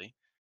fundamentally,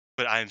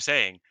 but I'm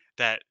saying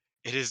that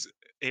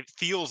it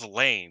feels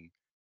lame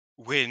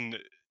when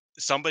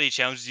somebody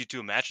challenges you to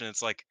a match and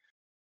it's like,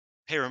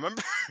 "Hey,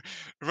 remember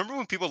remember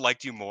when people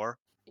liked you more?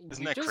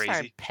 Isn't You that just crazy?"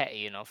 aren't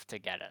petty enough to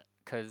get it,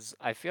 because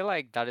I feel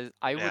like that is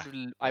I Yeah.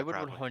 would I Yeah, would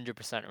probably.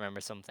 100%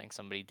 remember something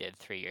somebody did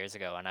 3 years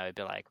ago, and I would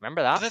be like,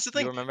 "Remember But that? that's the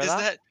You thing remember is that?"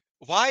 that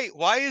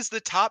why is the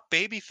top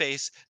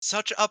babyface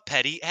such a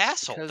petty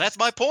asshole? Because That's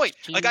my point.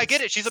 Like I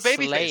get she's it, she's a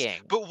babyface,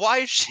 slaying. but why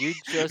is she You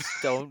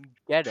just don't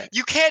get it.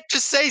 You can't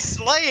just say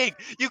slaying.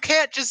 You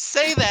can't just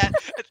say that.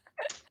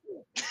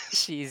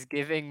 She's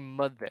giving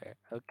mother,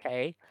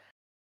 okay?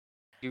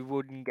 You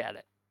wouldn't get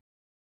it.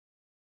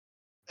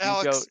 You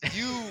Alex,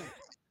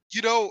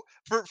 don't.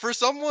 for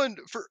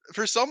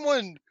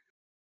someone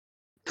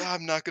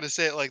I'm not going to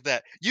say it like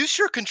that. You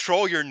sure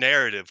control your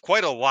narrative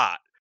quite a lot.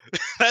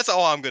 That's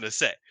all I'm going to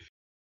say.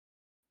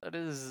 That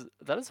is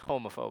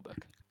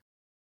homophobic.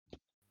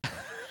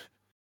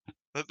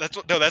 That's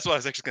what no, that's what I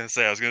was actually going to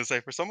say. I was going to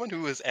say for someone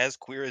who is as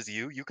queer as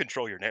you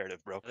control your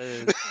narrative, bro. That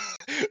is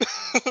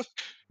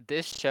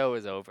This show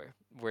is over.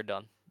 We're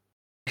done.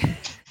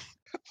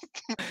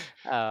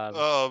 Um,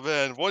 Oh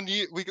man, 1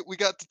 year we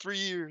got to 3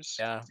 years.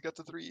 yeah. We got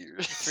to 3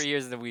 years. 3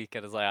 years in a week,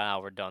 and it's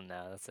like, we're done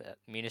now. That's it.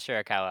 Mina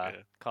Shirakawa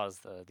Yeah.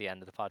 caused the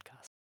end of the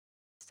podcast.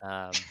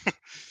 Um,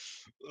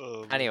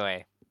 Oh man.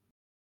 anyway,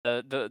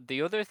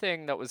 the other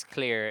thing that was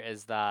clear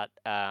is that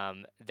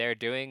they're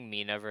doing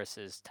Mina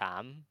versus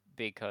Tam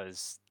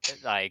because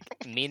like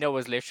Mina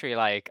was literally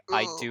like,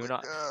 Oh my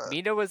god.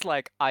 Mina was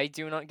like, I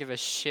do not give a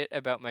shit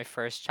about my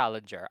first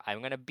challenger.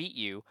 I'm gonna beat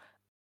you.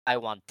 I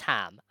want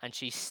Tam, and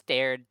she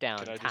stared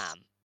Can down I just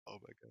Tam. Oh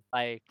my god.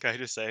 Like, Can I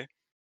just say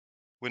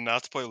when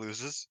Natsupoy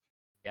loses,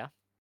 yeah,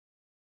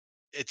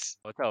 it's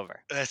it's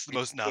over. that's the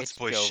most It's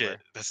Natsupoy shit.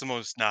 over. That's the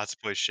most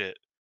Natsupoy shit.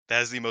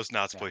 That is the most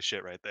Yeah. Natsupoy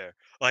shit right there.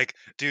 Like,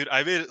 dude,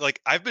 I've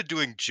been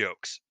doing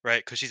jokes,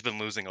 right? Because she's been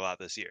losing a lot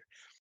this year.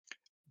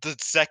 The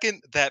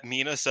second that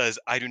Mina says,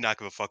 "I do not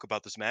give a fuck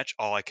about this match.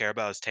 All I care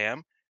about is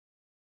Tam,"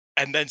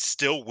 and then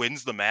still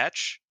wins the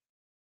match,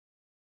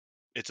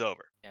 it's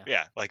over. Yeah.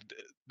 Yeah, like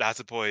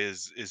Natsupoi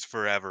is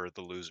forever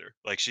the loser.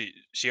 Like she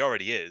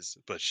already is,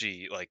 but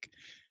she like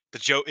the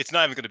joke. It's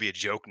not even going to be a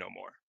joke no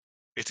more.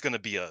 It's going to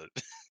be a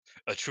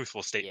a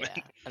truthful statement.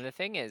 Yeah, and the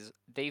thing is,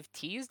 they've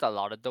teased a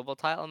lot of double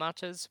title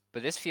matches,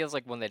 but this feels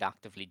like one they'd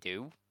actively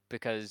do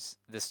because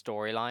the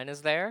storyline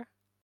is there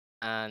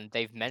and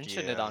they've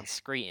mentioned it Yeah, on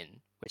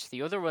screen, which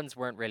the other ones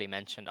weren't really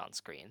mentioned on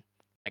screen.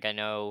 Like I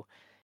know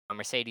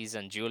Mercedes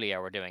and Julia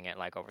were doing it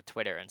like over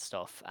Twitter and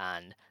stuff,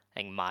 and I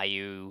think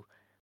Mayu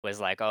was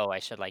like, "Oh, I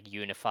should like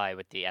unify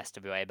with the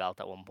SWA belt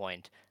at one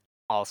point,"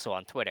 also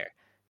on Twitter.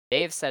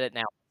 They've said it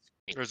now on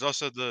screen. there's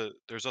also the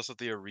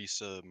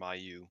Arisa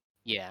Mayu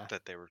Yeah,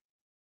 that they were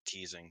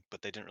teasing,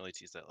 but they didn't really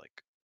tease that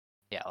like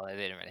yeah, well, they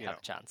didn't really have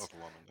a chance.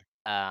 overwhelmingly.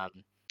 Um,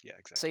 Yeah, So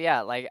exactly.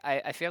 yeah, like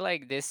I feel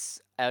like this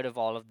out of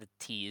all of the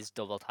teased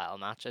double title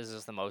matches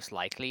is the most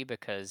likely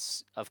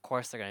because of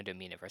course they're gonna do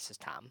Mina versus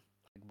Tam.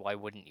 Like, why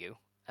wouldn't you?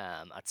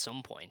 At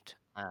some point.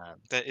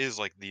 That is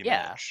like the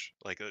Yeah. match.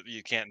 Like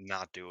you can't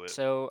not do it.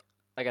 So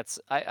like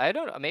I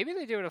don't know. Maybe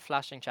they do it with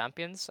Flashing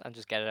Champions and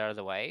just get it out of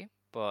the way.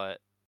 But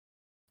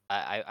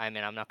I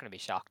mean I'm not gonna be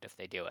shocked if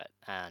they do it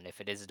and if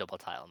it is a double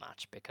title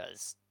match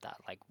because that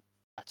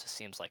just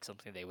seems like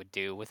something they would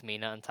do with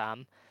Mina and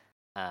Tam.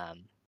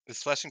 Um,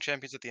 Is Flashing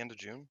Champions at the end of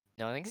June?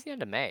 no, I think it's the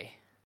end of May.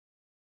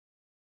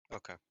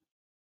 Okay.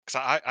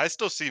 Because I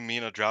still see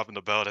Mina dropping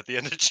the belt at the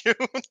end of June.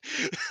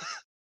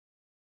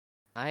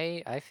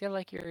 I feel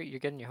like you're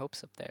getting your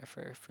hopes up there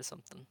for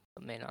something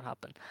that may not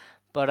happen.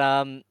 But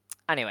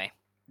anyway,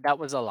 that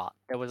was a lot.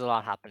 There was a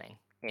lot happening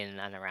in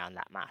and around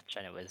that match,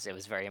 and it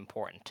was very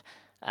important.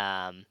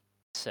 Um,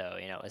 so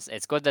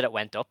it's good that it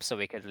went up so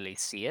we could at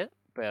least see it.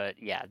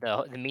 But yeah,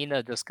 the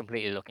Mina just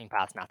completely looking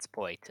past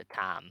Natsupoi to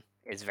Tam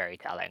is very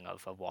telling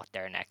of what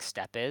their next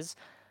step is.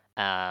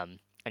 And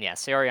yeah,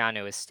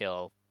 Soriano is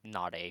still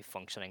not a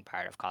functioning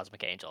part of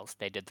Cosmic Angels.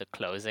 They did the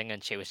closing,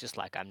 and she was just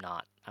like, I'm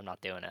not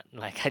doing it.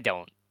 Like, I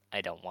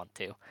don't want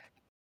to."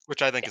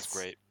 which I think is Yes.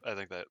 great. I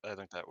think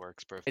that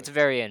works perfect. It's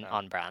very Um,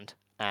 on brand.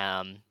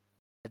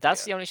 But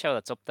that's yeah. the only show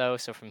that's up though.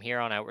 So from here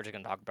on out, we're just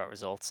gonna talk about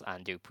results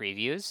and do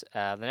previews.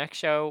 The next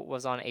show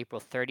was on April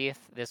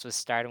 30th. This was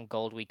Stardom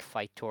Gold Week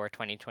Fight Tour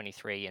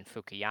 2023 in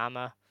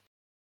Fukuyama.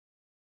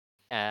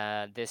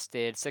 This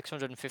did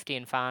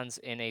 615 fans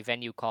in a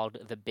venue called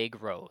the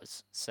Big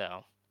Rose.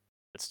 So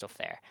good stuff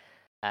there.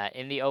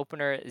 In the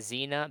opener,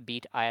 Xena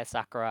beat Aya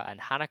Sakura and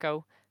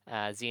Hanako.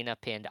 Xena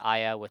pinned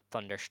Aya with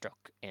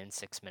Thunderstruck in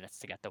 6 minutes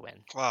to get the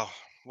win. Wow,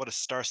 what a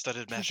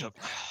star-studded matchup.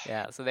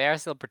 Yeah, so they are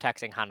still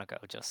protecting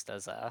Hanako just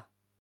as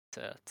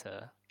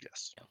to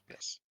Yes, you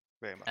yes,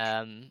 very much.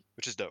 know,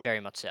 Which is dope.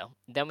 very much so.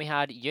 Then we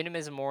had Yuna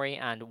Mizumori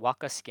and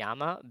Waka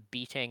Tsukiyama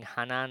beating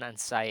Hanan and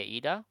Saya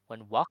Ida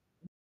when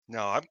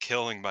No, I'm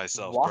killing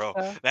myself, bro.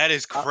 Waka That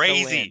is got the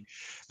crazy. win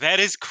That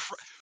is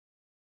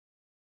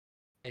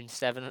in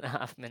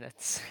 7.5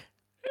 minutes.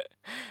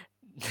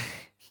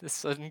 The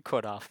sudden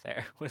cut off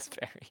there was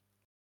very.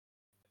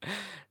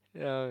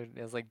 It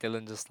was like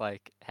Dylan just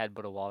like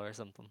headbutt a wall or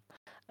something.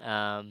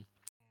 Um.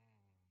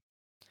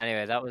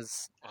 Anyway, that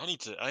was. I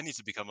need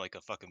to become like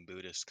a fucking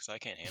Buddhist because I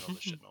can't handle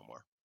this shit no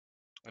more.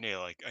 I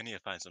need to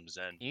find some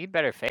Zen. You need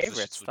better 'Cause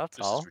favorites. That's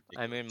this is all.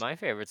 I mean, ridiculous. my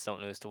favorites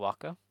don't lose to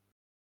Waka.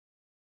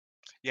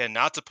 Yeah,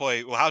 not to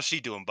play. Well, how's she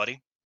doing,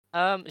 buddy?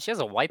 She has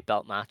a white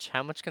belt match.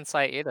 How much can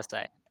Saya Ida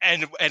say?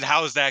 And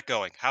how's that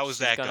going? How is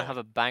She's that gonna have going?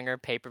 a banger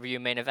pay-per-view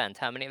main event.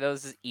 How many of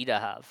those does Ida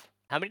have?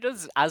 How many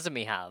does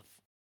Azumi have?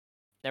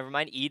 Never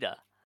mind Ida.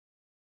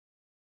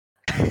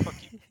 Fuck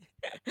you.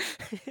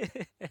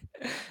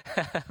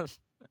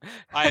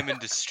 I am in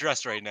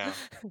distress right now.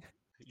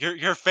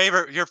 Your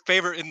favorite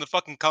in the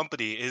fucking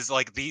company is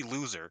like the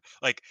loser.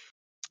 Like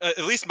at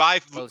least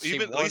Well, she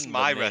at least won the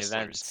my main wrestlers,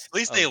 event at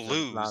least they of the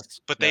lose,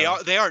 last but show.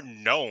 they aren't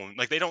known.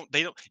 Like they don't.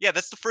 Yeah,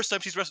 that's the first time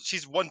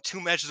she's won 2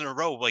 matches in a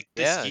row like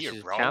this Yeah, year,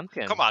 she's a bro.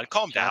 champion. Come on,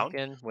 calm down.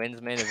 Champion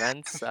wins main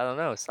events. I don't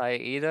know. Saya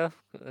Ida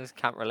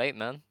can't relate,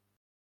 man.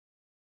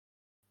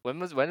 When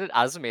did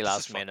Azumi This is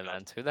last main fucked up.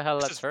 event? Who the hell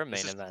lets her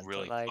This main is event?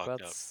 really Like,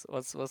 fucked up.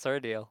 what's her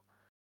deal?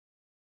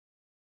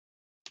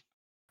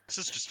 This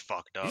is just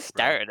fucked You up, bro.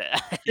 started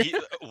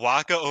it.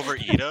 Waka over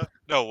Ida?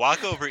 No,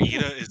 Waka over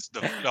Ida is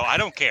the no. I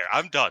don't care.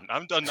 I'm done.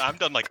 I'm done. I'm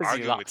done. Like Because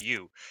you arguing with lost.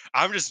 you.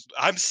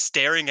 I'm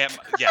staring at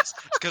yes,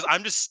 because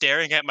I'm just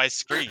staring at my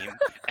screen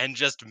and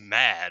just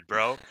mad,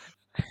 bro.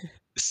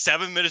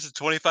 7 minutes and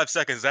 25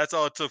 seconds. That's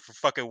all it took for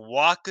fucking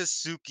Waka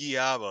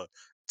Tsukiyama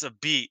to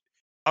beat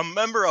a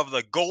member of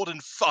the golden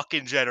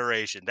fucking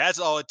generation. That's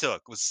all it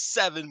took was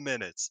 7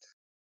 minutes.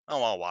 I don't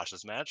want to watch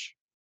this match.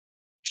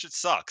 Shit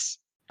sucks.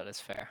 That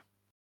is fair.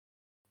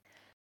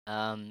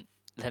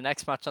 The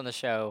next match on the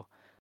show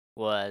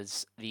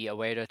was the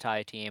Oedo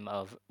Tai team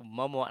of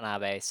Momo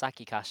Watanabe,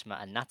 Saki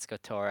Kashima, and Natsuko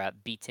Tora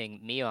beating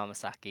Mio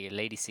Amasaki,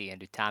 Lady C,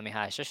 and Utami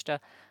Hayashishita.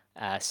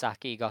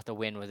 Saki got the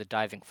win with a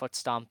diving foot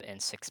stomp in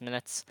 6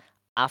 minutes.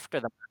 After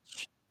the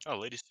match, Oh,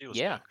 Lady C was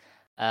yeah,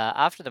 back.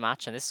 after the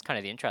match, and this is kind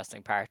of the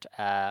interesting part,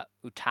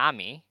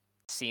 Utami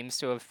seems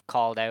to have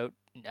called out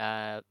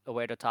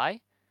Oedo Tai,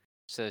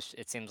 so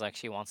it seems like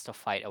she wants to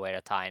fight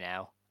Oedo Tai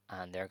now,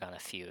 and they're gonna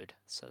feud.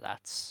 So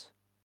that's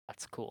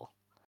cool,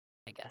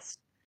 I guess.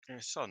 I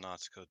saw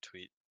Natsuko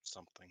tweet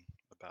something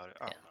about it.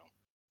 I Yeah. don't know.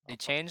 They I'll fucking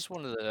changed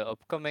one ignore of the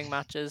upcoming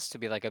matches to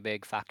be like a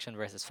big faction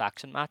versus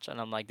faction match,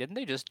 and I'm like, didn't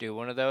they just do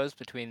one of those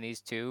between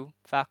these two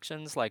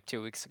factions like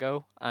 2 weeks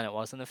ago, and it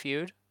wasn't a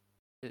feud?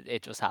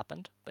 It just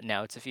happened, but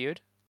now it's a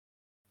feud.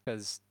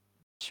 Because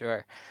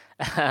sure,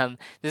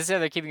 this is how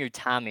they're keeping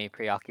Utami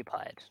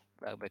preoccupied,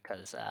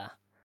 because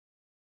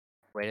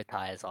way to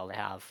tie is all they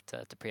have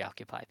to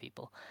preoccupy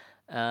people.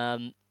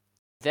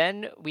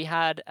 Then we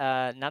had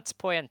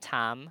Natsupoi and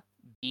Tam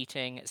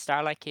beating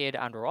Starlight Kid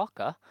and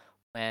Rocka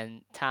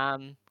when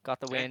Tam got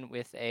the it. Eh? win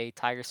with a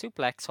Tiger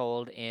Suplex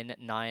hold in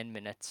 9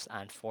 minutes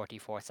and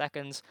 44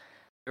 seconds.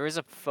 There is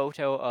a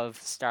photo of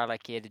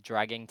Starlight Kid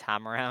dragging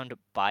Tam around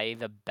by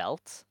the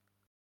belt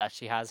that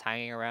she has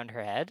hanging around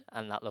her head,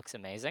 and that looks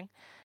amazing.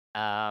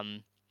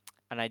 And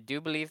I do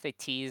believe they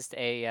teased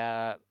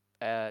a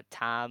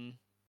Tam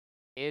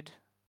Kid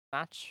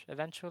match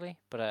eventually,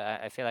 but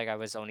I feel like I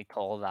was only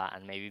told that,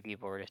 and maybe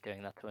people were just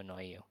doing that to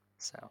annoy you.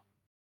 So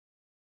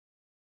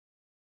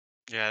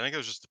Yeah, I think it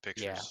was just the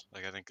yeah, pictures.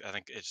 Like I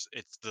think it's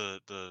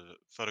the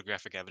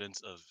photographic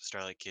evidence of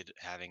Starlight Kid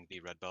having the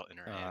red belt in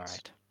her all hands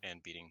right.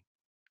 and beating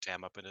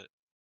Tam up in it.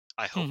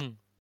 I hope.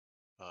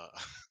 Uh,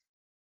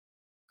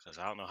 because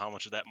I don't know how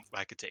much of that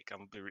I could take. I'm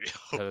gonna be real.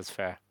 That is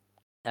fair.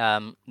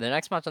 The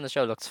next match on the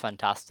show looks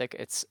fantastic.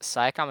 It's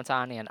Saya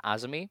Kamatani and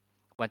Azumi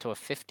went to a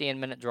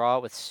 15-minute draw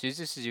with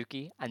Suzu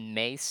Suzuki and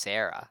Mei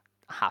Sarah.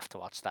 I have to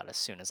watch that as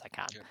soon as I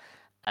can.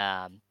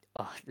 Yeah.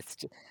 It's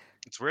just,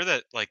 It's weird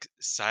that like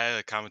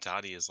Saya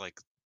Kamatani is like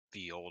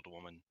the old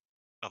woman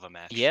of a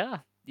match. yeah,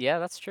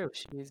 that's true.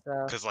 She's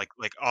Because like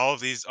all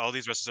these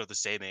wrestlers are the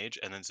same age,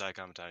 and then Saya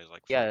Kamatani is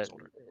like 4 years yeah.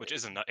 older, which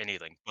isn't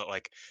anything. But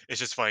like it's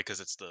just funny because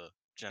it's the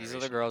These other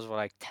generation. girls were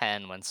like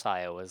 10 when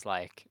Saya was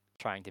like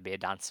trying to be a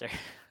dancer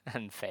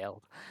and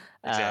failed.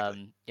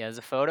 Exactly. Yeah, there's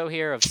a photo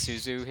here of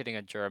Suzu hitting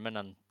a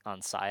German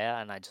on Saya,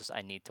 and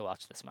I need to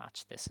watch this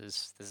match. This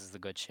is the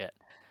good shit.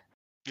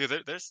 Yeah,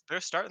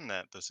 they're starting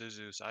that the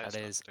Suzu Saya That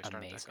stuff. is They're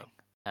starting that amazing.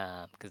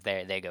 go. Because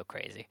they go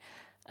crazy.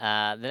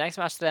 The next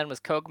match then was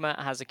Koguma,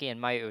 Hazuki,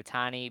 and Mayu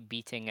Utani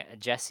beating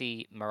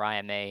Jesse,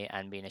 Mariah May,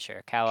 and Mina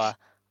Shirakawa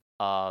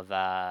of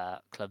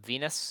Club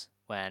Venus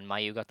when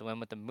Mayu got the win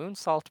with the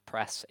moonsault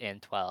press in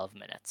 12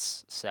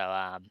 minutes.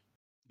 So,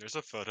 There's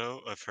a photo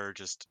of her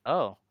just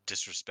oh,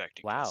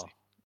 disrespecting wow. Jesse.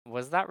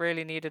 Was that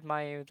really needed,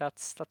 Mayu?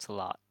 That's a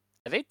lot.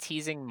 Are they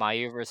teasing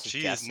Mayu versus She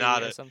is Jesse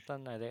not or a.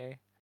 something? Are they?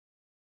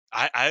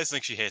 I just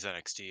think she hates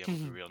NXT. I'm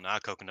gonna be real. Not a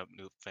Coconut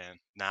Milk fan.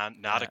 Not a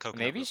Yeah, Coconut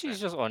maybe Milk she's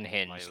fan. just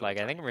unhinged. Mayu Like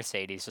I think Iwatani.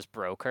 Mercedes just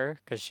broke her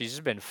because she's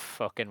just been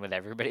fucking with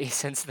everybody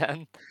since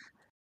then.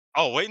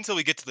 Oh, wait until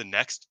we get to the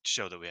next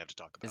show that we have to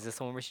talk Is about. this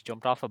the one where she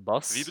jumped off a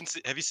bus?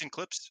 Have you seen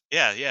clips?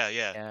 Yeah, yeah,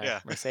 yeah, Yeah, yeah.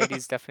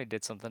 Mercedes definitely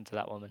did something to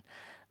that woman.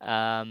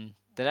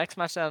 The next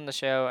match on the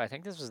show, I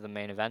think this was the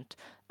main event.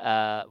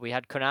 We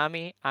had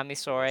Konami, It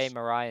Amisore, was.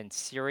 Mirai, and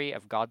Siri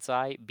of God's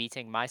Eye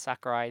beating Mai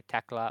Sakurai,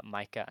 Tekla,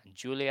 Maika, and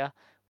Julia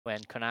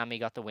when Konami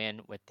got the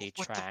win with the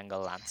What the?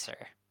 Triangle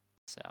Lancer.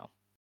 So,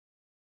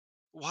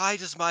 Why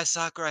does my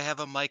Sakurai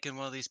have a mic in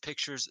one of these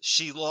pictures?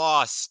 She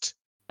lost.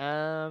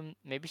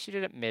 maybe she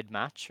did it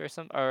mid-match or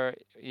something. Or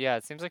yeah,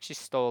 it seems like she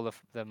stole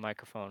the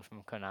microphone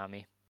from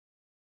Konami.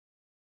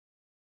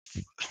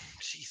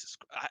 Jesus,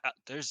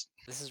 there's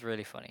This is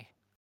really funny.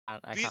 I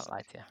these can't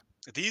lie to you.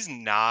 these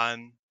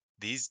non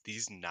these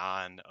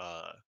non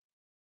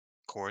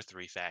core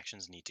three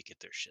factions need to get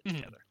their shit Mhm.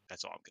 together.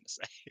 That's all I'm gonna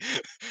say.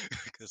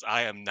 Because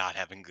I am not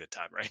having a good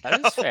time right That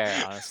is now.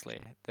 fair, honestly.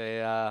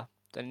 The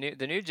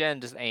new gen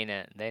just ain't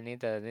it. They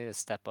need to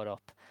step it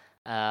up.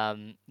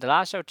 The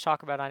last show to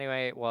talk about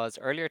anyway was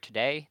earlier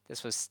today.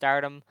 This was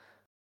Stardom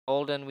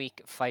Golden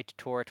Week Fight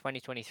Tour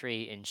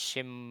 2023 in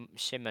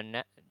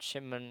Shimonoseki.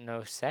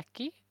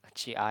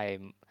 Gee,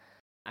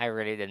 I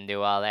really didn't do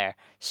well there.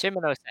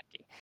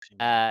 Shimonoseki.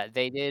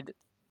 They did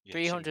Yeah,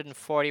 she knows that.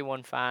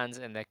 341 fans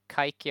in the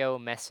Kaikyo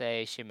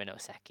Messe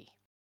Shimonoseki.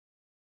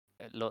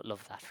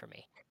 Love that for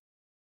me.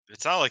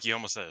 It sounded like you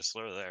almost said a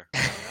slur there.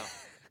 Holy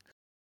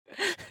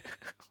hell.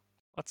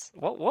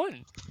 What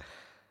one?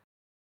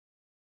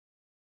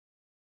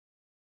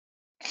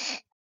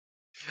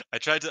 I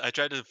tried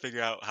to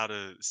figure out how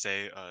to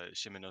say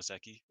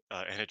Shimonoseki,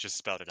 and it just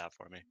spelled it out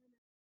for me.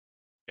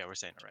 Yeah, we're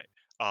saying it right.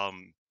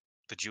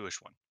 The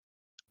Jewish one.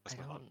 I Let's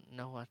move on. don't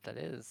know what that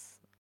is.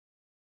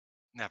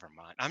 Never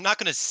mind. I'm not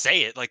gonna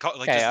say it. Like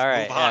Okay, just all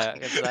move right, on. yeah,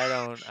 because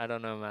I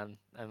don't know, man.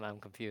 I'm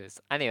confused.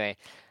 Anyway,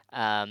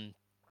 um,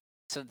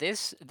 so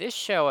this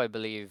show I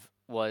believe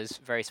was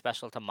very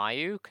special to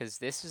Mayu because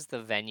this is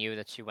the venue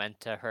that she went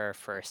to her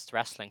first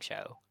wrestling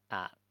show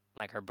at.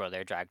 Like her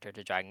brother dragged her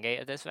to Dragon Gate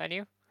at this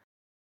venue,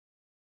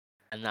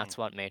 and Hmm, that's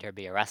what made her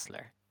be a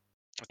wrestler.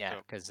 that's Yeah,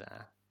 dope. because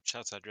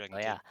Shouts out Dragon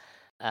well, yeah.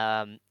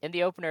 Kid. In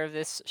the opener of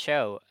this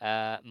show,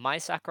 Mai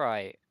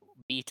Sakurai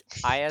beat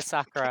Aya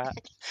Sakura.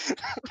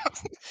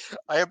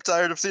 I am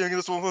tired of seeing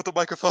this woman with a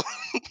microphone.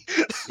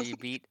 She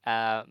beat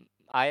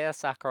Aya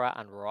Sakura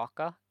and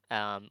Rocka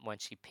when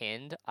she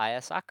pinned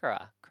Aya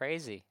Sakura.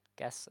 Crazy.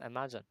 Guess,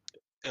 imagine.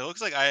 It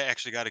looks like I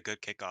actually got a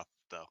good kickoff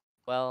though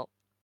Well,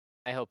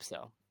 I hope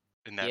so.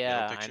 in that middle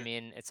Yeah, I picture.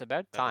 mean, it's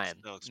about That looks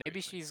time. that looks pretty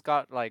Maybe clean. she's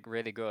got like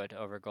really good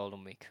over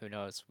Golden Week. Who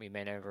knows? We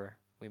may never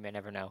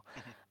know.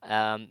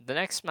 Mhm. The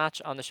next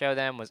match on the show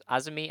then was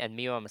Azumi and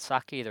Miwa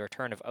Masaki, the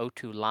return of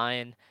O2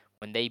 Lion,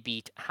 when they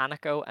beat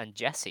Hanako and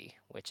Jesse,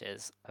 which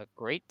is a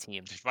great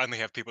team. They finally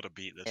have people to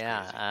beat. That's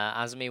Yeah, crazy.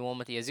 Azumi won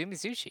with the Azumi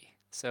Sushi.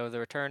 So the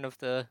return of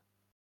the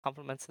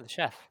compliments to the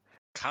chef.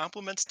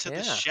 Compliments to the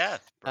Yeah.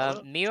 chef,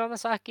 brother. Miwa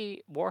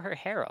Masaki wore her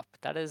hair up.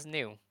 That is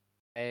new.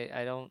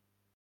 I don't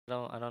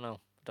know.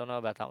 Don't know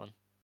about that one.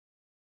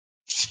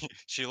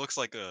 She looks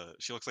like a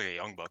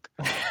young buck.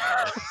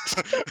 Uh,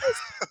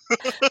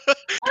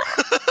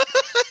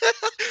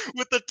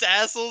 with the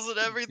tassels and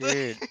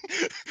everything. Dude,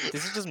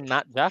 this is just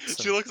Matt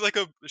Jackson. She looks like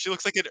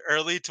an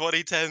early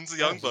 2010s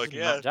Yeah, young she's buck. just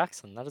Matt Yeah.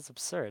 Jackson. That is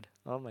absurd.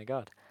 Oh my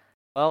god.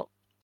 Well,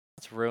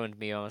 that's ruined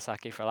Miwa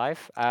Masaki for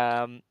life.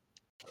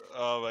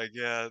 Oh my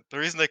god. The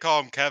reason they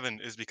call him Kevin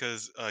is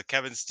because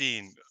Kevin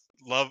Steen,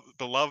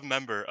 the love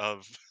member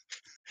of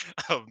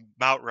of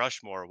Mount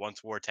Rushmore,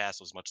 once wore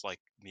tassels, much like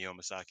Mio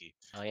Masaki.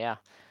 Oh yeah.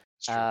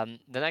 It's true.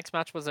 The next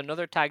match was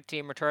another tag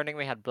team returning.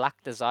 We had Black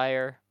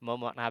Desire,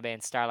 Momo Watanabe,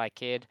 and Starlight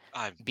Kid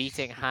I'm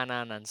beating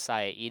Hanan and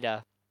Saya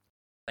Ida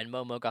when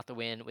Momo got the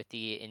win with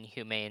the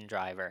Inhumane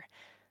Driver.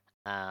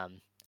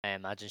 Um, I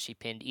imagine she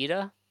pinned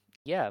Ida.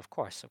 Yeah, of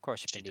course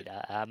she she pinned did.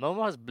 Ida.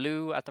 Momo has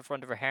blue at the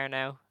front of her hair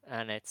now,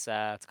 and it's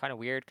kind of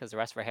weird because the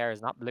rest of her hair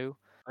is not blue.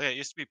 Oh yeah, it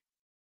used to be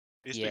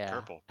Yeah,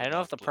 purple, I but don't know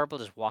now if it's the blue. purple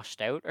just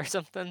washed out or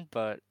something,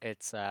 but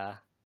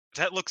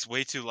That looks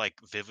way too like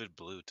vivid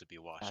blue to be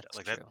washed out. that's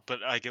Like that, true.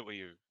 but I get what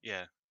you.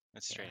 Yeah,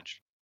 that's Yeah.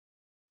 strange.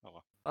 Oh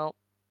well. Well,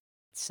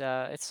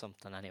 it's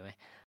something anyway.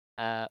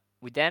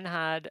 We then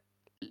had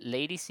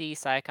Lady C,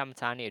 Saya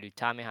Kamatani, and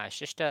Utami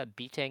Hayashishita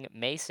beating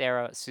Mei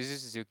Seira, Suzu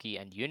Suzuki,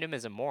 and Yuna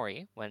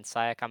Mizumori when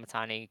Saya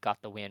Kamatani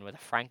got the win with a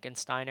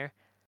Frankensteiner.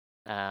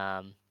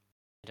 I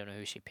don't know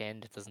who she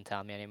pinned. It doesn't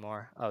tell me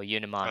anymore. Oh,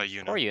 Unimon.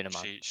 Poor Yuna.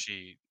 Unimon.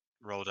 She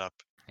rolled up.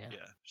 Yeah.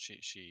 Yeah,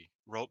 she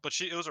rolled, but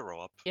it was a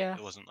roll up. Yeah,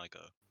 It wasn't like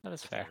a that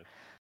is fair.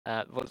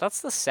 definitive. Well,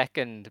 that's the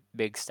second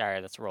big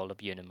star that's rolled up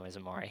Yuna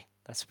Mizumori.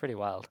 That's pretty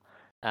wild.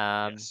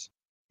 Yes,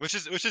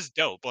 which is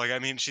dope. Like I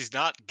mean, she's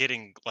not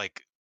getting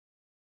like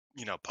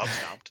pub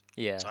stomped,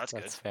 Yeah, so that's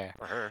good that's fair.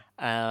 for her.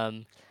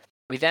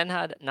 We then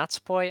had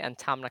Natsupoi and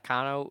Tam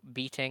Nakano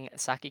beating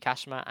Saki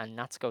Kashima and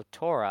Natsuko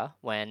Tora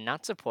when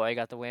Natsupoi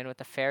got the win with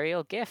the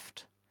Ferial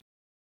Gift.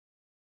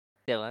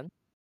 Dylan,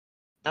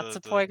 The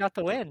Natsupoi got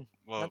the the win.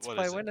 what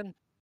Natsupoi is it? winning.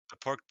 The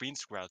pork bean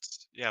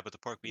sprouts. Yeah, but the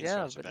pork bean Yeah,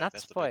 sprouts are but back.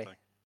 That's the big Natsupoi, thing.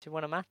 do you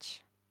want a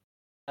match?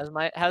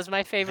 How's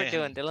my favorite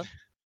Man, doing, Dylan?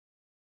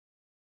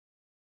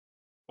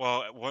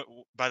 well,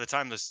 by the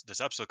time this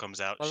episode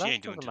comes out, Well, she that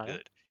ain't doing doesn't too matter.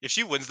 good. If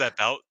she wins that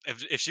belt,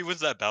 if she wins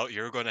that belt,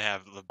 you're going to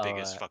have the Oh,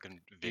 biggest fucking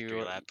victory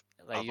you lap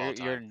like of all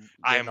you're time.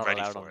 I you're am not ready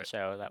allowed on for the it.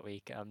 show that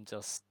week.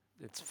 It's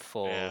Yeah,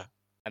 full.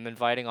 I'm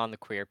inviting on the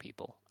queer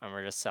people, and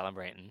we're just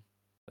celebrating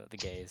the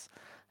gays.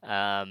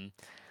 Um,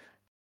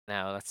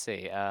 Now let's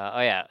see. Oh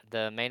yeah,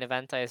 the main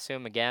event I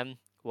assume again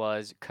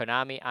was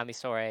Konami,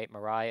 Amisore,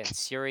 Mirai, and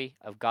Suri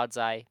of God's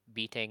Eye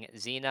beating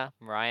Xena,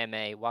 Mariah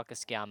May, Waka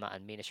Tsukiyama,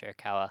 and Mina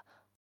Shirakawa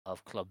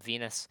of Club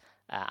Venus.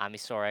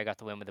 Amisore got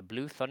the win with a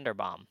Blue Thunder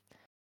Bomb.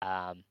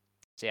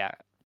 So yeah,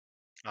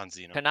 on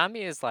Xena.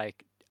 Konami is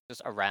like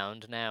just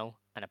around now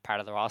and a part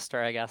of the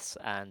roster, I guess,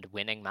 and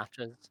winning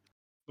matches.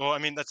 Well, I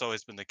mean that's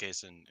always been the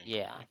case in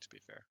Yeah, Konami, to be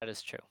fair, that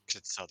is true. 'cause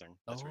it's Southern.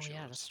 That's where Oh she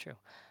yeah, that's lives. true.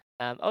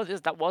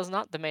 That was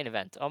not the main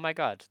event. Oh my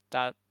god,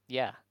 that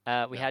yeah.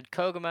 We No, had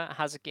Koguma,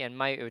 Hazuki, and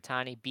Mayu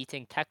Utani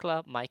beating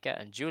Tekla, Maika,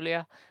 and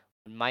Julia.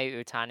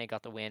 Mayu Utani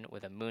got the win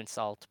with a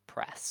moonsault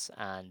press,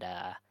 and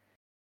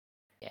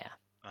yeah,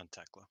 on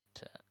Tekla.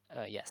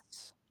 yes,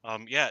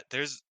 Yeah.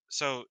 There's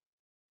so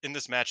in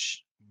this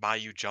match,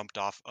 Mayu jumped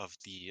off of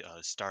the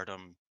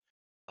Stardom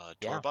tour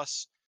yeah.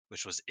 bus,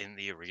 which was in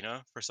the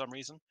arena for some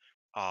reason.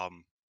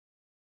 Um,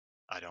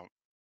 I don't,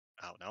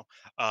 I don't know.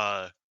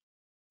 Uh,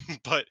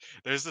 but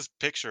there's this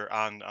picture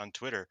on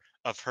Twitter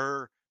of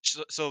her.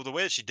 So the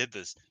way that she did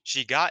this,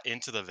 she got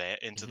into the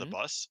into the Hmm.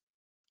 bus.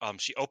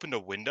 She opened a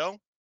window,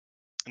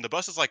 and the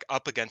bus is like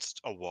up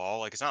against a wall.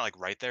 Like it's not like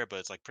right there, but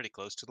it's like pretty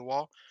close to the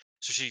wall.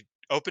 So she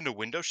opened a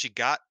window. She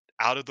got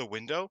out of the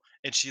window,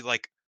 and she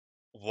like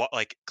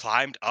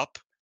climbed up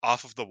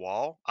off of the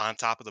wall on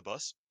top of the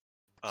bus.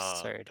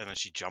 Absurd. And then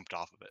she jumped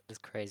off of it. It's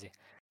crazy.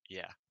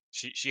 Yeah.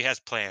 She has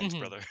plans, Hmm.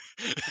 brother.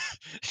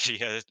 She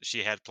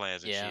had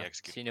plans and she Yeah,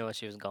 executed she knew them. what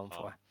she was going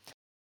for. Um,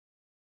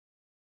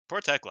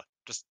 poor Tekla.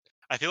 Just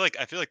I feel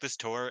like this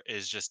tour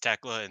is just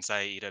Tekla and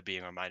Saida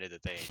being reminded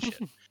that they ain't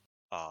shit.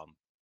 Um,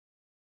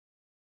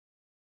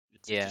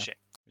 it's a Yeah. shame.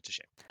 It's a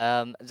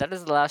shame. That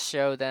is the last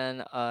show then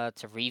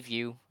to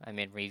review. I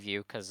mean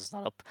review because it's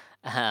not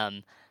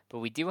up. But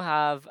we do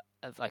have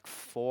like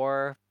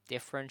four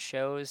different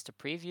shows to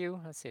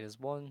preview. Let's see, there's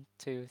one,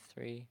 two,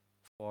 three,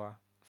 four,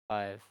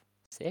 five,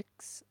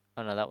 six.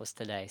 Oh no, that was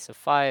today. So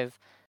five.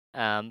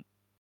 Um,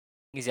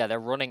 yeah, they're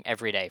running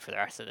every day for the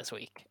rest of this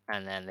week,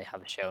 and then they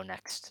have a show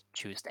next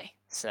Tuesday.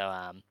 So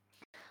a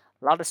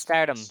lot of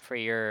Stardom Yes. for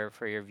your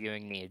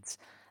viewing needs.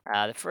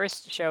 The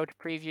first show to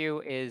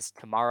preview is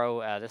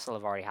tomorrow. This will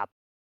have already happened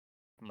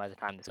by the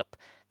time this up.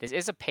 This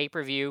is a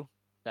pay-per-view.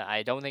 That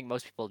I don't think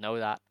most people know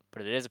that,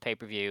 but it is a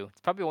pay-per-view.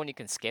 It's probably one you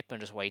can skip and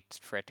just wait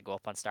for it to go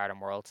up on Stardom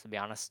World, to be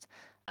honest.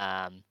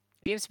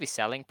 Seems to be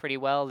selling pretty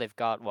well. They've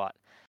got what?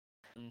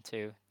 1,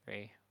 2,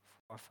 3,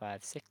 4,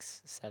 5,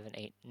 6, 7,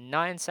 8,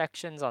 9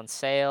 sections on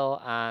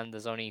sale, and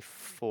there's only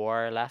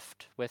 4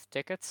 left with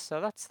tickets, so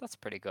that's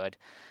pretty good.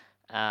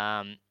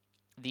 Um,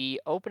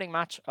 the opening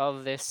match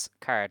of this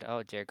card.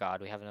 Oh dear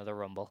God, we have another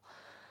Rumble.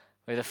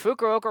 With the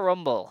Fukuoka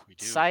Rumble, We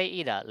do.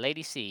 Saida,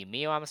 Lady C,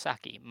 Mio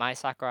Amasaki, Mai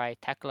Sakurai,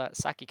 Tekla,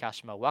 Saki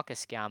Kashima, Waka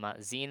Tsukiyama,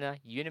 Xena,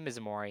 Yuna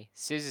Mizumori,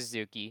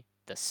 Suzuki,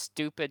 the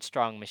Stupid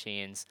Strong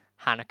Machines,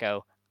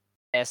 Hanako,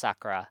 Aya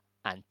Sakura,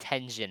 and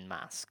Tenjin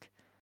Mask.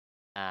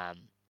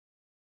 Um,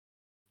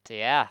 so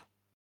yeah,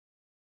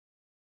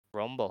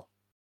 Rumble.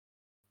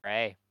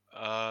 Ray.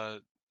 Uh,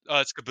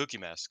 it's Kabuki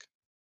Mask.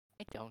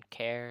 I don't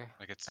care.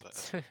 Like it's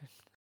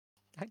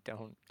I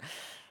don't.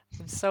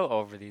 I'm so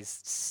over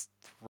these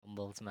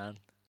Rumbles, man.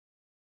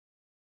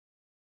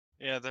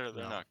 yeah, they're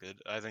No. not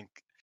good. I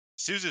think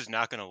Suzu's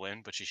not gonna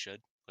win, but she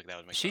should. Like that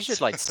would make She should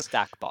sense. like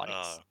stack uh,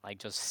 bodies. Like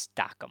just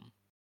stack them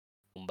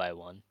one by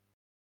one.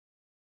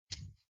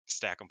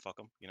 stack them, fuck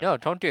them. No,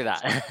 don't do Full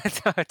that.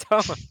 stack.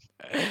 Don't.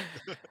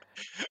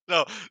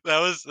 No, that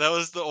was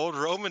the old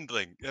Roman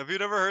thing. Have you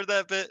never heard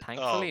that bit? Oh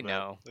Thankfully, man,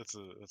 no. that's a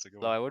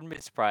good Though one. I wouldn't be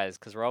surprised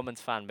because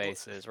Roman's fan Well,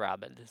 base is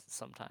rabid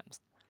sometimes.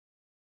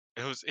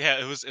 it was yeah,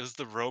 it was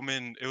the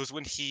Roman. It was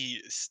when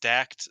he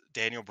stacked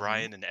Daniel Hmm.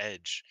 Bryan and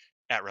Edge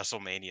at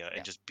WrestleMania Yeah.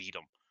 and just beat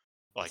him.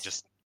 Like Yes.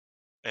 just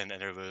and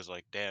everybody was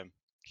like, damn,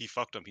 he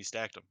fucked him, he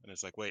stacked him, and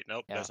it's like, wait,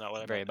 nope, Yeah. that's not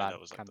what I Very meant, and bad.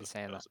 that was like Can't be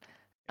saying that that.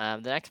 was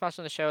The next match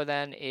on the show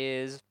then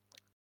is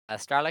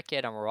Starlight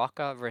Kid and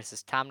Morocco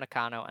versus Tam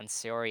Nakano and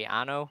Saori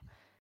Ano.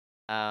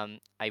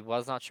 I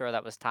was not sure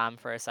that was Tam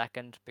for a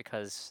second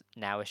because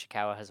now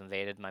Ishikawa has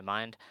invaded my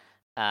mind.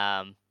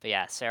 But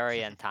yeah,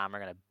 Saori and Tam are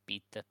gonna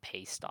beat the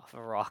paste off of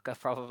Morocco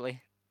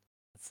probably.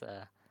 That's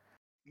that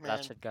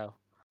Man, should go.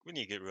 we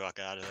need to get Rock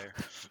out of there.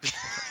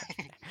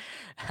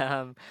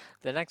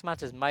 The next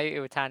match is Mayu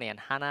Iwatani and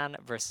Hanan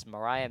versus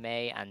Mariah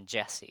May and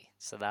Jessie.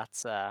 So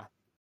that's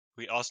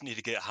We also need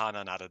to get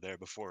Hanan out of there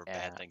before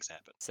bad yeah. things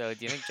happen. So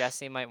do you think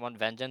Jessie might want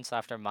vengeance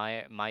after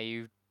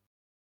Mayu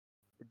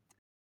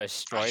I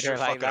destroyed sure her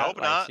like fucking that? hope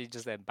Like not. she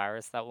just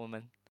embarrassed that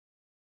woman.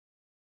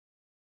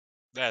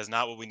 That is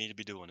not what we need to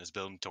be doing. Is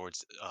building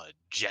towards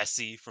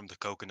Jesse from the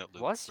Coconut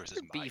Loop What's versus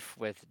your Mayu. beef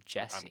with I'm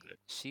Jessie? good.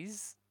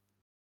 She's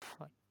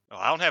Oh,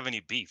 I don't have any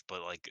beef,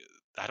 but like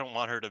I don't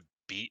want her to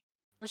beat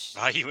well, she,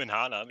 Mayu and you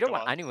Hanan. don't Come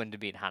want on, anyone to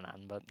beat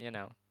Hanan, but you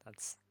know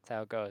that's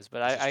how it goes.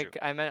 But this is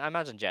true. I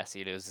imagine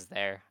Jessie loses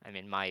there. I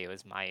mean, Mayu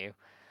is Mayu.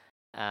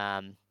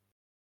 Um,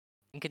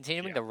 and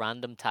continuing Yeah, the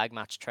random tag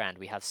match trend,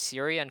 we have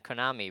Siri and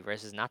Konami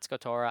versus Natsuko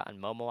Tora and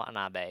Momo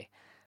Watanabe.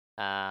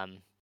 Um,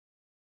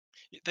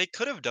 they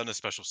could have done a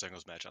special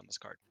singles match on this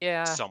card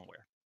yeah,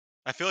 somewhere.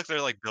 I feel like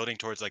they're like building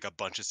towards like a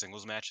bunch of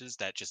singles matches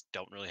that just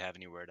don't really have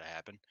anywhere to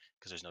happen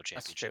because there's no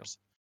that's true. championships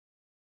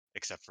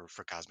except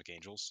for Cosmic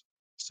Angels.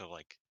 So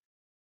like,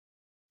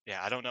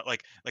 yeah, I don't know.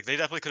 Like they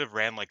definitely could have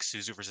ran like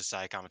Suzu versus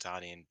Sai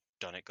Kamatani and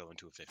done it go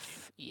into a 15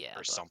 Yeah, or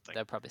but something.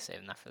 they're probably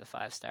saving that for the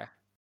 5 star.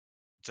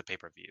 It's a pay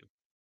per view.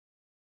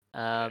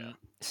 Yeah,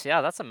 So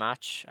yeah, that's a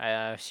match.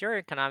 Siri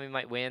and Konami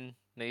might win,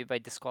 maybe by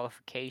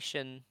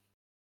disqualification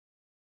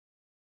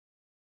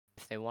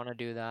if they want to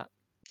do that.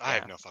 I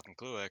have Yeah, no fucking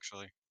clue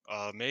actually.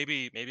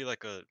 Maybe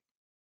like a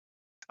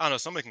I don't know.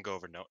 Somebody can go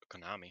over no,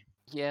 Konami,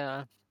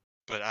 yeah,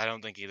 but I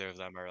don't think either of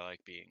them are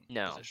like being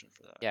no, positioned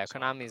for that. yeah. So I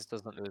don't know. Konami's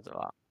doesn't lose a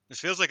lot. This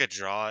feels like a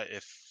draw.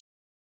 If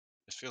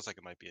this feels like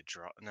it might be a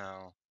draw.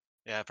 No,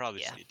 yeah, it'd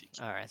probably just Yeah. be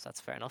a DQ. All right, so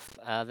that's fair enough.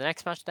 The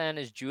next match then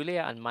is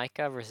Julia and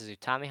Maika versus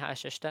Utami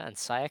Hayashishita and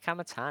Saya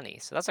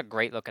Kamatani. So that's a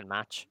great looking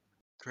match.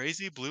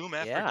 Crazy Bloom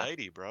Yeah,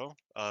 Aphrodite, bro.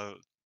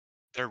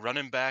 They're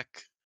running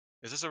back.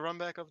 Is this a run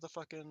back of the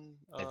fucking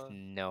I have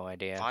no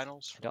idea.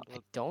 finals from I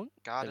the don't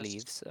goddess?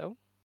 believe so.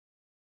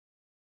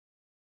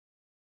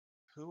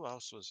 Who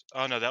else was?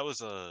 Oh no, that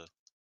was a.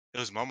 It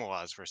was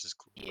Momoaz versus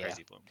Yeah.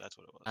 Crazy Bloom. That's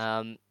what it was.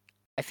 Um,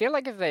 I feel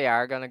like if they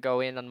are gonna go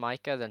in on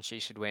Maika, then she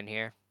should win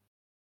here.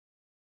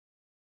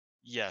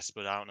 Yes,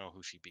 but I don't know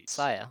who she beats.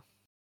 Saya.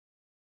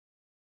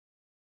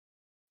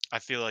 I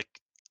feel like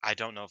I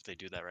don't know if they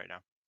do that right now.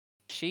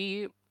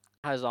 She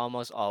has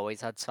almost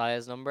always had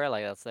Saya's number.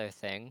 Like that's their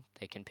thing.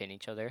 They can pin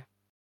each other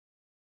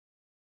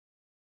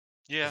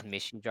Yeah, as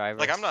mission like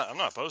drivers. I'm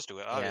not opposed to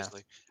it, Yeah.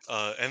 obviously.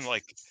 And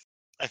like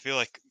I feel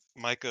like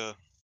Micah,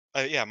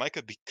 yeah,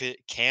 Micah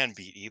can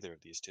beat either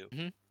of these two.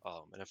 Hmm.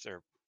 And if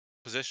they're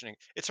positioning,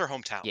 it's her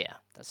hometown. Yeah,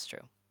 that's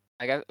true.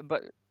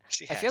 But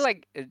She I feel has.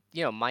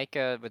 like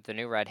Micah with the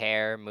new red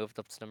hair moved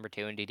up to number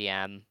 2 in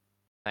DDM.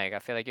 Like I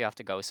feel like you have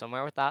to go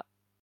somewhere with that,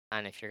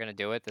 and if you're gonna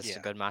do it, this is a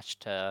Yeah. good match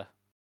to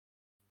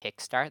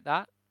kickstart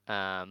that.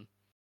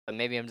 But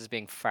maybe I'm just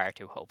being far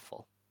too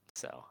hopeful.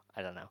 So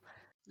I don't know.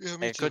 Yeah,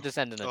 me It could too. just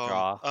end in a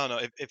draw. I don't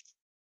know if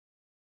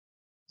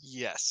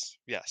yes,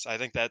 yes, I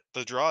think that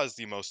the draw is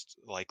the most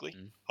likely.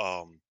 Mm.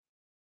 Um,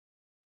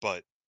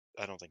 but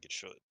I don't think it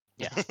should.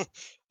 Yeah,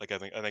 Like I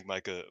think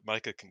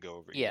Micah can go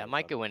over yeah. either of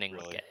Micah them, winning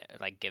would really.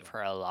 give Yeah.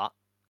 her a lot,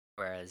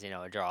 whereas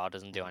a draw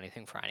doesn't do Mhm.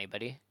 anything for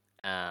anybody.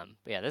 But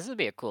yeah, this would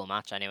be a cool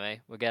match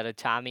anyway. We get a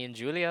Tommy and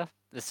Julia.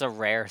 This is a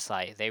rare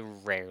sight. They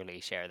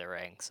rarely share the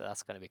ring, so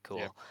that's gonna be Yeah.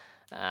 cool.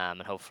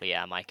 And hopefully,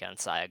 yeah, Micah and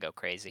Saya go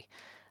crazy.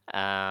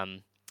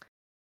 Um,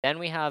 then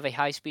we have a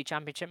high speed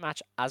championship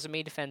match.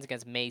 Azumi defends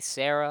against May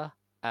Sarah.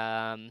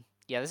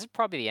 Yeah, this is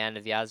probably the end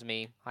of the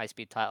Azumi high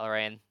speed title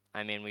reign.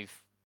 I mean,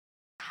 we've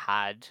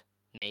had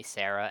May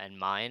Sarah in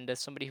mind as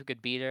somebody who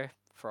could beat her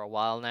for a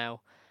while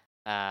now.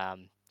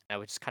 That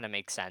would just kind of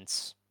make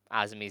sense.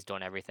 Azumi's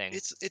done everything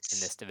It's in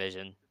this it's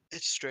division.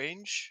 it's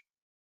strange.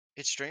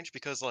 It's strange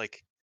because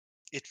like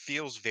it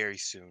feels very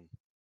soon.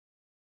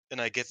 And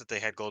I get that they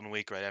had Golden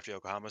Week right after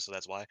Yokohama, so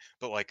that's why.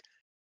 But like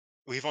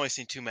we've only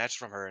seen two matches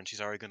from her and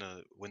she's already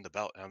gonna win the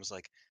belt. And I was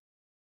like,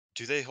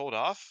 do they hold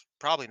off?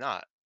 Probably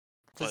not.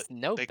 But There's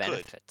no they could.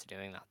 benefit to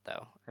doing that,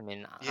 though. I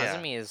mean, Yeah.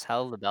 Azumi has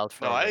held the belt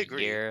for No, I over a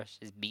agree. year.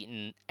 She's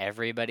beaten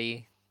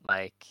everybody.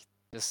 Like,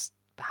 just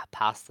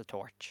pass the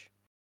torch.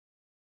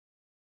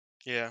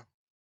 Yeah.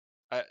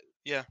 I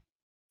yeah.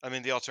 I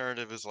mean the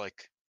alternative is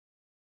like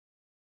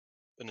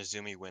an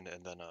Azumi win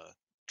and then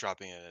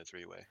dropping it in a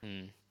three way.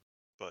 Hmm.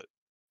 But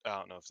I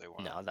don't know if they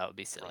want to No, that would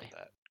be run silly.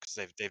 that because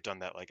they've done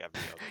that like every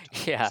other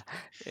time Yeah,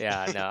 basically.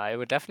 yeah, no, I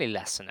would definitely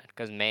lessen it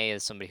because May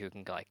is somebody who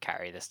can like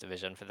carry this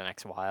division for the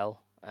next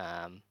while.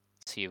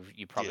 So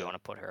you probably Yeah. want to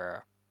put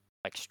her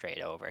like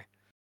straight over.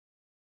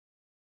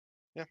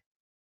 Yeah.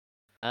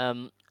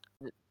 Um,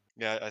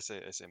 Yeah, I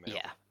say May yeah,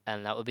 over.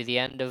 and that would be the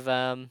end of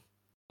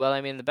well,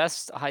 I mean, the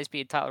best high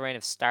speed title reign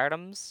of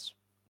Stardom's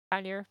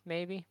tenure,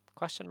 maybe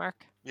Question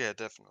mark? Yeah,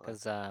 definitely.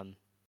 Because I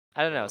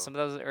don't know. Uh, Some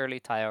of those early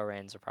Taiyo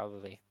reigns are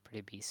probably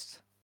pretty beast.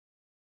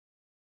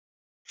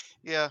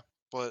 yeah,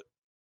 but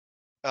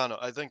I don't know.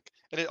 I think,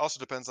 and it also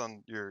depends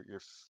on your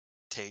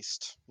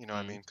taste. You know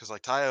what I Mm. mean? Because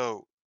like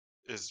Tayo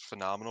is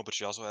phenomenal, but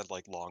she also had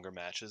like longer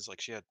matches.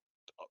 Like she had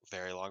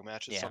very long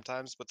matches Yeah.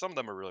 sometimes, but some of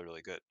them are really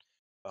really good.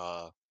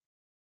 Uh,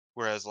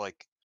 whereas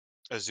like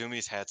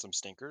Azumi's had some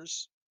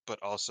stinkers,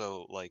 but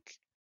also like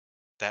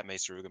that Mei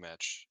Suruga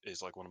match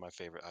is like one of my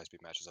favorite high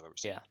speed matches I've ever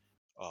seen. Yeah.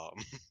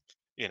 Um,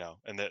 you know,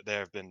 and there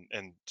have been,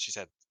 and she's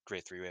had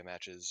great three-way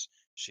matches.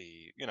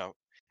 She, you know,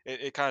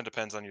 it kind of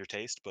depends on your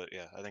taste, but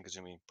yeah, I think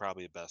Azumi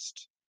probably the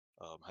best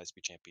high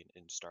speed champion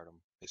in Stardom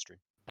history.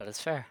 That is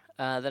fair.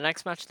 The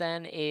next match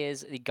then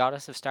is the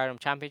Goddess of Stardom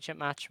Championship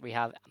match. We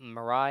have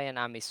Mirai and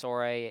Ami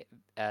Sourei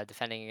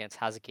defending against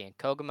Hazuki and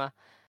Koguma.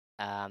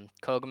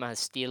 Koguma has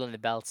stolen the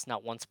belts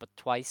not once but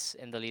twice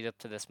in the lead up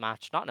to this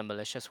match. Not in a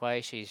malicious way.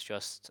 She's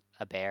just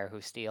a bear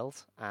who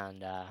steals,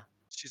 and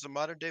She's a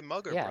modern day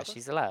mugger, yeah, brother.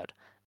 she's allowed.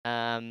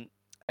 Um,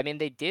 I mean,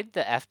 they did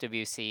the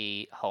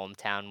FWC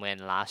hometown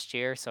win last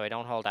year, so I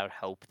don't hold out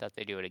hope that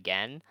they do it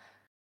again.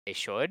 They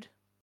should,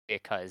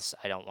 because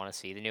I don't want to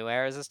see the new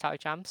eras as tag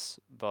champs.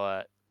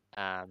 But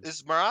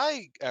Is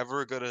Mirai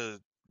ever gonna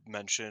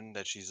mention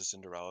that she's a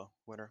Cinderella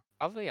winner?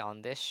 probably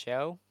on this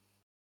show,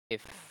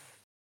 if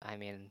I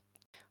mean,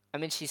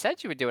 she said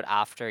she would do it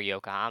after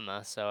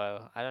Yokohama,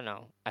 so I don't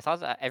know. I thought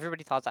that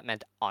everybody thought that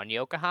meant on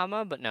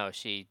Yokohama, but no,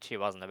 she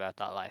wasn't about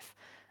that life.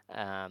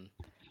 Um,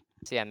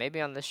 so yeah,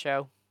 maybe on this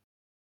show,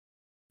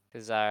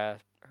 because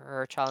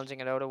her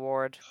challenging an Oda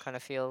Ward kind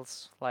of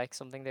feels like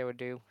something they would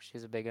do.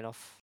 She's a big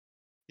enough.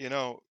 You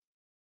know,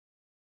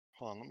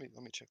 hold on,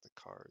 let me check the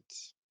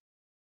cards.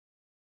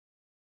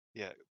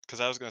 Yeah,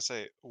 because I was gonna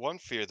say one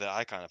fear that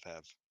I kind of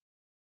have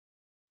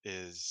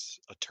is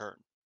a turn.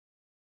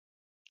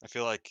 I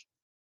feel like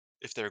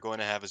if they're going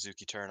to have a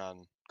Zuki turn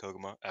on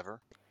Koguma ever,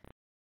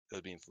 it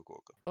would be in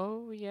Fukuoka.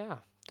 Oh yeah,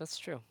 that's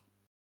true.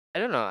 I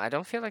don't know. I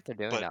don't feel like they're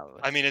doing But that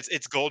with. I mean,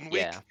 it's Golden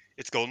Yeah, Week.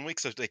 It's Golden Week,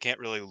 so they can't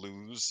really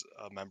lose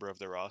a member of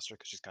their roster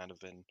because she's kind of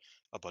been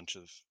a bunch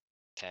of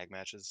tag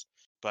matches.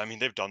 But I mean,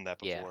 they've done that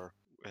yeah. before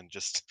and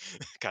just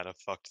kind of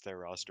fucked their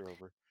roster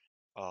over.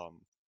 Um,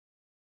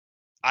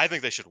 I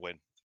think they should win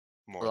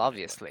more Well, than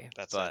anything. obviously,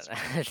 That's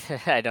but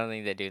me. I don't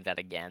think they do that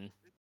again.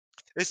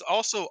 This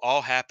also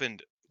all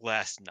happened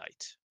last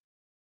night,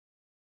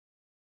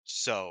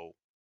 so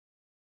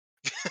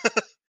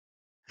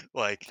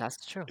like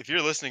That's true. if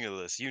you're listening to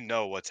this, you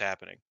know what's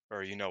happening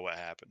or you know what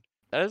happened.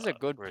 That is a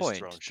good We're just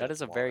throwing point. That shit at is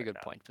the a wall very right good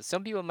now. point. But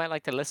some people might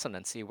like to listen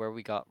and see where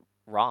we got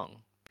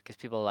wrong because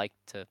people like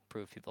to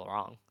prove people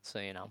wrong. So,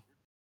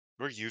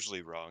 We're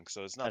usually wrong,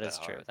 so it's not that that is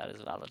true. hard. That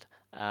is valid.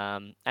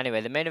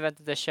 Anyway, the main event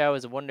of the show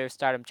is a Wonder of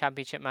Stardom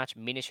Championship match.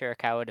 Mina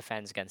Shirakawa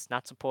defends against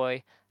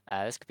Natsupoi.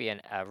 This could be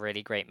a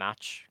really great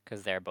match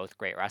because they're both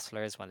great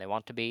wrestlers when they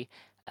want to be.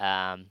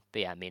 But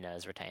yeah, Mina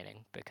is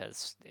retaining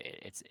because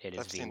it is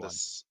I've seen V1.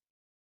 this.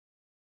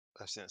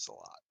 I've seen this a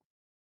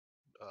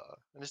lot,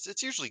 and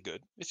it's usually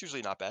good. It's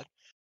usually not bad.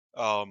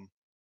 Um,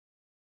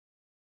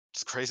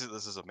 it's crazy that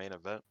this is a main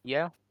event.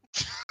 Yeah,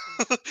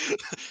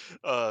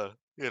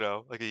 You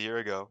know, like a year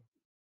ago,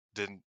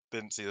 didn't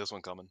see this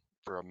one coming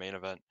for a main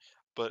event.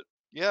 But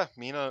yeah,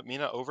 Mina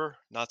over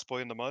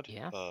Natsupoi in the mud.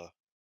 yeah.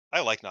 I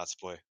like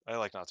Natsupoi. I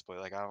like Natsupoi.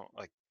 Like I don't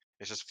like.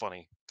 It's just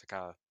funny to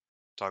kind of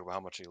talk about how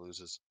much he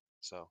loses.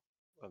 So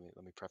let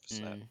me preface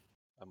that. Mm,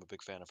 I'm a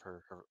big fan of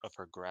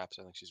her graps.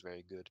 I think she's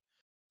very good.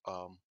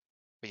 Um,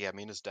 but yeah,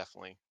 Mina's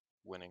definitely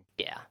winning.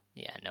 yeah,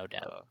 yeah, no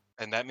doubt.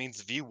 And that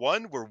means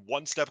V1, we're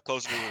one step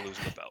closer to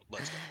losing the belt.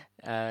 Let's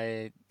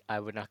go. I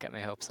would not get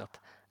my hopes up.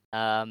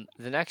 The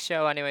next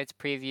show, anyway, to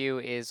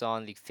preview is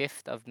on the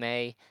 5th of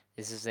May.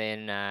 This is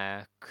in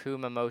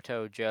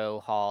Kumamoto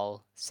Joe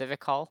Hall,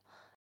 Civic Hall,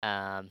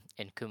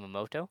 in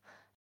Kumamoto.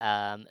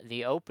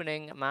 The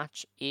opening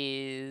match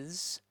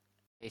is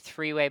a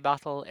three-way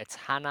battle. It's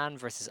Hanan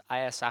versus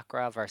Aya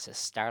Sakura versus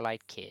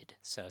Starlight Kid.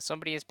 So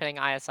somebody is pinning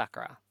Aya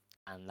Sakura,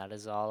 and that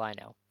is all I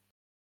know.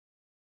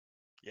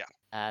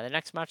 Yeah. The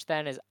next match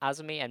then is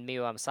Azumi and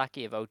Miyu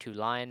Amasaki of O2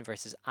 Lion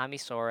versus Ami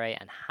Sourei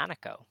and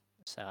Hanako.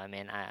 So I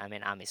mean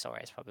Ami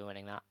Sourei is probably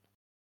winning that.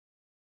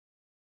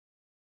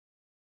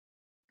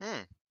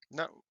 Hmm.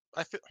 No,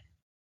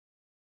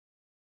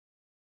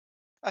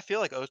 I feel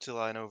like O2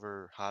 line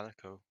over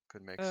Hanako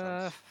could make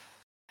Uh, sense.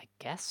 I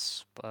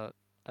guess, but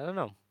I don't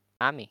know.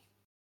 Ami,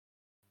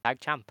 tag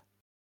champ.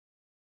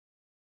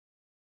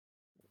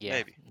 Yeah.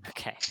 Maybe.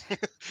 Okay. All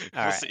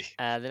We'll right. see.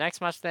 The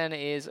next match then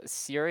is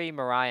Suri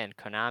Mirai and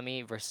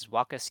Konami versus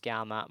Waka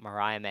Tsukiyama,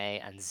 Mariah May,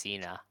 and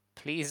Xena.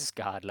 Please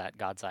God, let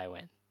God's Eye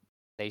win.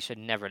 They should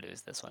never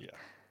lose this one. Yeah.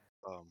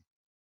 Um,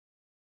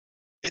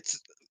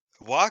 it's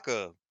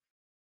Waka.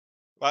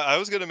 I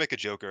was gonna make a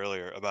joke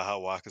earlier about how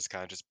Waka's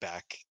kind of just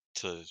back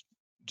to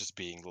just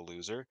being the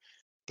loser,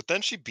 but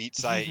then she beat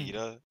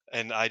Saida,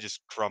 and I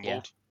just Yeah.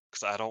 crumbled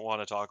because I don't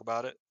want to talk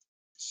about it.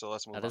 So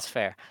let's move That is on.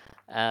 fair.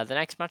 The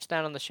next match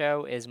down on the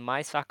show is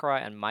Mai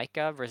Sakurai and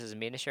Maika versus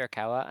Mina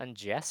Shirakawa and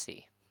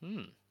Jesse.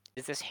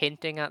 Is this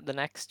hinting at the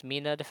next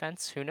Mina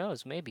defense? Who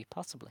knows? Maybe,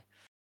 possibly.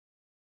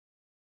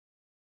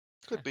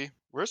 Could be.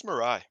 Where's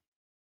Mirai?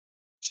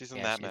 She's in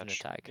Yeah, that she's in the match.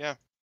 tag. Yeah,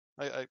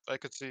 I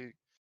could see.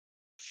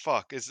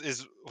 Fuck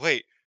is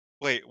wait.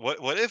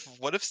 What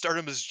if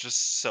Stardom is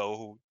just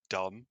so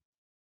dumb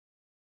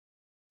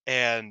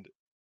and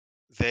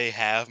they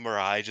have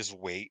Mirai just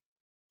wait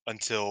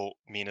until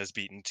Mina's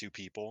beaten 2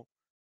 people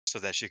so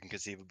that she can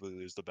conceivably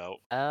lose the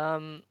belt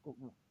and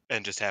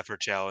just have her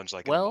challenge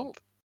like in a Well, month.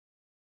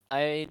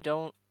 I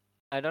don't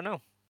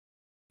know.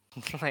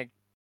 Like,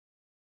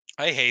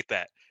 I hate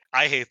that.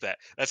 I hate that.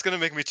 That's gonna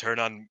make me turn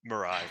on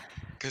Mirai.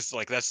 Cause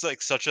like that's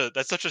such a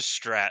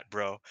strat,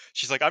 bro.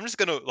 She's like, I'm just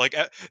gonna like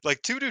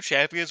 2 new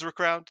champions were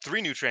crowned,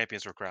 3 new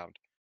champions were crowned.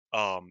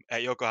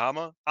 At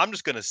Yokohama, I'm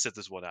just gonna sit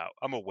this one out.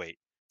 I'm gonna wait.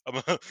 I'm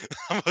gonna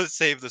I'm gonna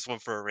save this one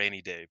for a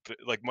rainy day, but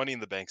like Money in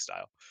the Bank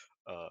style.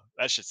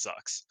 That shit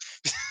sucks.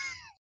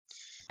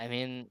 I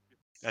mean,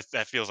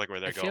 That feels like where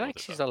I they're feel going with like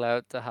it she's though.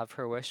 allowed to have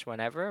her wish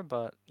whenever,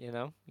 but you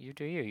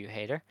do you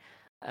hater.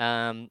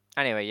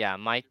 Anyway, yeah,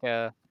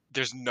 Micah.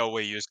 There's no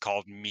way you just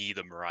called me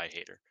the Mirai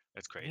hater.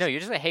 That's No, crazy.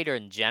 you're just a hater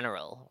in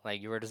general. Like,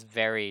 you This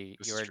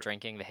is were true.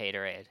 drinking the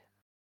haterade.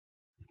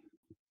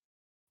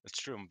 It's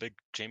true. I'm a big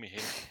Jamie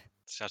hater.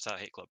 Shouts out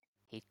Hate Club.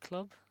 Hate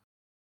club?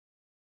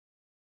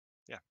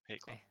 Yeah,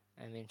 Hate Club. Okay,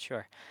 I mean,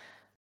 sure.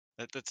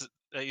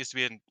 That used to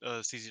be in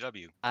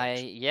CZW I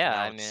promotion, and yeah,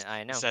 now I mean, it's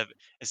I know.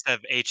 instead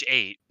of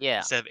H8 Yeah,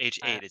 instead of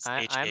H8 it's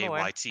I'm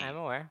aware. I'm HAYT.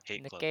 aware.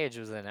 Hate Nick Club. Gage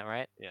was in it,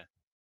 right? Yeah.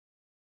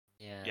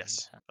 Yeah.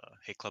 Yes.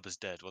 Hate Club is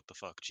dead. What the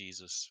fuck?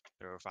 Jesus.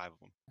 There were 5 of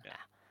them.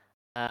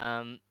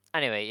 Yeah.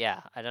 Anyway,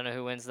 yeah, I don't know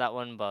who wins that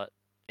one, but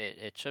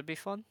it should be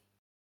fun.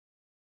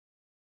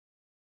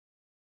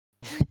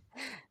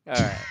 All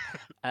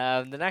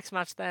right. The next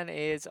match then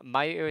is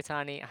Mayu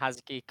Iwatani,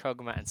 Hazuki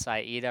Koguma, and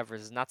Saida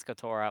versus Natsuko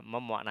Tora,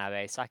 Momo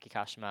Watanabe, Saki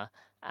Kashima,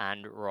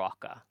 and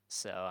Ruaka.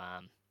 So, I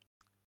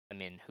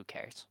mean, who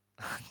cares?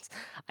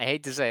 I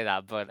hate to say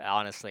that, but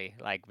honestly,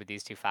 like with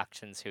these two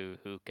factions, who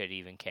could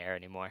even care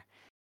anymore?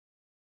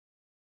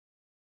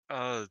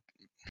 Uh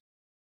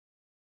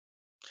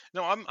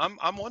no,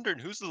 I'm wondering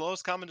who's the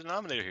lowest common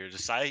denominator here.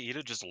 Does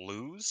Saida just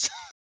lose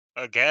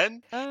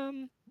again?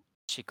 Um,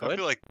 she I could.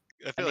 feel like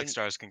I I feel like mean,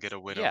 Stars can get a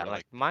win yeah, over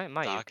like like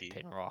Mayu could Saki.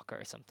 pin Ruaka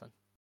or something.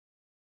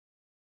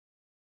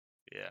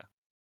 Yeah.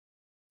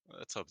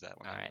 Let's hope that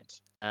one All right.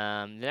 happens.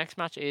 The next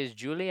match is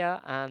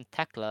Julia and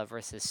Tekla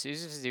versus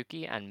Suzu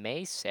Suzuki and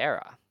Mei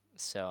Sarah.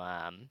 So,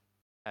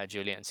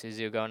 Julia and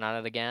Suzu going at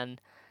it again.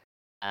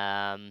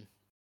 Um,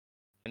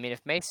 I mean,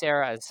 if Mei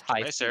Sarah is high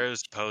May speed,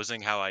 Sarah's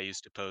posing how I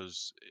used to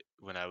pose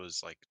when I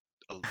was like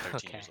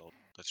 13 years okay. old.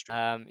 That's true.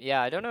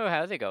 Yeah, I don't know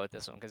how they go with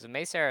this one because if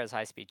Mei Sarah is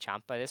high speed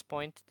champ by this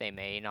point, they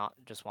may not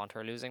just want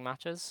her losing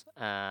matches.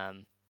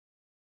 Then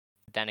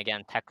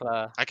again,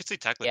 Tekla, I could see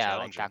Tekla yeah,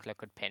 like challenging. Tekla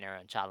could pin her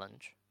and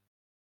challenge.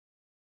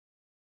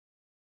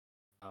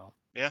 Oh,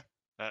 Yeah,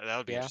 that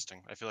would be yeah,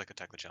 interesting. I feel like a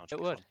Tekla challenge it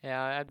would be would. fun.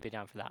 Yeah, I'd be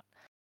down for that.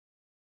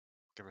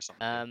 Give her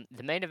something to do.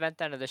 The main event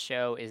then of the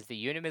show is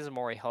the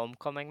Unimizumori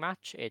homecoming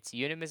match. It's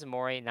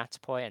Unimizumori,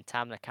 Natsupoi, and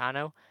Tam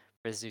Nakano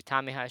versus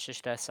Utami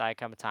Hayashishita, Sai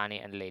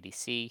Kamatani, and Lady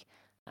C.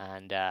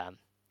 And well,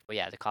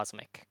 yeah, the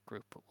Cosmic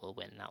group will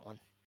win that one.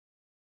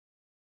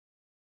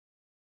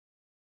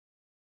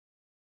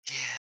 Yeah,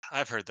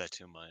 I've heard that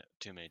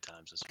too many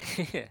times as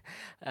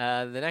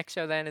well. The next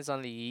show then is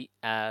on the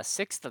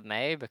 6th of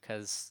May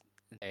because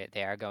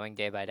they are going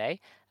day by day.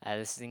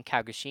 This is in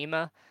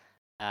Kagoshima.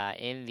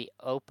 In the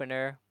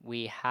opener,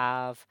 we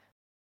have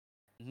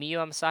Miyu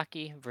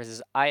Amasaki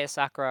versus Aya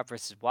Sakura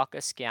versus Waka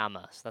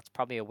Tsukiyama. So that's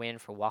probably a win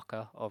for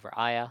Waka over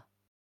Aya.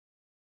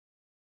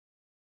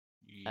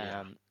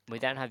 Yeah, We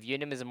then have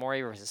Yuna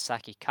Mizumori versus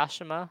Saki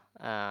Kashima.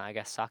 I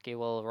guess Saki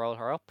will roll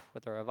her up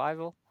with a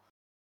revival.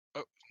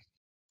 oh,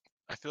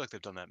 I feel like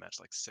they've done that match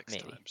like 6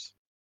 Maybe. times.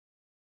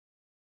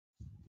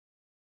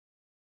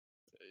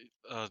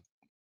 Uh,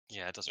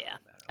 yeah, it doesn't Yeah.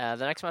 really matter.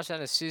 The next match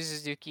then is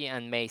Suzuki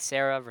and Mei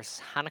Sarah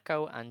versus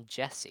Hanako and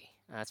Jessie.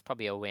 That's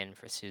probably a win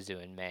for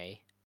Suzu and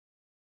Mei.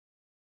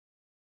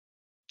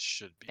 It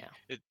should be.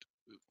 Yeah.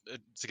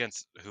 It's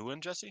against who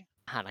and Jesse?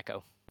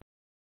 Hanako.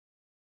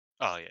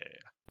 Oh yeah.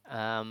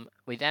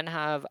 We then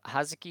have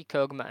Hazuki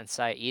Koguma and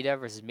Saida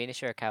versus Mina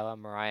Shirakawa,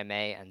 Mariah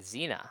May, and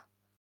Xena.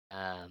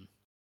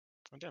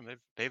 Oh, damn,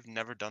 they've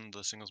never done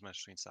the singles match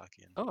between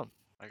Saki and Oh,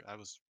 I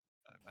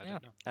yeah.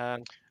 didn't know.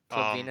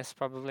 Club Venus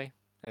probably.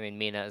 I mean,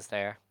 Mina is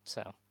there,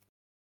 so.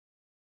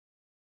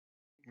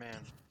 Man,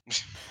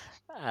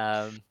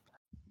 Um,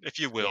 if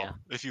you yeah. will,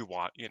 if you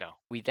want, you know.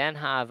 We then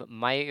have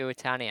Mayu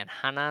Iwatani and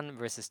Hanan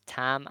versus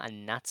Tam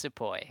and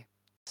Natsupoi.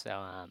 So,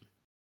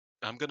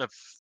 I'm gonna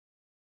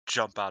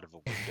jump out of a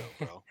window,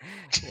 bro.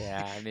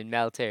 yeah, I mean,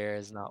 Meltier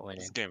is not This is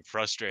winning. getting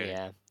frustrating.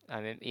 Yeah,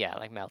 I mean, yeah,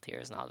 like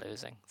Meltier is not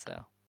losing.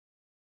 So,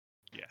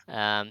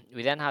 Yeah.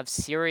 we then have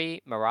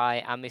Siri,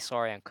 Mirai,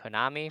 Amisori, and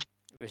Konami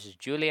versus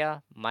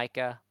Julia,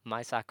 Micah,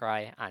 Mai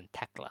Sakurai, and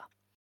Tekla.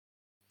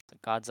 So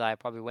God's Eye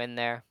probably win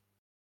there.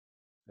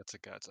 That's a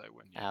God's Eye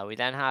win, yeah. We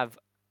then have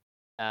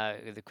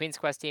the Queen's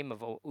Quest team of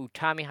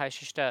Utami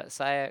Hayashishita,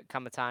 Saya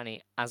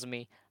Kamatani,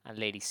 Azumi, and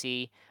Lady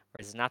C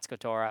versus Natsuko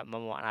Tora,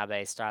 Momo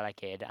Watanabe, Starlight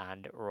Kid,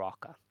 and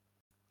Ruaka.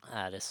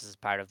 This is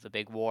part of the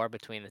big war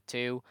between the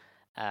two.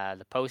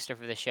 The poster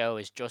for the show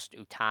is just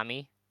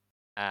Utami.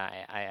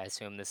 I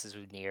assume this is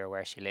near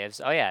where she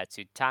lives. Oh yeah, it's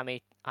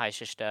Utami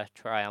Aishishita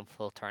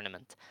Triumphal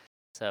Tournament.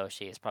 So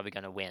she is probably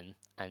going to win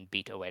and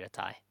beat Ueda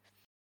Tai.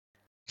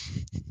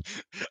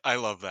 I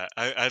love that.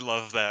 I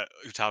love that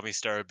Utami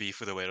started beef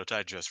with Oedo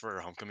Tai just for her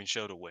homecoming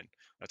show to win.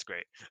 That's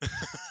great. I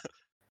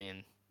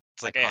mean,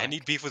 It's like, hey, I iconic.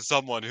 need beef with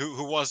someone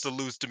who wants to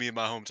lose to me in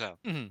my hometown.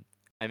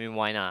 I mean,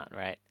 why not,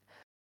 right?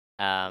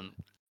 Yeah, Um,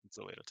 it's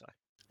Oedo Tai.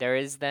 There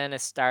is then a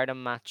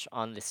Stardom match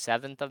on the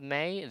 7th of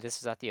May. This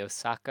is at the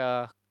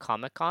Osaka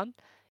Comic Con.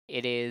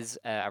 It is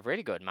a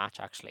really good match,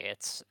 actually.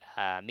 It's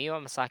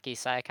Miwa Masaki,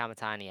 Saya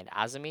Kamatani, and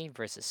Azumi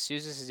versus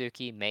Suzu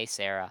Suzuki, Mei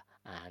Seira,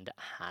 and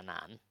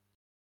Hanan.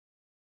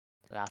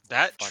 So that's a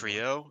That fun one.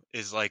 trio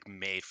is like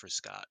made for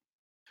Scott.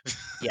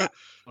 Yeah,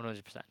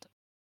 100%.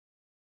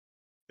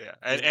 Yeah,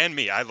 He's, and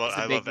me. he's a I love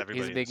he's a everybody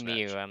in big this match.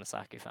 Miwa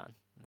Masaki fan.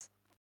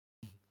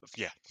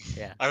 Yeah,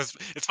 Yeah.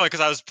 It's funny because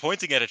I was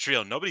pointing at a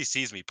trio. Nobody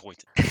sees me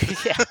pointing.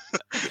 Yeah.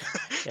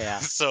 Yeah.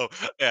 So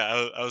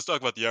yeah, I was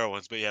talking about the other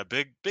ones, but yeah,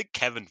 big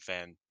Kevin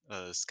fan.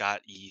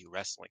 Scott E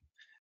Wrestling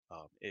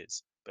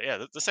is. But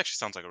yeah, this actually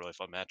sounds like a really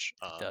fun match.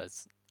 It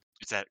does.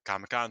 It's at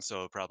Comic Con, so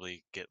it'll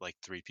probably get like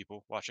 3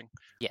 people watching.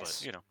 But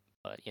Yes.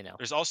 But,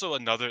 there's also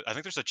another. I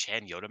think there's a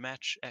Chan Yoda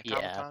match at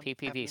Comic yeah, Con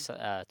PPV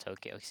happening.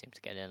 Tokyo seems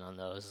to get in on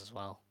those as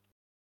well.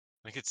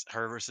 I think it's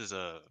her versus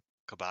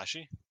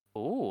Kobashi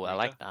Ooh, I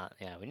like Marika. that.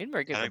 Yeah, we need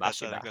Mariko Kobashi I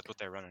think back. that's what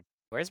they're running.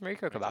 Where's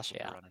Mariko I think that's what Kobashi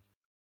they're at? running.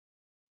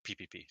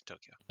 PPP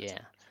Tokyo. That's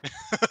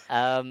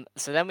Yeah. it.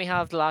 So then we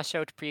have the last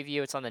show to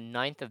preview. It's on the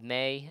 9th of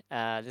May.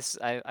 I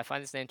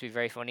find this name to be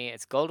very funny.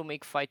 It's Golden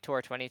Week Fight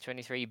Tour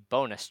 2023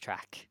 bonus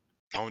track.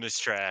 Bonus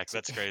tracks. So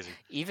That's crazy.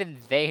 even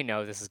they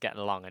know this is getting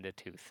long in the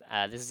tooth.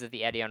 This is at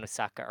the Edion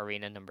Osaka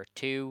Arena number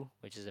 2,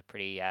 which is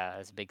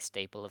it's a big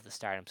staple of the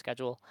Stardom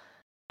schedule.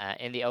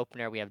 In the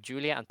opener, we have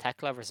Julia and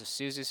Tekla versus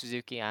Suzu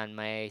Suzuki and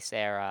Mei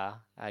Seira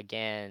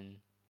again.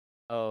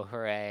 Oh,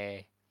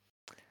 hooray!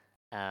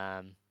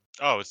 Um,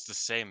 Oh, it's the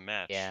same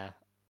match. yeah.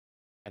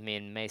 I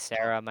mean, Mei Oh,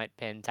 Seira might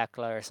pin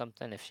Tekla or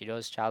something if she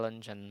does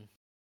challenge, and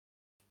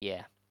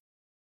yeah,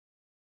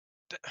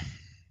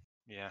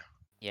 yeah.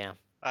 yeah.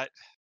 I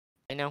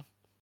I know,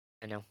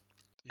 I know.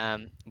 yeah.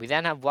 We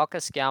then have Waka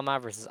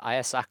Tsukiyama versus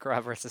Aya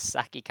Sakura versus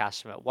Saki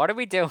Kashima. What are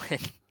we doing?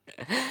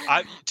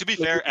 To be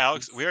Look at fair,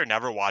 Alex, these. we are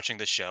never watching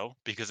the show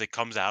because it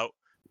comes out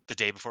the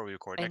day before we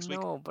record I next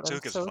week. know, but So I'm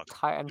who gives a so fuck?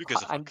 tired. Who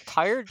gives a I'm fuck?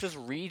 tired just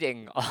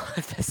reading all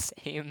the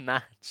same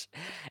match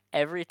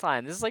every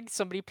time. This is like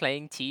somebody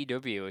playing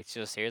TW. It's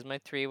just here's my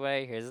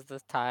three-way, here's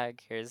the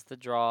tag, here's the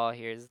draw,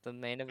 here's the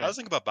main I was event.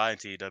 thinking about buying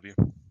TEW,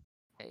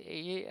 but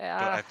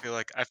Yeah,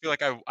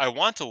 I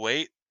want to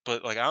wait,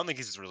 but like I don't think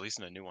he's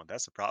releasing a new one.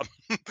 That's the problem.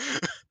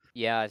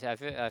 yeah.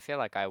 I feel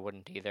like I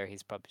wouldn't either.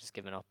 He's probably just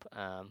given up.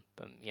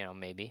 But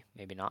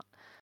maybe not.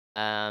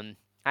 Um.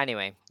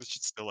 Anyway, Which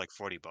is still like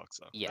 $40 though. That's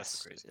the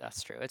yes, crazy thing.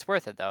 that's true. It's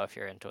worth it though if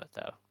you're into it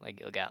though. Like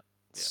you'll get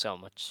Yeah. so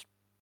much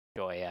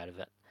joy out of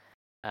it.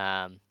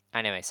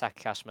 Anyway,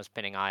 Saki Kashima's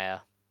pinning Aya,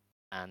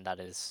 and that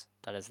is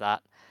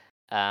that.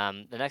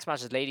 The next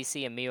match is Lady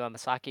C and Miwa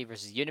Masaki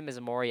versus Yuna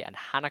Mizumori and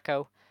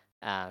Hanako.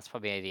 It's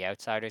probably the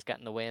outsiders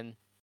getting the win.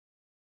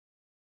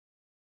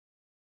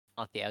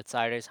 Not the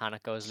outsiders.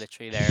 Hanako is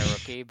literally their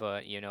rookie,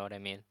 but you know what I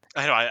mean.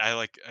 I know. I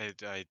like.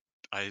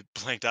 I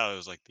blanked out. I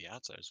was like, the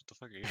Outsiders. What the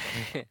fuck are you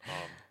talking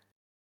about?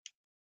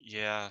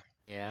 Yeah.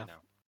 Yeah. I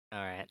know.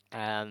 All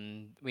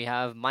right. We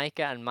have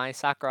Micah and Mai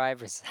Sakurai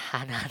versus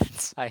Hanan and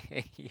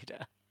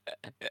Sayahida.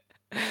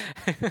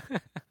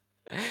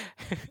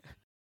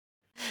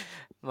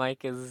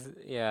 Micah's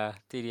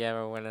TDM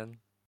are winning.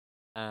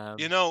 You Um,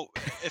 know,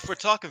 if we're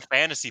talking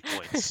fantasy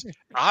points,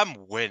 I'm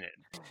winning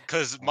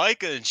because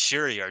Micah and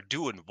Shuri are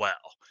doing well.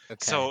 okay,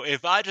 So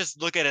if I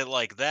just look at it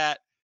like that,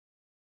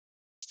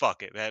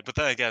 fuck it, man. But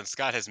then again,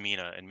 Scott has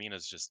Mina, and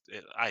Mina's just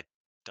I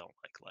don't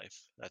like life.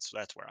 That's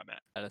where I'm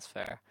at. that is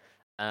fair.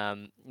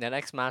 The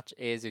next match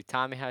is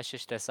Utami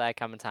Hashishita Sai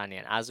Kamatani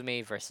and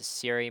Azumi versus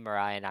Siri,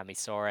 Mirai, and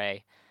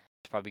Amisore.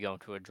 It's probably going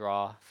to a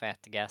draw, if I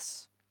have to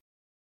guess.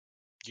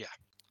 Yeah.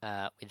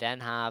 We then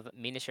have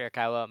Mina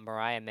Shirakawa,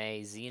 Mariah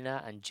May,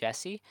 Xena, and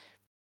Jessie.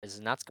 There's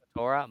Natsuko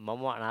Tora,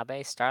 Momo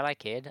Watanabe, Starlight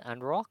Kid,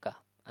 and Ruaka.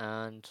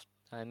 And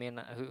I mean,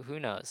 who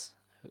knows?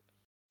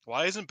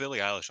 Why isn't Billie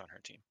Eilish on her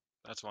team?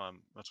 That's why I'm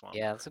Yeah, that's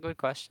wondering. a good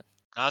question.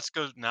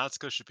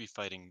 Natsuko should be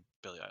fighting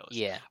Billie Eilish.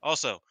 Yeah.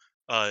 Also,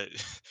 uh,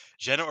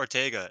 Jenna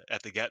Ortega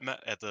at the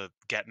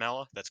Get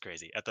Mala. That's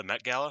crazy. At the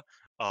Met Gala,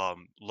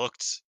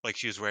 looked like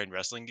she was wearing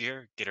wrestling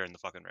gear. Get her in the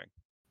fucking ring.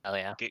 Hell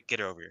yeah. Get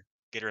her over here.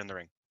 Get her in the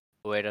ring.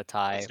 Uedo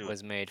Tai Let's do it.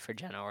 was made for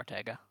Jenna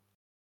Ortega.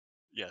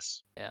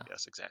 Yes. Yeah.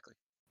 Yes, exactly.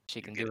 She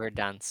You can get do it. her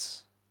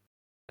dance.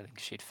 I think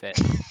she'd fit.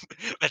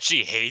 That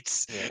she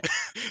hates. Yeah.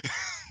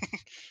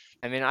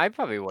 I mean, I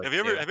probably would too.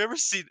 Have you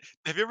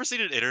ever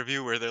seen an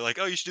interview where they're like,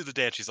 "Oh, you should do the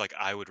dance." She's like,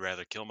 "I would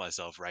rather kill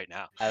myself right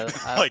now." I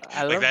Like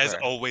love that is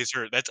her. always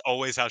her. That's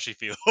always how she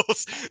feels.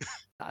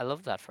 I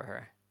love that for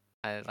her.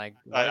 I like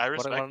I what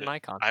respect an it.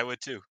 icon. I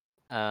would too.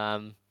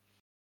 Um,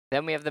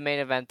 then we have the main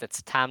event.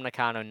 That's Tam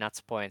Nakano,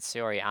 Natsupoi, and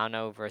Suri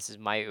Ano versus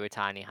Mai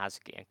Utani,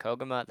 Hazuki, and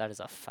Koguma. That is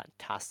a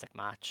fantastic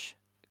match.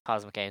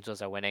 Cosmic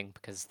Angels are winning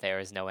because there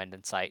is no end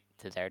in sight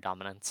to their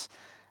dominance.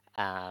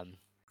 And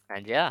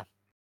yeah,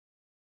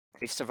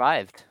 we've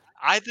survived. Just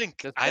I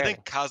barely.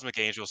 think Cosmic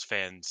Angels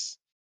fans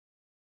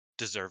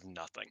deserve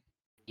nothing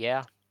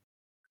Yeah.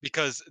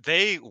 because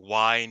they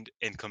whined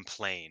and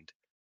complained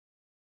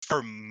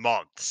for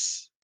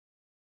months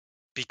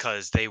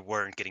because they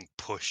weren't getting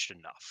pushed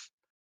enough.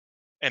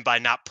 And by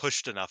not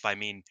pushed enough, I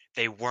mean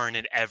they weren't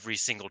in every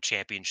single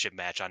championship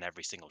match on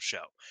every single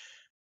show.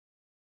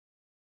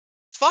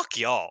 Fuck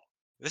y'all.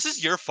 This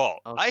is your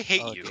fault. Oh, I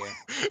hate oh you. dear.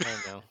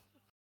 Oh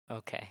no.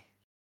 Okay.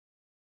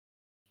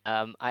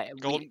 I we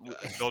Golden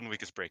Golden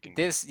Week is breaking me.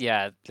 this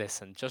yeah.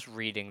 Listen, just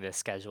reading this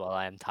schedule,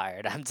 I am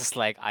tired. I'm just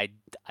like I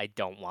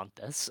don't want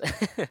this.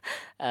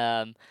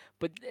 um,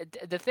 but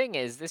the thing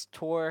is, this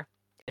tour,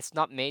 it's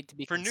not made to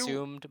be For new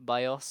consumed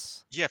by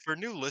us. Yeah, for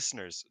new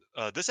listeners,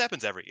 this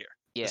happens every year.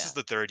 This Yeah. is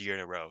the third year in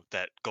a row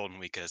that Golden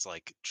Week has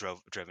like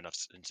driven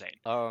us insane.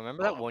 Oh,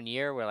 remember that Um, one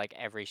year where like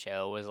every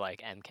show was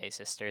like MK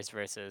Sisters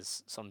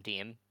versus some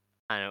team,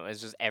 and it was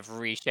just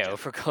every show yeah,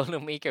 for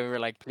Golden Week, and we were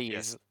like,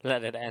 yes, please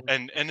let it end.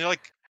 and they're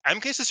like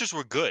MK Sisters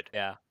were good,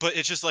 Yeah. but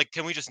it's just like,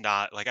 can we just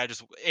not like I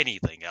just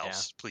anything Yeah.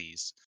 else,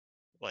 please?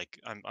 Like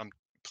I'm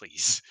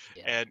please.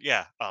 Yeah. And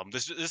yeah,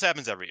 this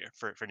happens every year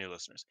for new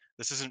listeners.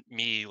 This isn't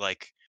me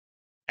like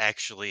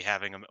actually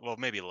having a well,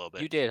 maybe a little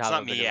bit. You did It's have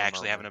not a bit me of a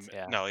actually having a moment.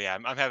 Yeah. no, yeah,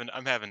 I'm having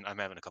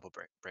a couple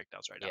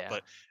breakdowns right now. Yeah.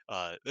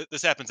 But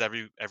this happens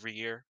every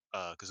year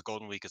because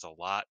Golden Week is a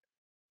lot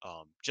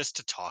just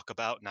to talk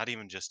about, not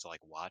even just to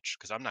like watch,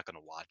 because I'm not going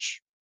to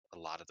watch a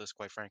lot of this,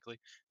 quite frankly.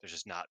 There's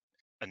just not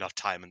enough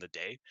time in the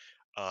day.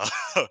 Uh,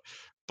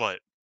 but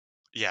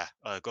yeah,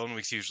 Golden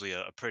Week's usually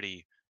a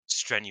pretty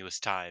strenuous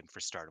time for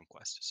Stardom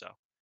Quest. So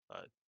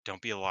uh,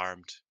 don't be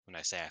alarmed when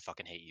I say I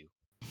fucking hate you.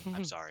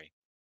 I'm sorry.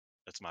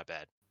 That's my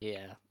bad.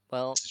 Yeah.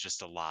 Well, This is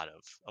just a lot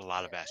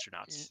of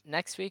astronauts.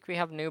 next week we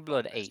have New A lot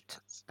Blood of 8,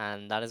 astronauts.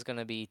 and that is going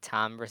to be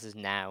Tam versus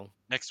Now,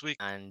 Next week,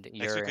 and next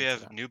you're week we into have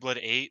that. New Blood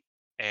 8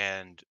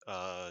 and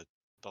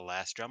the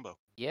last Jumbo.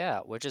 Yeah,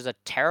 which is a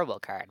terrible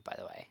card, by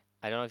the way.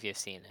 I don't know if you've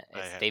seen it.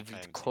 It's I they've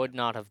haven't seen it. could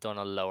not have done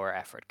a lower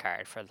effort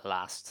card for the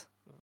last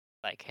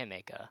like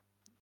Himeka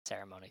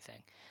ceremony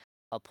thing.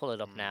 I'll pull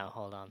it up Mm, now.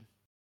 Hold on.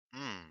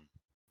 mm,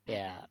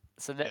 Yeah. mm-mm.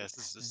 So Yeah, the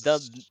this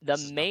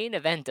is not main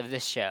event of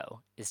this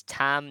show is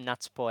Tam,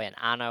 Natsupoi, and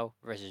Ano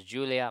versus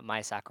Julia,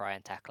 Mai Sakurai,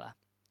 and Tekla.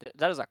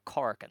 That is a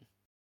corking.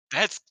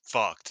 that's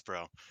fucked,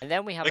 bro. And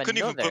then we have They couldn't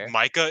even put another.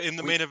 Micah in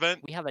the We main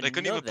event. we have They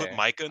couldn't even put another.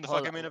 Micah in the Hold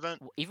fucking on, main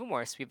event. even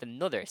worse, we have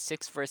another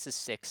 6 versus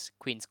 6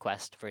 Queen's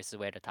Quest versus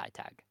Way to Tie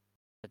Tag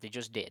that they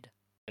just did.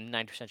 I'm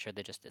 90% sure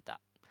they just did that.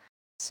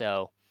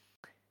 So,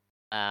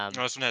 No, um,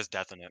 this one has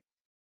death in it.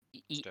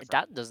 It's different.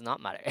 that does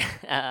not matter.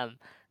 um,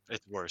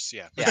 It's worse,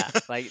 yeah. yeah,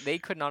 like they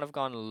could not have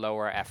gone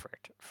lower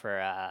effort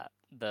for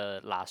the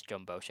last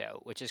Jumbo show,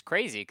 which is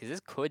crazy because this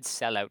could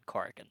sell out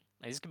Corkin.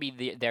 Like, this could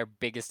be their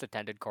biggest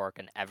attended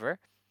Corkin ever,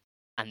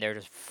 and they're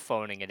just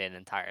phoning it in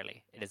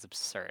entirely. It is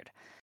absurd.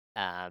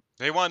 Um,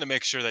 They wanted to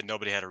make sure that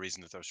nobody had a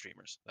reason to throw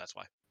streamers. That's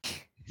why.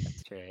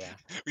 that's true, yeah.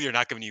 We are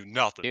not giving you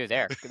nothing. Dude,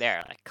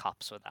 they're like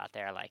cops with that.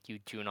 They're like, you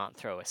do not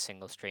throw a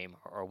single stream,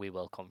 or we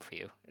will come for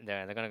you.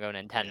 They're gonna go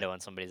Yeah. Nintendo on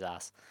somebody's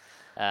ass.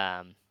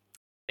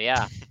 But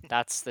yeah,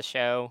 that's the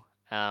show.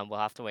 We'll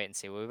have to wait and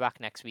see. We'll be back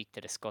next week to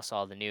discuss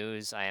all the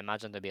news. I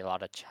imagine there'll be a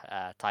lot of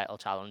title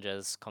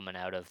challenges coming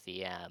out of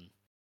the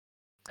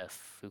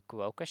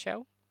Fukuoka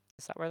show.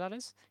 Is that where that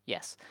is?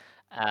 Yes.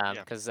 Yeah.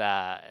 Because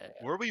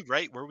Were we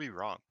right? Were we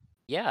wrong?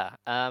 yeah,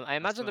 I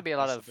imagine there'll be a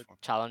lot That's the of big one.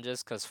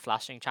 challenges because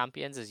Flashing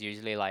Champions is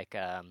usually like,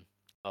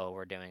 oh,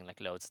 we're doing like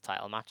loads of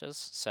title matches,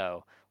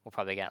 so we'll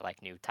probably get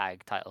like new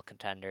tag title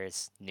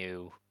contenders,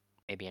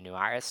 maybe a new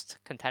artist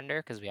contender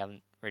because we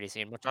haven't really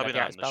seen much about Probably the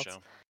not on artist this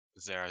belts. show.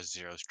 'Cause there are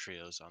zeros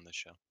trios on this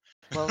show.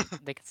 Well,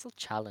 they can still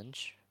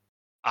challenge.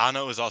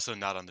 Ano is also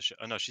not on the show.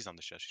 Oh no, she's on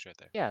the show. She's right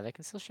there. Yeah, they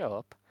can still show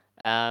up.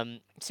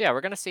 So yeah,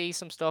 we're gonna see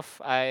some stuff.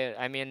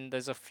 I mean,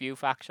 there's a few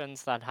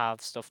factions that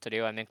have stuff to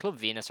do. I mean, Club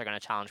Venus are gonna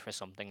challenge for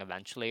something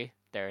eventually.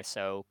 They're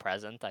so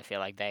present. I feel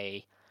like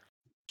they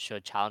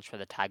should challenge for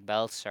the tag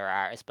belts or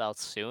artist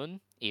belts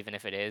soon, even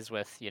if it is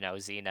with,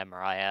 Xena,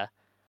 Mariah,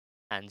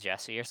 and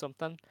Jesse or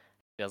something.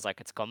 Feels like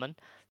it's coming.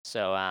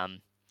 So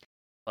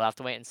we'll have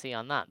to wait and see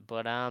on that.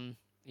 But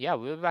yeah,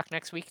 we'll be back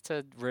next week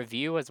to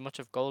review as much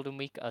of Golden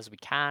Week as we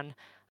can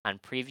and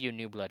preview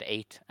New Blood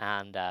 8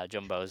 and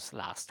Jumbo's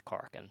last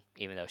Corkin,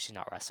 even though she's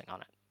not wrestling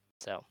on it.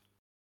 So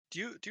Do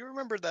you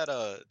remember that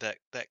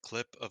that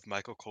clip of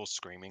Michael Cole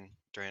screaming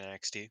during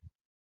NXT?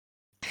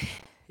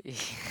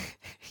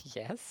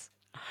 yes.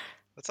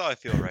 That's how I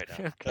feel right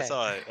now. Okay.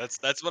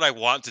 That's what I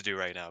want to do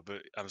right now,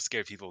 but I'm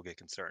scared people will get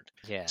concerned.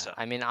 Yeah, So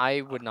I mean,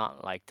 I would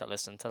not like to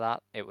listen to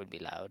that. It would be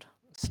loud.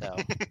 So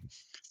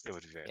it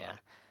would be very yeah.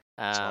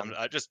 loud. So Um,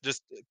 I just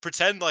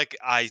pretend like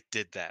I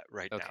did that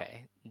right now.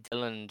 Okay,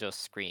 Dylan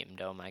just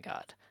screamed. Oh my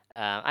god.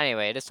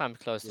 Anyway, it is time to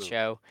close the Ooh.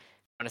 show.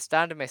 Want to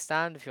stand, you may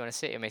stand. If you want to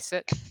sit, you may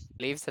sit.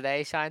 Leave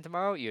today, shine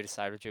tomorrow. You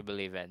decide what you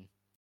believe in.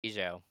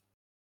 Ijo.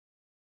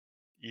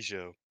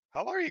 Ijo,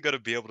 how are you gonna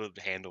be able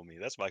to handle me?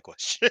 That's my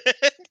question.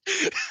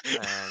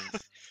 Um,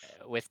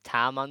 with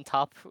Tam on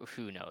top,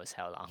 who knows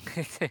how long.